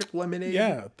Electric Lemonade.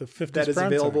 Yeah, the 50s that is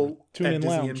available at Disney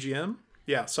Lounge. MGM.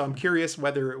 Yeah, so I'm curious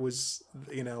whether it was,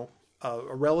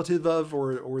 a relative of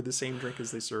or the same drink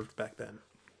as they served back then.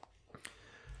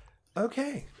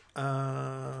 Okay.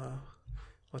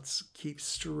 Let's keep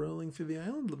strolling through the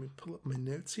island. Let me pull up my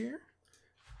notes here.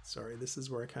 Sorry, this is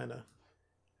where I kind of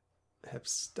have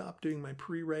stopped doing my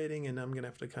pre-writing, and I'm going to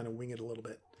have to kind of wing it a little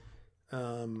bit.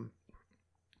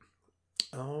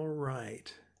 All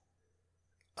right.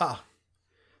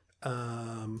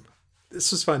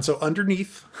 This was fun. So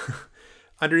underneath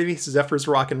Zephyr's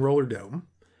Rock and Roller Dome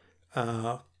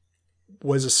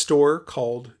was a store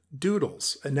called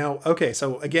Doodles. And now, okay,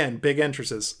 so again, big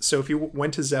entrances. So if you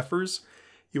went to Zephyr's,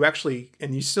 you actually,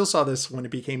 and you still saw this when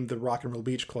it became the Rock and Roll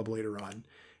Beach Club later on,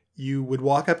 you would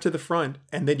walk up to the front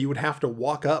and then you would have to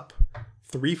walk up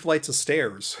 3 flights of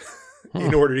stairs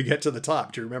in order to get to the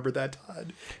top. Do you remember that,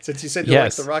 Todd? Since you said you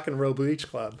liked the Rock and Roll Beach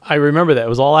Club. I remember that. It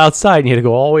was all outside and you had to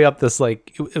go all the way up this,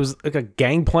 like, it was like a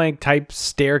gangplank type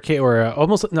staircase or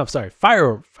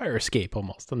fire escape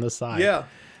almost on this side. Yeah.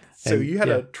 So you had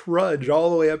to trudge all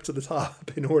the way up to the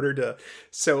top in order to...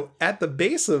 So at the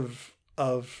base of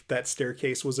that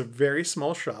staircase was a very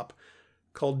small shop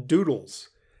called Doodles.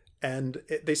 And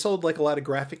they sold like a lot of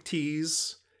graphic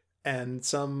tees and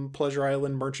some Pleasure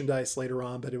Island merchandise later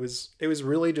on, but it was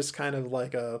really just kind of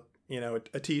like a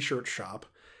t-shirt shop.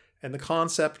 And the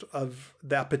concept of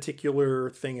that particular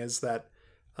thing is that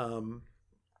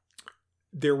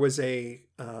there was a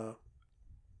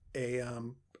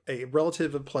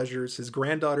relative of Pleasure's, his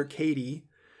granddaughter Katie,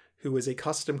 who was a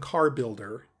custom car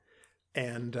builder,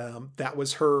 and that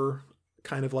was her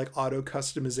kind of like auto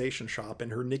customization shop,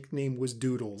 and her nickname was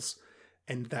Doodles,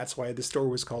 and that's why the store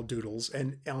was called Doodles.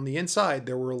 And on the inside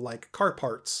there were like car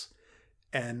parts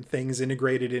and things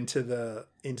integrated into the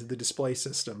display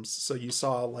systems, so you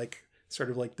saw like sort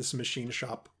of like this machine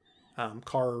shop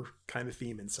car kind of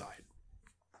theme inside,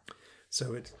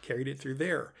 so it carried it through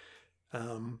there.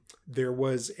 There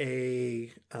was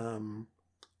a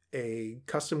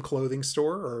custom clothing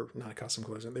store, or not custom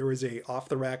clothing, there was a off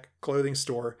the rack clothing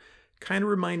store. Kind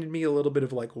of reminded me a little bit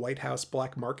of like White House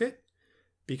Black Market,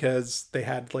 because they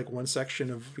had like one section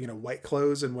of, white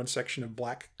clothes and one section of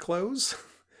black clothes.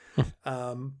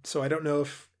 So I don't know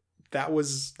if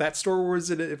that store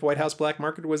if White House Black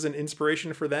Market was an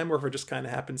inspiration for them, or if it just kind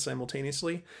of happened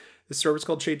simultaneously. The store was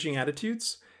called Changing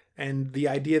Attitudes. And the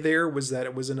idea there was that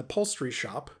it was an upholstery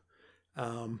shop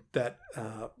that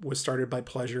was started by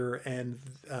Pleasure, and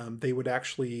they would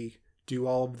actually do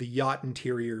all of the yacht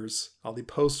interiors, all the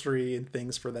upholstery and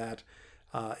things for that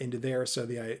into there. So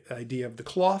the idea of the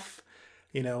cloth,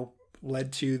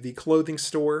 led to the clothing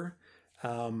store,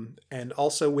 and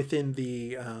also within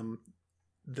the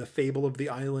fable of the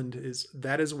island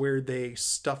is where they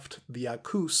stuffed the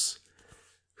Yakus,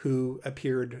 who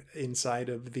appeared inside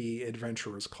of the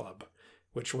Adventurers Club,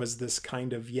 which was this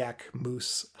kind of yak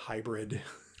moose hybrid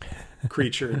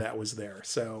creature that was there.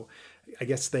 So I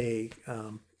guess they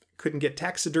couldn't get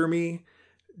taxidermy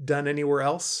done anywhere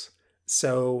else,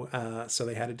 so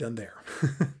they had it done there.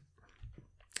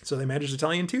 So they managed to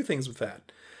tie in 2 things with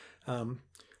that.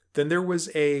 Then there was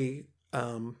a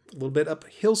little bit up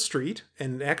Hill Street,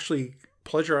 and actually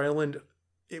Pleasure Island,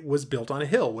 it was built on a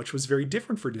hill, which was very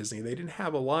different for Disney. They didn't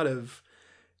have a lot of,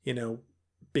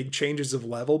 big changes of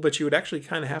level, but you would actually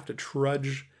kind of have to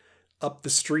trudge up the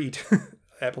street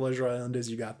at Pleasure Island as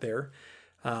you got there.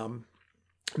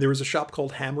 There was a shop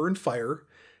called Hammer and Fire,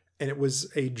 and it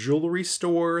was a jewelry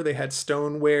store. They had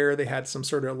stoneware. They had some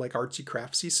sort of like artsy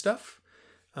craftsy stuff.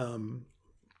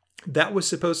 That was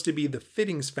supposed to be the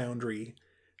fittings foundry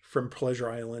from Pleasure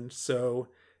Island. So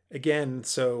again,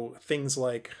 things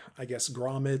like, I guess,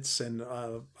 grommets and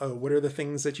what are the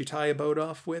things that you tie a boat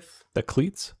off with? The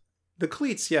cleats? The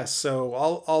cleats, yes. So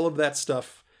all of that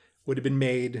stuff would have been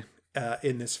made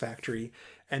in this factory.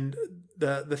 And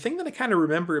the thing that I kind of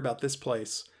remember about this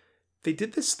place they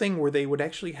did this thing where they would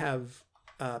actually have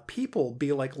people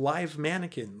be like live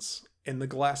mannequins in the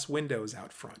glass windows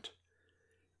out front.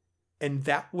 And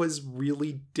that was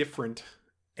really different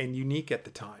and unique at the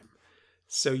time.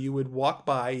 So you would walk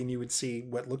by and you would see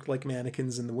what looked like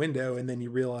mannequins in the window, and then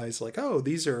you realize like, oh,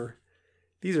 these are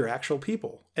actual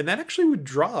people. And that actually would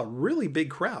draw a really big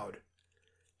crowd.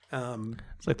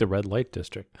 It's like the red light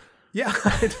district. Yeah.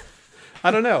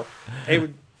 I don't know.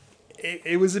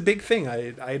 It was a big thing.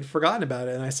 I had forgotten about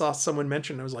it, and I saw someone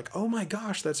mention it. I was like, oh my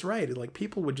gosh, that's right. Like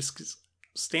people would just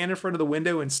stand in front of the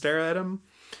window and stare at them.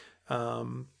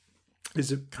 Is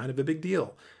a kind of a big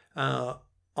deal.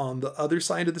 On the other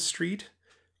side of the street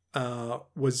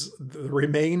was the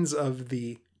remains of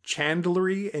the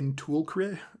Chandlery and Tool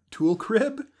Crib,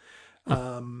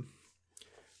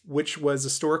 which was a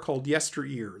store called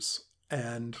Yesteryears.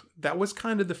 And that was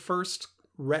kind of the first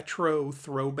retro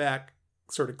throwback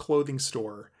sort of clothing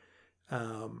store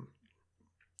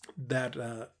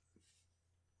that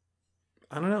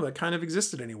I don't know, that kind of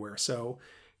existed anywhere. So,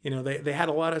 they had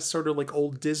a lot of sort of like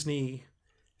old Disney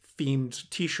themed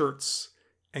t-shirts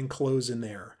and clothes in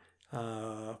there.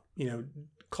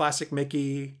 Classic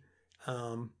Mickey,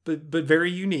 but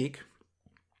very unique.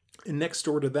 And next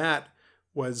door to that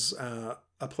was a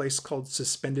place called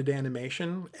Suspended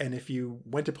Animation. And if you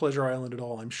went to Pleasure Island at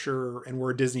all, I'm sure, and were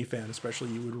a Disney fan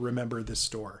especially, you would remember this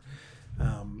store.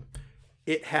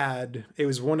 It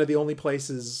was one of the only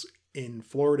places in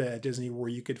Florida at Disney where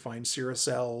you could find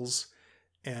Ciracels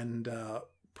and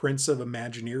prints of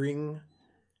Imagineering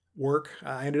work.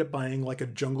 I ended up buying like a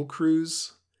Jungle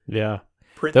Cruise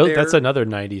print there. That's another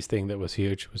 90s thing that was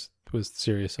huge, was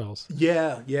Ciracels.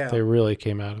 Yeah. They really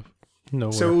came out of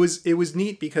nowhere. So it was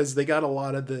neat because they got a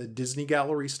lot of the Disney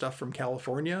Gallery stuff from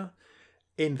California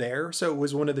in there. So it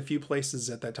was one of the few places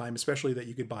at that time, especially, that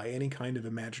you could buy any kind of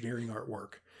Imagineering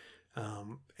artwork.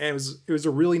 And it was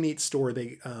a really neat store.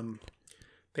 They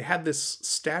had this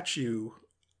statue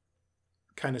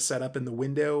kind of set up in the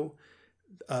window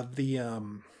of the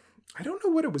I don't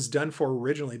know what it was done for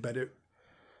originally, but it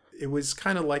was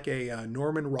kind of like a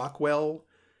Norman Rockwell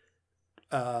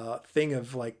thing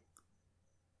of like,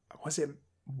 was it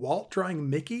Walt drawing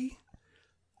Mickey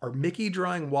or Mickey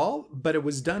drawing Walt? But it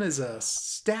was done as a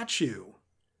statue.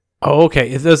 Oh,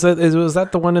 okay. Was that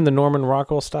the one in the Norman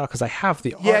Rockwell style? Because I have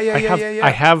the art. Yeah.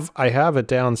 I have it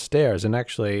downstairs, and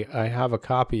actually I have a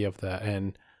copy of that,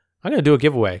 and I'm going to do a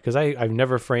giveaway because I've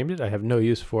never framed it. I have no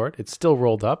use for it. It's still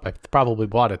rolled up. I probably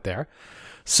bought it there.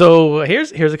 So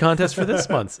here's a contest for this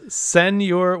month. Send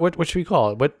your, what should we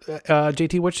call it?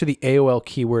 JT, what should the AOL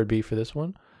keyword be for this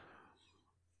one?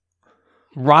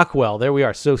 Rockwell. There we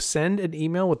are. So send an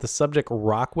email with the subject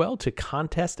Rockwell to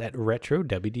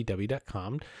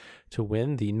contest@retrowdw.com to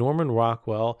win the Norman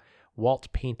Rockwell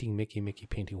Walt painting Mickey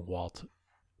painting Walt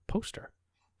poster.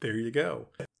 There you go.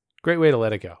 Great way to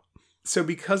let it go. So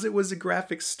because it was a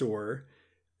graphics store,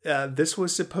 this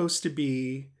was supposed to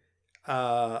be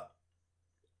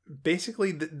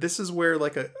basically this is where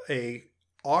like a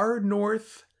R.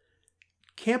 North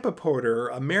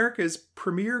Campoporter, America's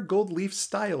premier gold leaf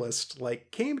stylist,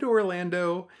 like came to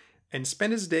Orlando and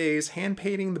spent his days hand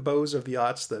painting the bows of the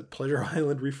yachts that Pleasure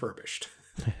Island refurbished.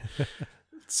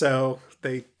 So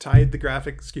they tied the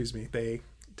graphics. They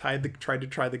tried to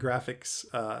try the graphics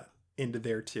into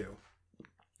there too.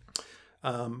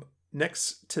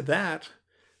 Next to that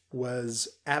was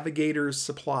Avigator's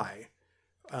Supply,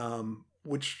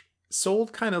 which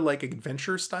sold kind of like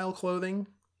adventure style clothing.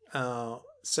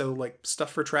 So like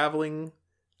stuff for traveling,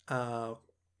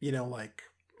 like,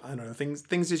 I don't know,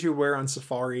 things that you wear on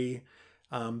safari.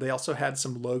 They also had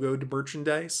some logoed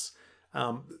merchandise.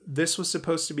 This was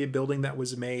supposed to be a building that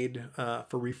was made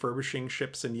for refurbishing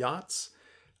ships and yachts.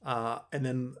 And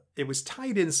then it was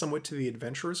tied in somewhat to the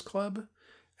Adventurers Club.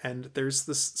 And there's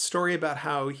this story about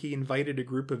how he invited a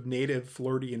group of native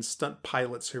Floridian stunt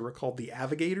pilots who were called the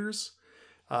Avigators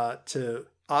to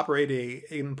operate a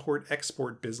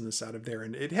import-export business out of there.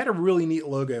 And it had a really neat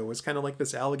logo. It was kind of like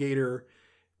this alligator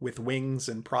with wings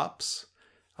and props.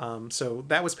 So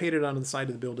that was painted on the side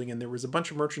of the building. And there was a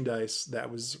bunch of merchandise that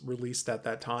was released at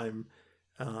that time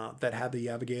that had the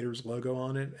Avigators logo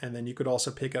on it. And then you could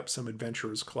also pick up some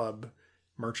Adventurers Club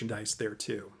merchandise there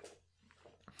too.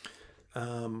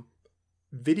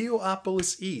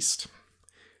 Videopolis East.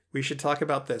 We should talk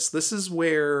about this. This is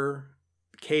where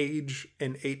Cage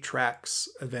and 8 Tracks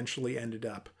eventually ended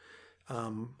up.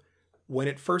 When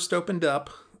it first opened up,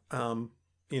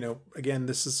 again,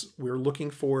 we're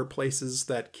looking for places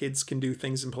that kids can do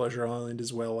things in Pleasure Island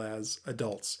as well as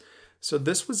adults. So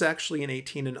this was actually an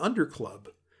 18 and under club,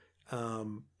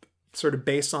 sort of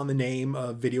based on the name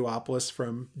of Videopolis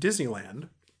from Disneyland.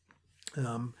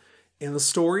 In the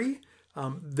story,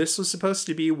 this was supposed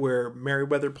to be where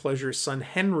Meriwether Pleasure's son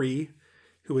Henry,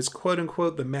 who was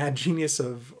quote-unquote the mad genius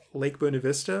of Lake Buena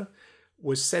Vista,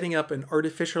 was setting up an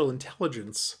artificial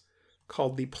intelligence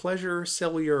called the Pleasure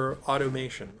Cellular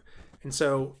Automation. And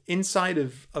so inside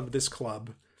of this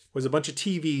club was a bunch of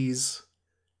TVs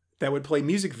that would play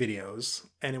music videos,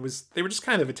 and they were just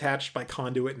kind of attached by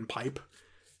conduit and pipe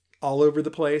all over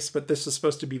the place, but this is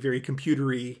supposed to be very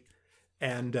computery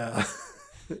and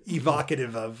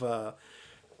evocative of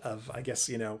I guess,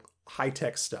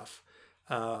 high-tech stuff.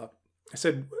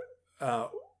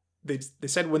 They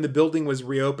said when the building was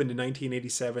reopened in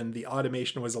 1987, the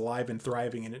automation was alive and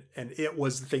thriving, and it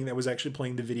was the thing that was actually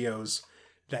playing the videos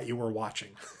that you were watching.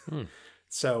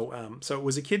 So it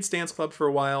was a kids' dance club for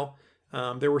a while.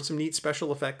 There were some neat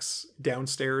special effects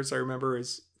downstairs, I remember,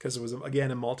 because it was,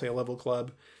 again, a multi-level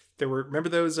club. Remember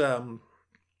those,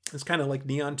 it's kind of like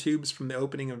neon tubes from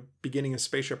the beginning of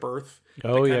Spaceship Earth.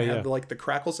 Oh, yeah. Had, like, the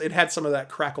crackles. It had some of that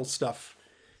crackle stuff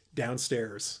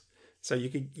downstairs. So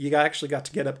you actually got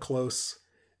to get up close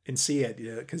and see it,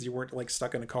 because you weren't like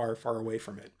stuck in a car far away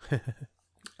from it.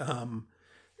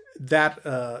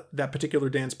 That particular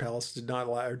dance place did not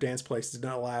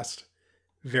last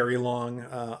very long.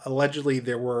 Allegedly,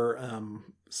 there were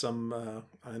some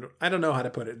I don't know how to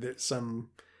put it. Some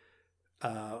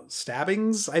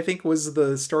stabbings, I think, was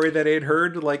the story that I had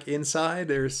heard. Like inside,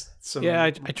 there's some. Yeah,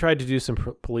 I tried to do some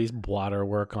police blotter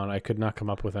work on. I could not come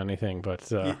up with anything,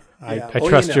 but I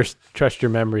trust your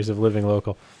memories of living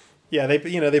local. Yeah, they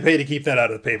pay to keep that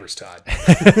out of the papers, Todd.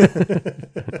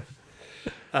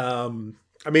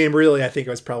 I mean, really, I think it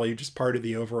was probably just part of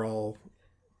the overall,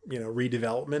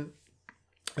 redevelopment.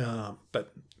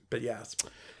 But yes,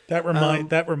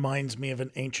 that reminds me of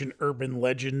an ancient urban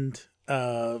legend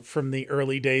from the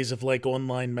early days of like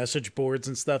online message boards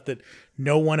and stuff, that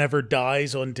no one ever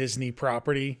dies on Disney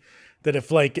property. That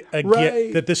if like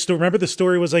remember the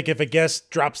story was like, if a guest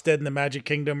drops dead in the Magic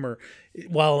Kingdom or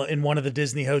while in one of the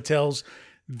Disney hotels,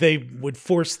 they would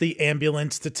force the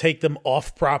ambulance to take them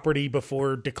off property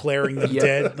before declaring them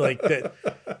dead. Like that.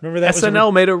 Remember that?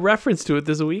 SNL made a reference to it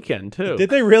this weekend too.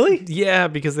 Did they really? Yeah,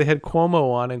 because they had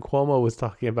Cuomo on, and Cuomo was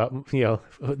talking about,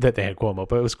 that they had Cuomo,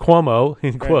 but it was Cuomo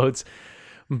in quotes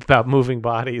about moving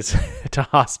bodies to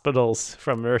hospitals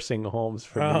from nursing homes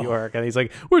from New York. And he's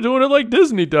like, we're doing it like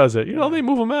Disney does it. They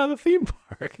move them out of the theme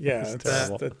park. Yeah,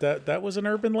 that was an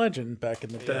urban legend back in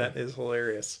the day. That is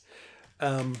hilarious.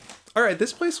 All right,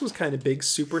 this place was kind of big,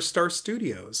 Superstar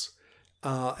Studios,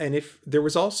 and if there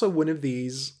was also one of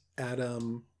these at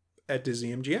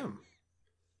Disney MGM.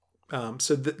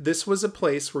 So this was a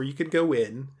place where you could go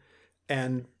in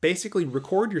and basically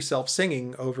record yourself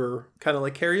singing over kind of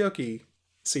like karaoke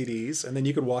CDs, and then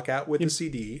you could walk out with the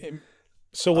CD.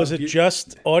 So was it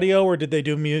just audio, or did they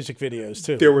do music videos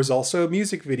too? There was also a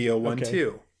music video one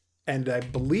too, and I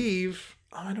believe,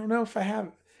 I don't know if I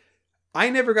have. I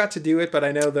never got to do it, but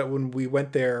I know that when we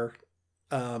went there,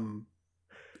 some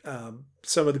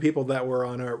of the people that were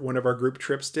on one of our group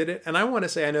trips did it. And I want to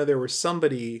say, I know there was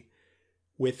somebody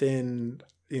within,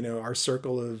 our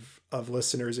circle of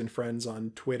listeners and friends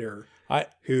on Twitter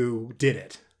who did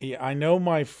it. Yeah, I know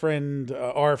my friend,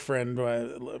 our friend,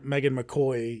 Megan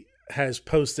McCoy, has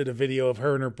posted a video of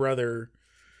her and her brother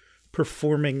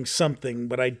performing something,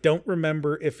 but I don't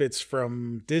remember if it's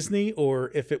from Disney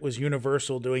or if it was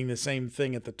Universal doing the same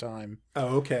thing at the time.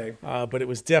 Oh, okay. But it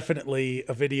was definitely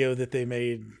a video that they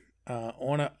made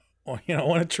on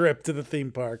a trip to the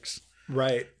theme parks,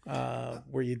 right?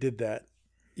 Where you did that.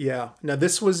 Yeah. Now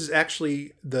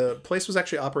the place was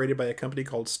actually operated by a company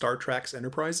called Star Treks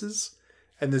Enterprises,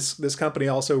 and this company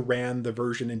also ran the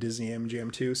version in Disney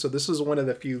MGM too. So this was one of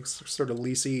the few sort of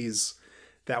leasees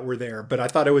that were there. But I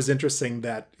thought it was interesting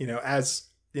that,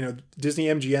 Disney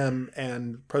MGM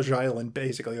and Pleasure Island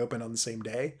basically opened on the same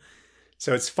day.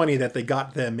 So it's funny that they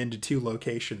got them into two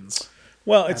locations.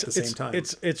 Well, at the same time.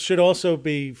 It should also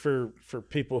be for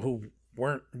people who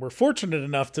were fortunate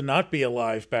enough to not be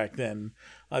alive back then.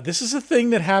 This is a thing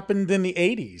that happened in the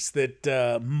 80s,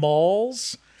 that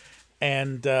malls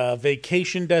and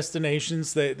vacation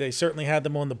destinations, they certainly had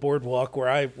them on the boardwalk where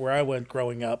I went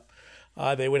growing up.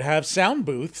 They would have sound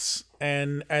booths,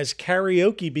 and as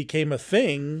karaoke became a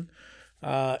thing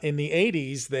in the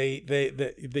 80s,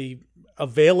 the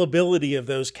availability of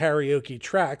those karaoke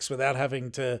tracks without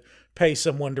having to pay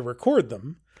someone to record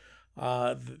them,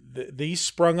 these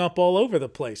sprung up all over the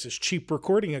place. As cheap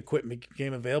recording equipment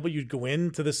became available, you'd go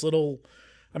into this little,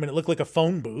 it looked like a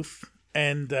phone booth,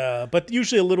 and but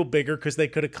usually a little bigger because they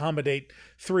could accommodate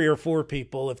 3 or 4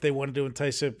 people if they wanted to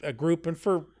entice a group, and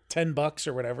for $10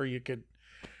 or whatever, you could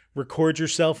record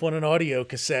yourself on an audio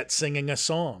cassette singing a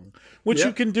song, which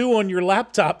you can do on your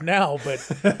laptop now. But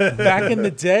back in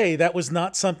the day, that was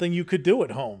not something you could do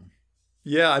at home.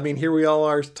 Yeah, I mean, here we all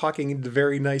are talking into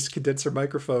very nice condenser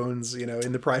microphones,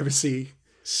 in the privacy.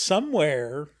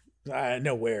 Somewhere, I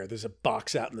know where, there's a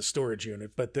box out in the storage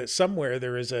unit, but somewhere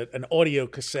there is an audio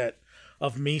cassette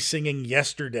of me singing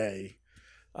Yesterday.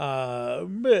 I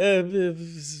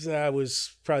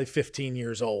was probably 15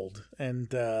 years old, and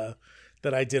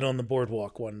that I did on the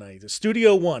boardwalk one night.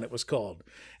 Studio One, it was called.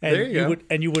 And there you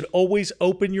go. You would always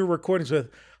open your recordings with,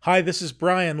 "Hi, this is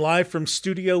Brian, live from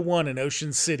Studio One in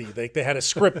Ocean City." They had a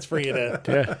script for you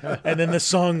to, and then the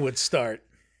song would start.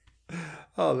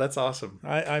 Oh, that's awesome.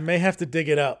 I may have to dig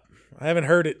it up. I haven't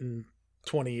heard it in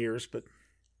 20 years, but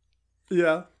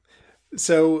yeah.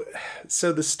 So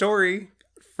the story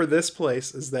for this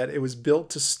place is that it was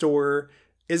built to store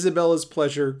Isabella's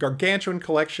Pleasure gargantuan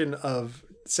collection of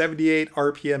 78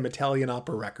 RPM Italian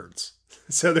opera records.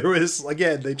 So there was,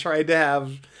 again, they tried to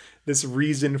have this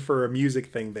reason for a music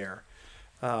thing there,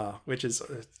 which is,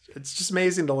 it's just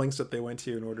amazing the lengths that they went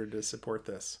to in order to support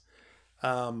this.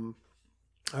 All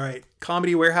right,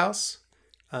 Comedy Warehouse.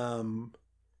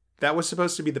 That was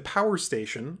supposed to be the power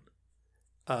station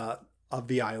of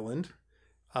the island.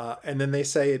 And then they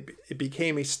say it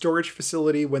became a storage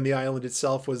facility when the island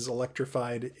itself was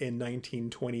electrified in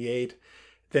 1928.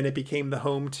 Then it became the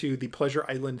home to the Pleasure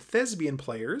Island Thespian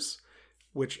Players,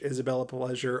 which Isabella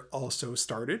Pleasure also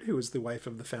started, who was the wife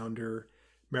of the founder,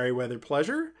 Meriwether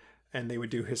Pleasure. And they would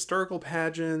do historical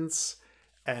pageants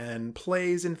and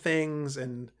plays and things.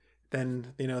 And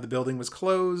then, the building was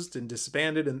closed and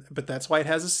disbanded. But that's why it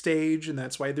has a stage, and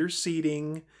that's why there's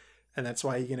seating. And that's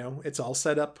why, it's all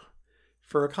set up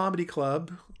for a comedy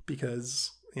club,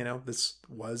 because, this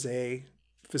was a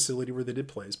facility where they did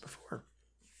plays before.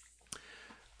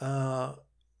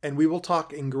 And we will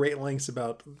talk in great lengths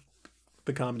about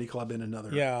the comedy club in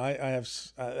another. Yeah, I have.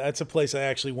 That's a place I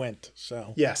actually went.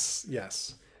 So yes.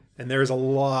 And there's a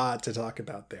lot to talk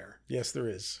about there. Yes, there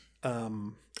is.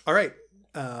 All right.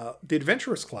 The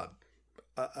Adventurers Club,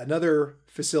 another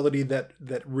facility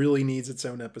that really needs its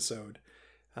own episode.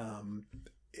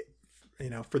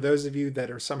 For those of you that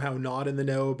are somehow not in the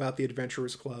know about the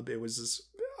Adventurers Club, it was,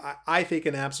 I think,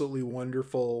 an absolutely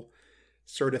wonderful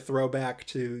sort of throwback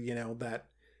to, that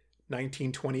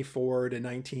 1924 to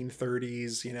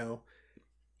 1930s,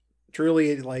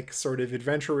 truly like sort of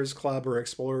Adventurers Club or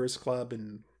Explorers Club.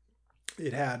 And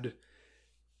it had,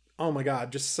 oh my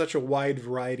God, just such a wide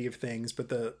variety of things. But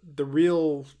the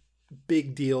real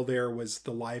big deal there was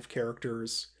the live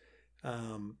characters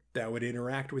that would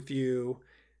interact with you,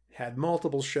 had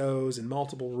multiple shows in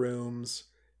multiple rooms,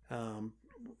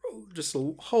 just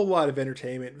a whole lot of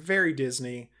entertainment, very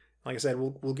Disney. Like I said,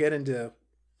 we'll get into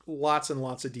lots and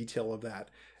lots of detail of that.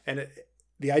 And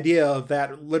the idea of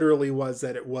that literally was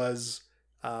that it was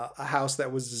a house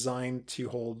that was designed to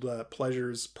hold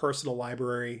Pleasure's personal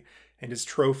library and his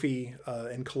trophy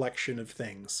and collection of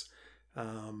things.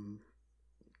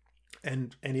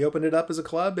 And he opened it up as a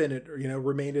club, and it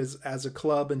remained as a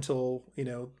club until the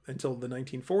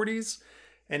 1940s,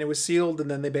 and it was sealed. And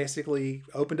then they basically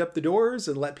opened up the doors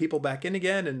and let people back in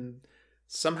again, and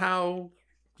somehow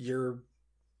you're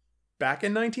back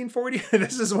in 1940.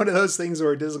 This is one of those things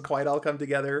where it doesn't quite all come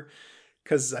together,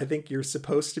 because I think you're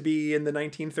supposed to be in the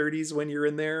 1930s when you're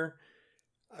in there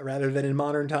rather than in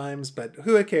modern times, but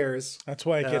who cares? That's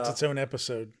why it gets its own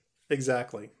episode.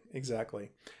 Exactly.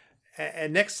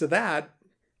 And next to that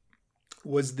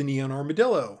was the Neon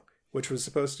Armadillo, which was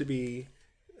supposed to be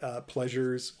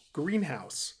Pleasure's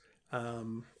greenhouse.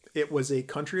 It was a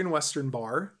country and western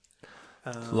bar.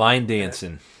 Line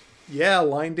dancing.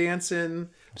 Line dancing.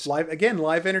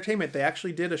 Live entertainment. They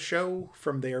actually did a show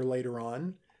from there later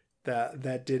on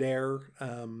that did air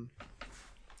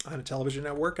on a television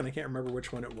network, and I can't remember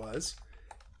which one it was.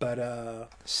 But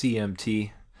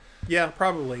CMT. Yeah,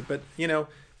 probably. But,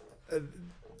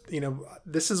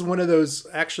 this is one of those,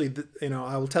 actually,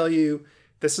 I will tell you,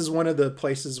 this is one of the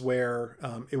places where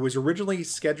it was originally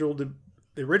scheduled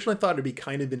they originally thought it'd be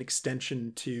kind of an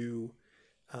extension to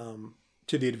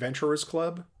the Adventurers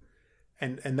Club.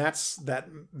 And that's that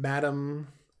Madame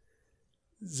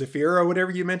Zafira,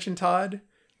 whatever you mentioned, Todd.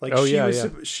 Like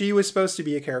she was supposed to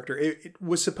be a character. It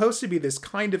was supposed to be this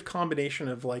kind of combination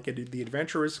of like the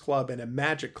Adventurers Club and a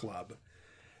magic club,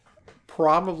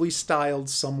 probably styled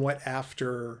somewhat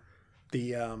after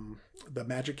the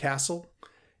Magic Castle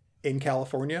in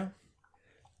California.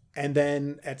 And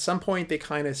then at some point they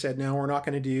kind of said, no, we're not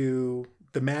going to do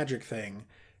the magic thing.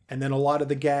 And then a lot of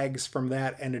the gags from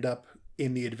that ended up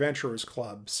in the Adventurers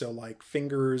Club. So like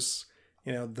Fingers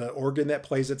you know, the organ that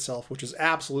plays itself, which is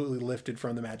absolutely lifted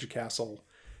from the Magic Castle,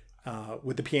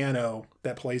 with the piano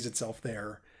that plays itself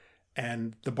there,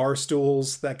 and the bar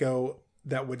stools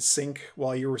that would sink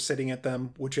while you were sitting at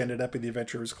them, which ended up in the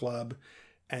Adventurers Club,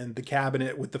 and the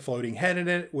cabinet with the floating head in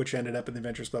it, which ended up in the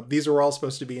Adventurers Club. These were all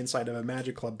supposed to be inside of a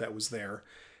magic club that was there.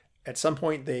 At some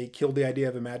point, they killed the idea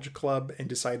of a magic club and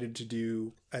decided to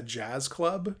do a jazz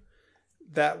club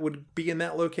that would be in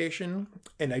that location.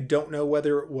 And I don't know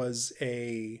whether it was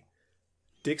a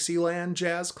Dixieland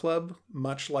jazz club,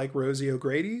 much like Rosie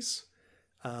O'Grady's.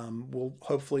 We'll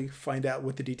hopefully find out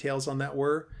what the details on that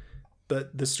were.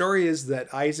 But the story is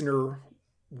that Eisner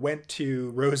went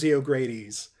to Rosie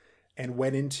O'Grady's and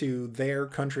went into their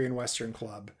country and western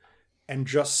club and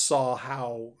just saw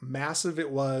how massive it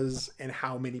was and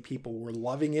how many people were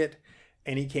loving it.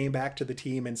 And he came back to the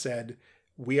team and said,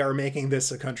 "We are making this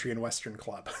a country and western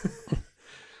club."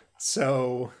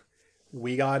 So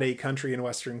we got a country and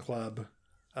western club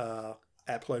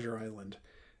at Pleasure Island.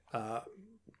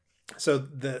 So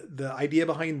the idea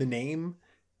behind the name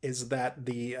is that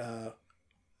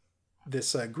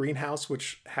this greenhouse,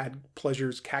 which had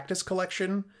Pleasure's cactus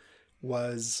collection,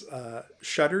 was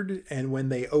shuttered, and when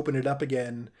they opened it up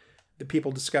again, the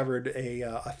people discovered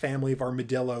a family of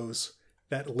armadillos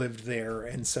that lived there,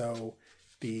 and so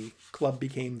the club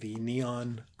became the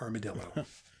Neon Armadillo.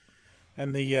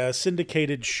 And the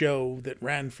syndicated show that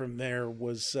ran from there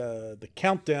was the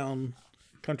Countdown,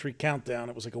 Country Countdown.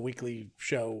 It was like a weekly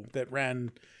show that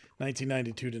ran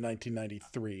 1992 to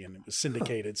 1993, and it was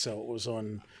syndicated, so it was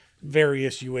on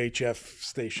various UHF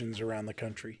stations around the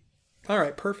country. All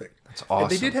right, perfect. That's awesome.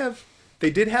 And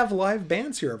they did have live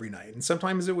bands here every night, and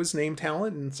sometimes it was name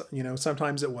talent, and you know,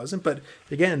 sometimes it wasn't. But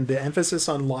again, the emphasis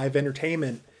on live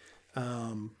entertainment,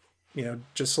 you know,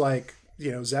 just like,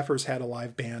 you know, Zephyrs had a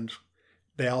live band,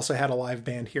 they also had a live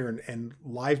band here, and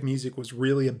live music was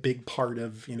really a big part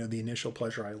of, you know, the initial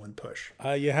Pleasure Island push.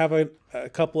 You have a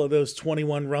couple of those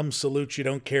 21 rum salutes. You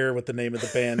don't care what the name of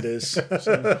the band is.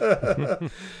 So.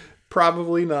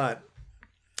 Probably not.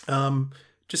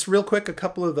 Just real quick, a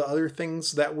couple of the other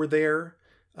things that were there.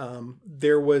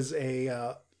 There was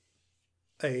a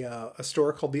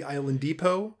store called the Island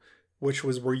Depot, which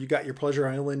was where you got your Pleasure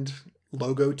Island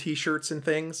logo T-shirts and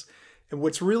things. And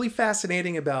what's really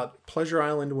fascinating about Pleasure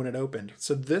Island when it opened,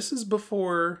 so this is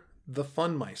before the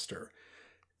Funmeister.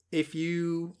 If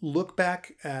you look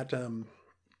back at,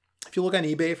 if you look on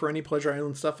eBay for any Pleasure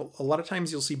Island stuff, a lot of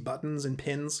times you'll see buttons and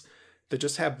pins that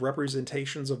just have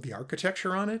representations of the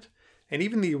architecture on it. And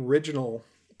even the original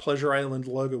Pleasure Island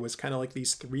logo was kind of like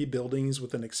these 3 buildings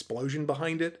with an explosion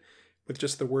behind it with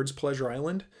just the words Pleasure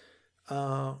Island.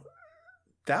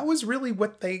 That was really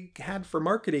what they had for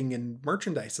marketing and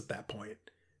merchandise at that point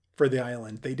for the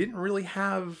island. They didn't really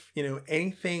have, you know,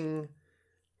 anything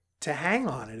to hang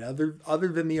on it other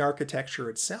than the architecture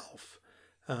itself,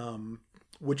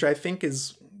 which I think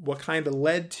is what kind of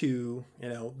led to, you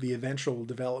know, the eventual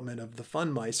development of the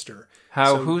Funmeister.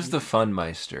 Who's the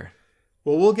Funmeister?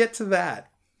 Well, we'll get to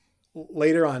that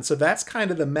later on. So that's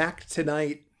kind of the Mac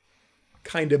Tonight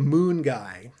kind of moon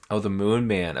guy. Oh, the Moon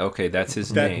Man. Okay, that's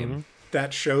his name.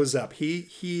 That shows up. He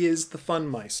is the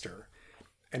Funmeister.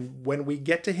 And when we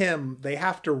get to him, they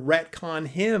have to retcon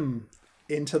him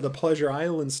into the Pleasure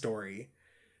Island story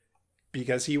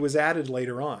because he was added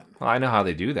later on. Well, I know how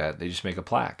they do that. They just make a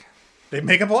plaque. They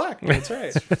make a plaque. That's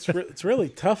right. It's really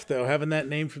tough, though, having that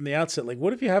name from the outset. Like,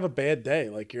 what if you have a bad day?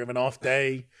 Like, you have an off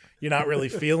day. You're not really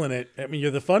feeling it. I mean,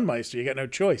 you're the Funmeister. You got no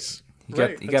choice. You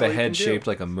got a head shaped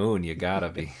like a moon. You gotta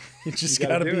be. You just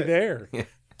gotta be there.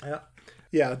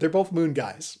 Yeah, they're both moon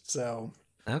guys. So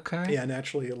okay. Yeah,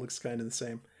 naturally it looks kind of the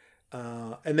same.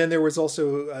 And then there was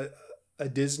also a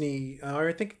Disney.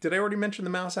 I think, did I already mention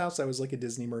the Mouse House? That was like a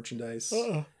Disney merchandise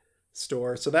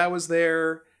store. So that was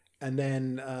there, and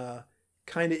then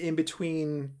kind of in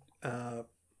between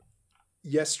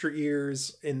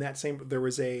yesteryears in that same, there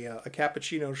was a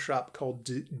cappuccino shop called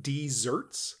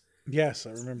Desserts. Yes,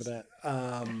 I remember that.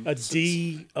 A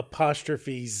D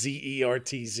apostrophe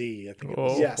ZERTZ. I think it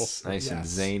was. Yes. Nice and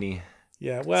zany.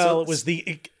 Yeah, well, it was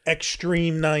the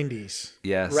extreme 90s.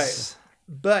 Yes. Right.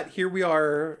 But here we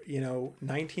are,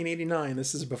 1989.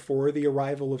 This is before the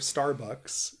arrival of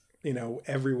Starbucks,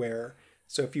 everywhere.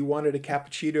 So if you wanted a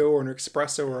cappuccino or an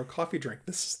espresso or a coffee drink,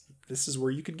 this is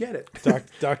where you could get it.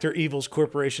 Dr. Evil's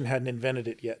corporation hadn't invented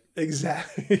it yet.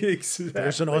 Exactly.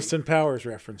 There's an Austin Powers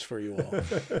reference for you all.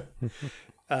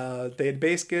 They had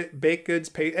baked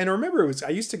goods, and remember,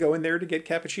 I used to go in there to get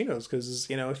cappuccinos because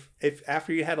if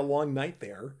after you had a long night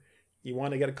there, You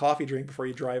want to get a coffee drink before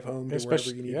you drive home to wherever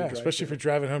you need to drive. Especially if you're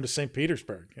driving home to St.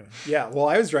 Petersburg. Yeah, well,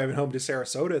 I was driving home to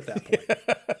Sarasota at that point.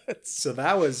 So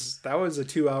that was a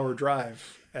 2-hour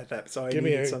drive at that. So Give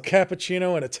me a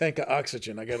cappuccino and a tank of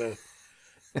oxygen. I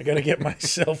gotta get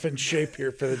myself in shape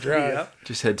here for the drive. Yep.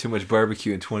 Just had too much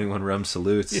barbecue and 21 rum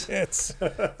salutes. Yes.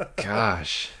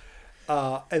 Gosh.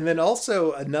 And then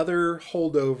also another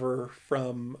holdover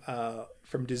from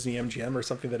Disney MGM or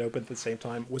something that opened at the same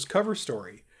time was Cover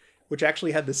Story, which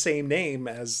actually had the same name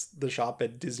as the shop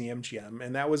at Disney MGM.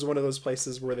 And that was one of those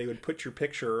places where they would put your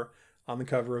picture on the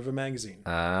cover of a magazine.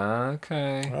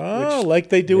 Okay. Oh, like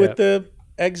they do at the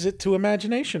Exit to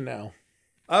Imagination now.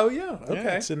 Oh, yeah. Okay.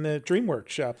 Yeah, it's in the DreamWorks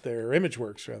shop there, or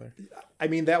ImageWorks, rather. I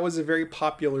mean, that was a very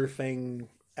popular thing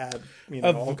at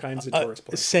all kinds of tourist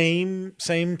places.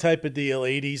 Same type of deal,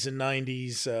 80s and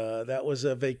 90s. That was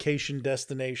a vacation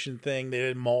destination thing. They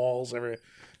did malls. There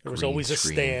was always a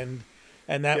stand.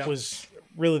 And that was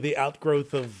really the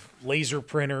outgrowth of laser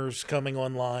printers coming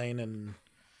online and,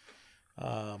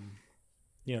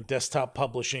 desktop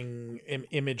publishing,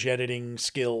 image editing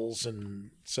skills.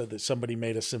 And so that somebody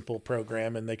made a simple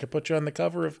program and they could put you on the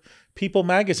cover of People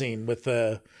magazine with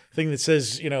a thing that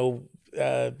says,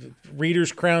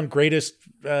 Reader's Crown greatest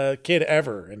kid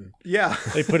ever. And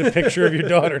they put a picture of your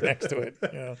daughter next to it.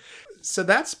 So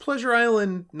that's Pleasure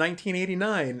Island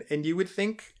 1989. And you would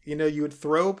think, you would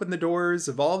throw open the doors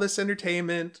of all this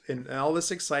entertainment and all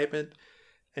this excitement.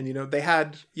 And, you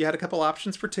had a couple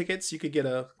options for tickets. You could get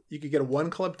a one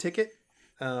club ticket,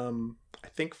 I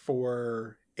think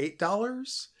for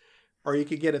 $8, or you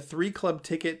could get a 3 club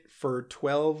ticket for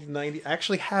 $12.90. I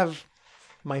actually have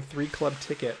my 3 club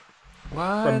ticket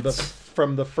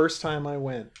from the first time I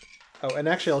went. Oh, and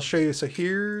actually I'll show you. So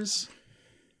here's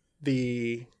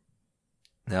the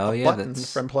button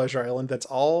from Pleasure Island. That's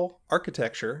all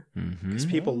architecture because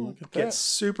people get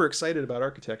super excited about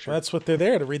architecture. Well, that's what they're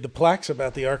there to read, the plaques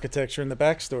about the architecture and the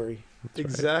backstory. That's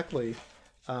exactly.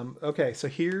 Right. Okay, so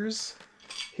here's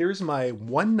my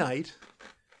one night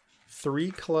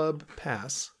 3 club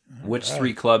pass. Which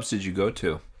 3 clubs did you go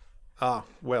to?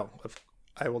 Well,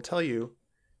 I will tell you,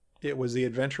 it was the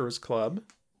Adventurers Club,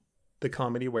 the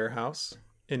Comedy Warehouse,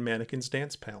 and Mannequin's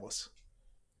Dance Palace.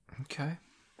 Okay.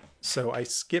 So I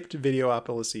skipped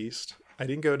Videopolis East. I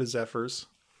didn't go to Zephyrs.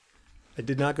 I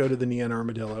did not go to the Neon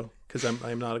Armadillo because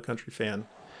I'm not a country fan.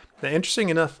 Now, interesting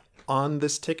enough, on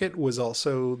this ticket was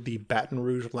also the Baton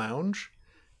Rouge Lounge,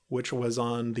 which was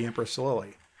on the Empress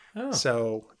Lily. Oh.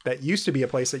 So that used to be a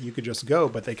place that you could just go,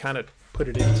 but they kind of put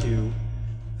it into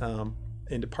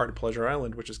part of Pleasure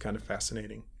Island, which is kind of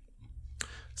fascinating.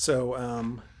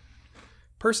 So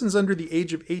persons under the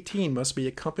age of 18 must be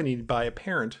accompanied by a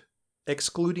parent,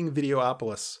 excluding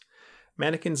Videopolis.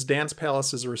 Mannequin's Dance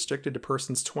Palace is restricted to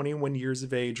persons 21 years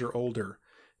of age or older.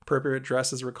 Appropriate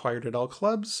dress is required at all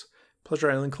clubs.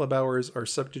 Pleasure Island club hours are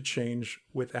subject to change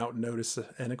without notice.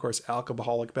 And of course,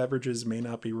 alcoholic beverages may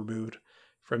not be removed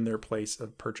from their place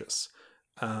of purchase.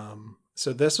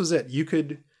 So this was it. You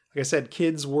could, like I said,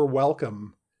 kids were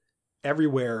welcome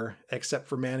everywhere except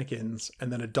for Mannequins.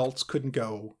 And then adults couldn't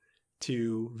go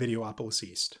to Videopolis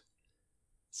East.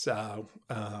 So,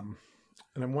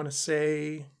 and I want to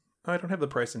say, I don't have the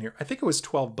price in here. I think it was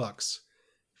 $12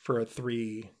 for a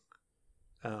 3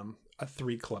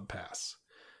 club pass.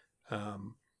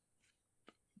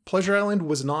 Pleasure Island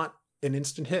was not an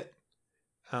instant hit.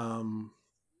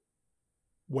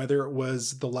 Whether it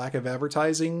was the lack of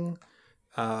advertising,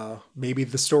 maybe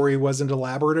the story wasn't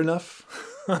elaborate enough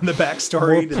on the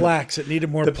backstory. More plaques. It needed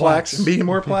more plaques. Needed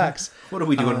more plaques. What are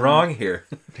we doing wrong here?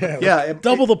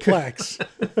 Double the plaques.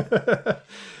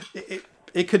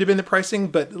 It could have been the pricing,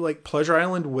 but like Pleasure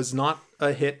Island was not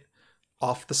a hit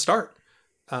off the start.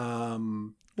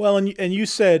 Well, and you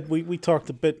said, we talked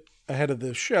a bit ahead of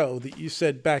the show that you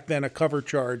said back then a cover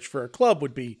charge for a club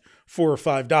would be $4 or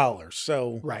 $5.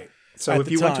 So right. So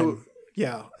if you went to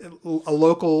a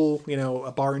local,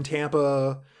 a bar in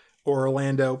Tampa or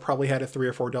Orlando probably had a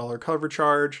 $3 or $4 cover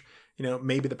charge.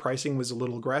 Maybe the pricing was a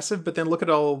little aggressive, but then look at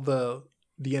all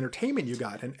the entertainment you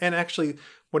got. And actually,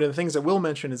 one of the things I will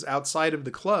mention is outside of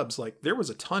the clubs, like there was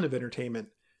a ton of entertainment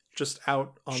just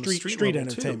out on the street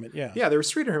entertainment. Too. Yeah, there was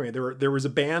street entertainment. There was a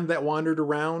band that wandered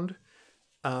around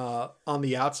on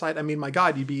the outside. I mean, my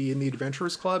God, you'd be in the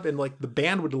Adventurers Club and like the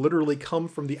band would literally come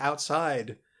from the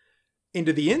outside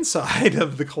into the inside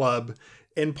of the club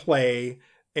and play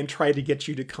and try to get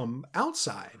you to come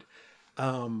outside.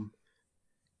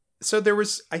 So there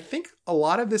was, I think, a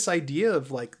lot of this idea of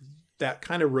like that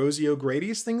kind of Rosie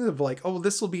O'Grady's thing of like, oh,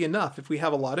 this will be enough if we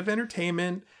have a lot of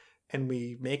entertainment and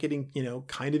we make it,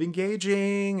 kind of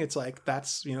engaging. It's like,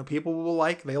 that's, people will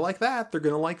they like that. They're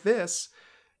going to like this.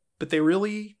 But they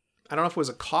really, I don't know if it was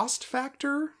a cost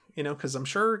factor, because I'm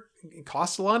sure it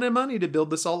costs a lot of money to build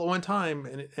this all at one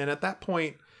time. And at that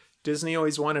point, Disney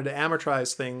always wanted to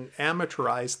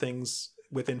amateurize things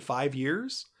within 5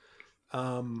 years.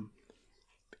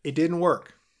 It didn't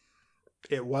work.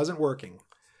 It wasn't working.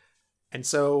 And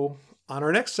so on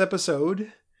our next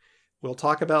episode, we'll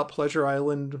talk about Pleasure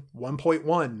Island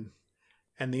 1.1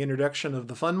 and the introduction of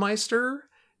the Funmeister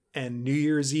and New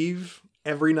Year's Eve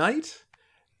every night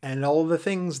and all of the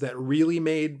things that really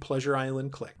made Pleasure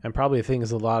Island click. And probably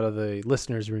things a lot of the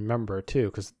listeners remember too,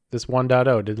 because this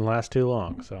 1.0 didn't last too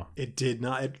long. So it did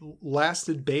not. It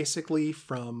lasted basically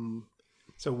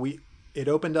it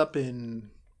opened up in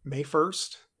May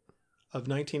 1st of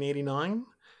 1989.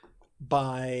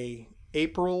 By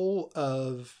April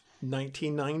of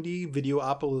 1990,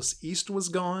 Videopolis East was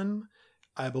gone.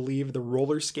 I believe the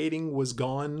roller skating was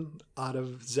gone out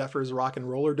of Zephyr's Rock and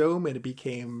Roller Dome, and it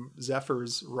became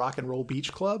Zephyr's Rock and Roll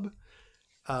Beach Club.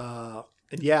 And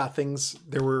yeah,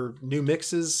 there were new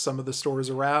mixes. Some of the stores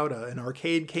are out. An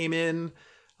arcade came in.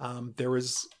 There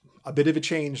was a bit of a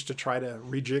change to try to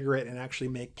rejigger it and actually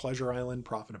make Pleasure Island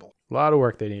profitable. A lot of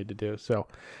work they needed to do. So,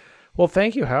 well,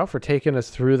 thank you, Hal, for taking us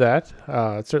through that.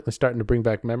 It's certainly starting to bring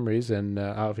back memories, and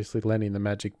obviously Lenny and the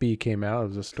Magic Bee came out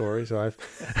as a story, so I've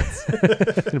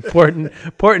important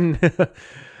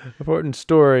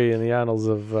story in the annals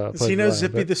of Does he know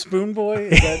Zippy the Spoon Boy?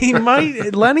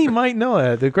 Lenny might know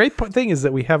it. The great thing is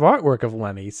that we have artwork of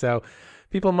Lenny, so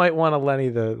people might want a Lenny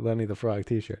the Frog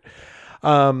t-shirt.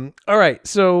 All right.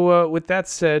 So with that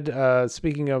said,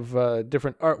 speaking of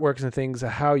different artworks and things,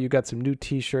 how you got some new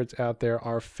T-shirts out there.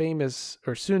 Our famous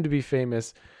or soon to be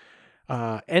famous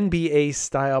NBA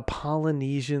style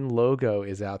Polynesian logo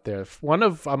is out there.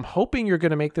 I'm hoping you're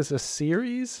going to make this a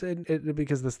series,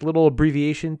 because this little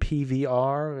abbreviation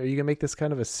PVR. Are you going to make this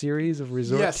kind of a series of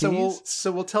resort tees?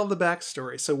 So we'll tell the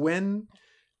backstory. So when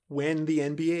the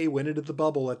NBA went into the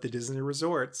bubble at the Disney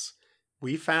resorts,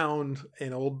 we found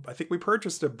I think we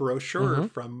purchased a brochure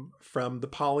from the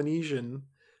Polynesian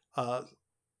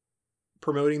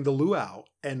promoting the luau.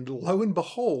 And lo and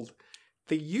behold,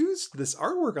 they used this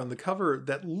artwork on the cover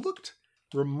that looked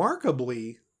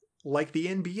remarkably like the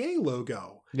NBA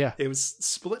logo. Yeah. It was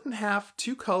split in half,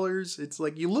 2 colors. It's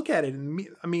like you look at it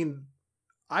and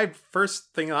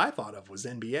first thing I thought of was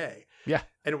NBA. Yeah.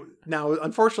 And now,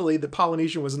 unfortunately, the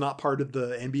Polynesian was not part of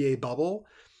the NBA bubble,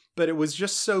 but it was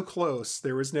just so close.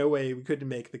 There was no way we couldn't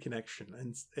make the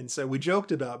connection. And so we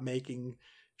joked about making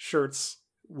shirts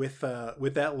with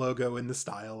that logo in the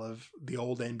style of the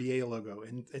old NBA logo.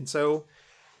 And so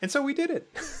we did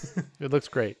it. It looks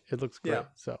great. Yeah.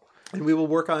 So, and we will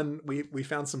work on, we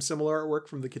found some similar artwork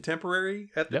from the Contemporary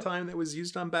at the time that was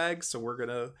used on bags. So we're going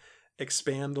to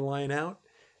expand the line out,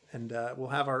 and we'll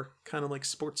have our kind of like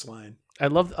sports line. I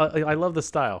love the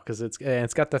style, because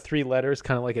it's got the 3 letters,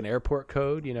 kind of like an airport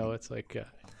code. It's like.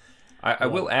 I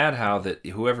will add how that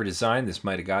whoever designed this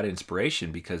might have got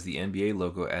inspiration, because the NBA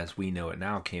logo, as we know it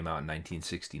now, came out in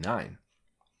 1969.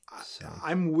 So.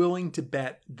 I'm willing to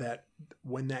bet that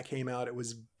when that came out, it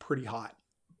was pretty hot.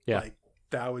 Yeah,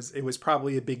 it was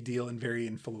probably a big deal and very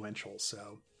influential.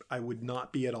 So I would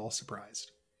not be at all surprised.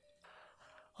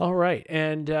 All right,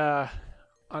 and.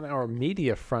 On our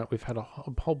media front, we've had a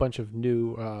whole bunch of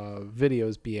new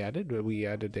videos be added. We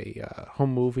added a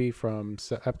home movie from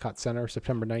Epcot Center,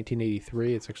 September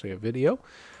 1983. It's actually a video.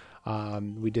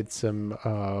 We did some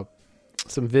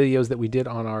videos that we did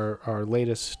on our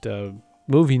latest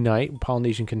movie night,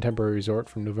 Polynesian Contemporary Resort,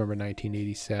 from November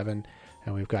 1987.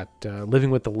 And we've got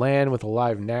Living with the Land with a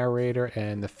live narrator,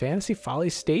 and the Fantasy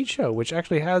Follies stage show, which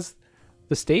actually has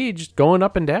the stage going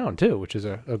up and down too, which is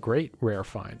a great rare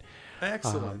find.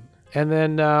 Excellent. And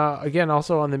then, again,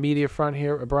 also on the media front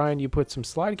here, Brian, you put some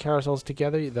slide carousels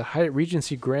together. The Hyatt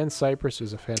Regency Grand Cypress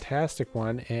is a fantastic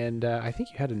one. And I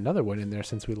think you had another one in there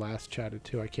since we last chatted,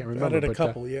 too. I can't remember. Added a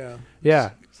couple, yeah. Yeah,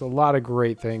 it's a lot of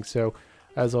great things. So,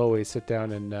 as always, sit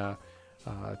down and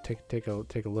take a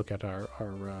look at our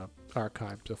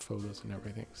archives of photos and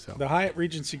everything. So the Hyatt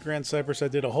Regency Grand Cypress I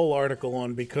did a whole article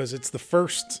on, because it's the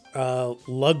first first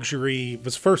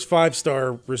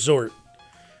 5-star resort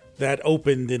that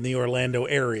opened in the Orlando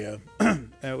area.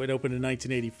 It opened in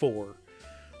 1984,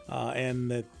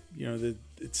 and that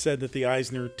it said that the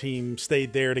Eisner team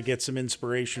stayed there to get some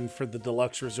inspiration for the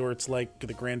deluxe resorts like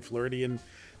the Grand Floridian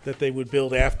that they would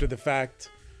build after the fact.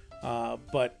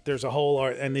 But there's a whole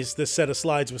art, and this set of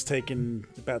slides was taken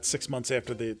about 6 months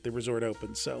after the resort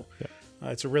opened. So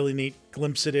it's a really neat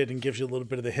glimpse at it, and gives you a little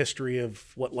bit of the history of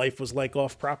what life was like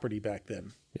off property back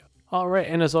then. Yeah. All right,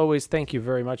 and as always, thank you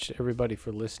very much to everybody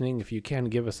for listening. If you can,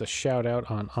 give us a shout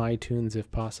out on iTunes if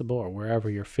possible, or wherever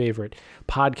your favorite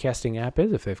podcasting app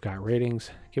is. If they've got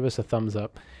ratings, give us a thumbs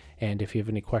up. And if you have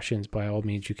any questions, by all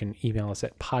means, you can email us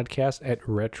at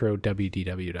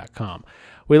podcast@retrowdw.com.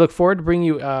 We look forward to bringing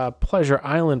you Pleasure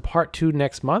Island Part 2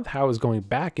 next month. Hao is going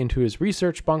back into his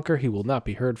research bunker. He will not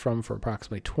be heard from for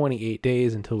approximately 28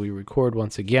 days until we record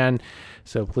once again.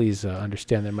 So please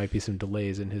understand there might be some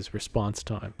delays in his response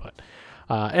time. But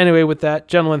anyway, with that,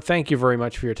 gentlemen, thank you very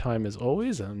much for your time as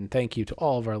always. And thank you to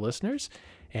all of our listeners.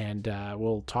 And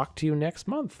we'll talk to you next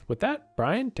month. With that,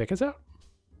 Brian, take us out.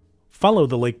 Follow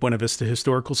the Lake Buena Vista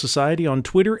Historical Society on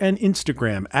Twitter and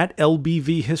Instagram at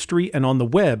LBV History and on the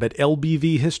web at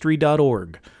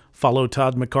lbvhistory.org. Follow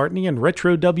Todd McCartney and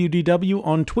Retro WDW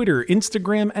on Twitter,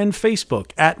 Instagram, and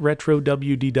Facebook at Retro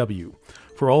WDW.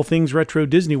 For all things Retro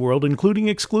Disney World, including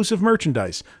exclusive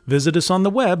merchandise, visit us on the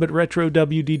web at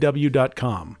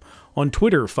retrowdw.com. On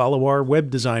Twitter, follow our web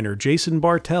designer Jason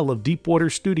Bartel of Deepwater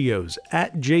Studios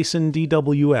at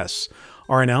JasonDWS.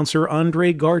 Our announcer,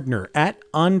 Andre Gardner, at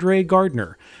Andre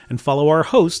Gardner, and follow our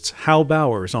hosts, Hal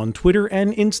Bowers, on Twitter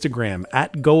and Instagram,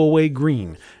 at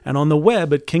GoAwayGreen, and on the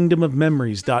web at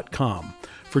kingdomofmemories.com.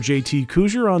 For JT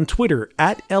Cougar on Twitter,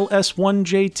 at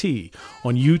LS1JT,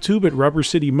 on YouTube at Rubber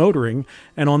City Motoring,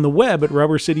 and on the web at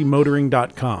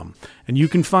rubbercitymotoring.com. And you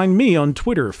can find me on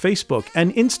Twitter, Facebook,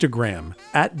 and Instagram,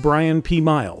 at Brian P.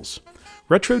 Miles.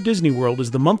 Retro Disney World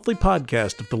is the monthly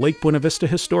podcast of the Lake Buena Vista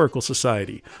Historical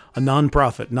Society, a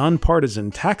nonprofit,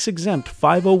 nonpartisan, tax-exempt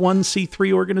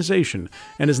 501c3 organization,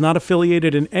 and is not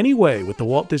affiliated in any way with the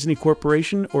Walt Disney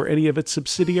Corporation or any of its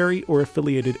subsidiary or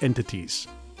affiliated entities.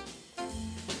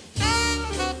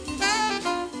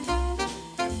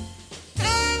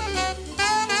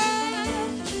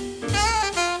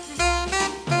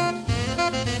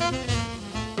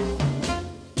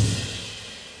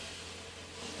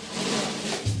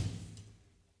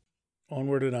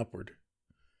 Onward and upward.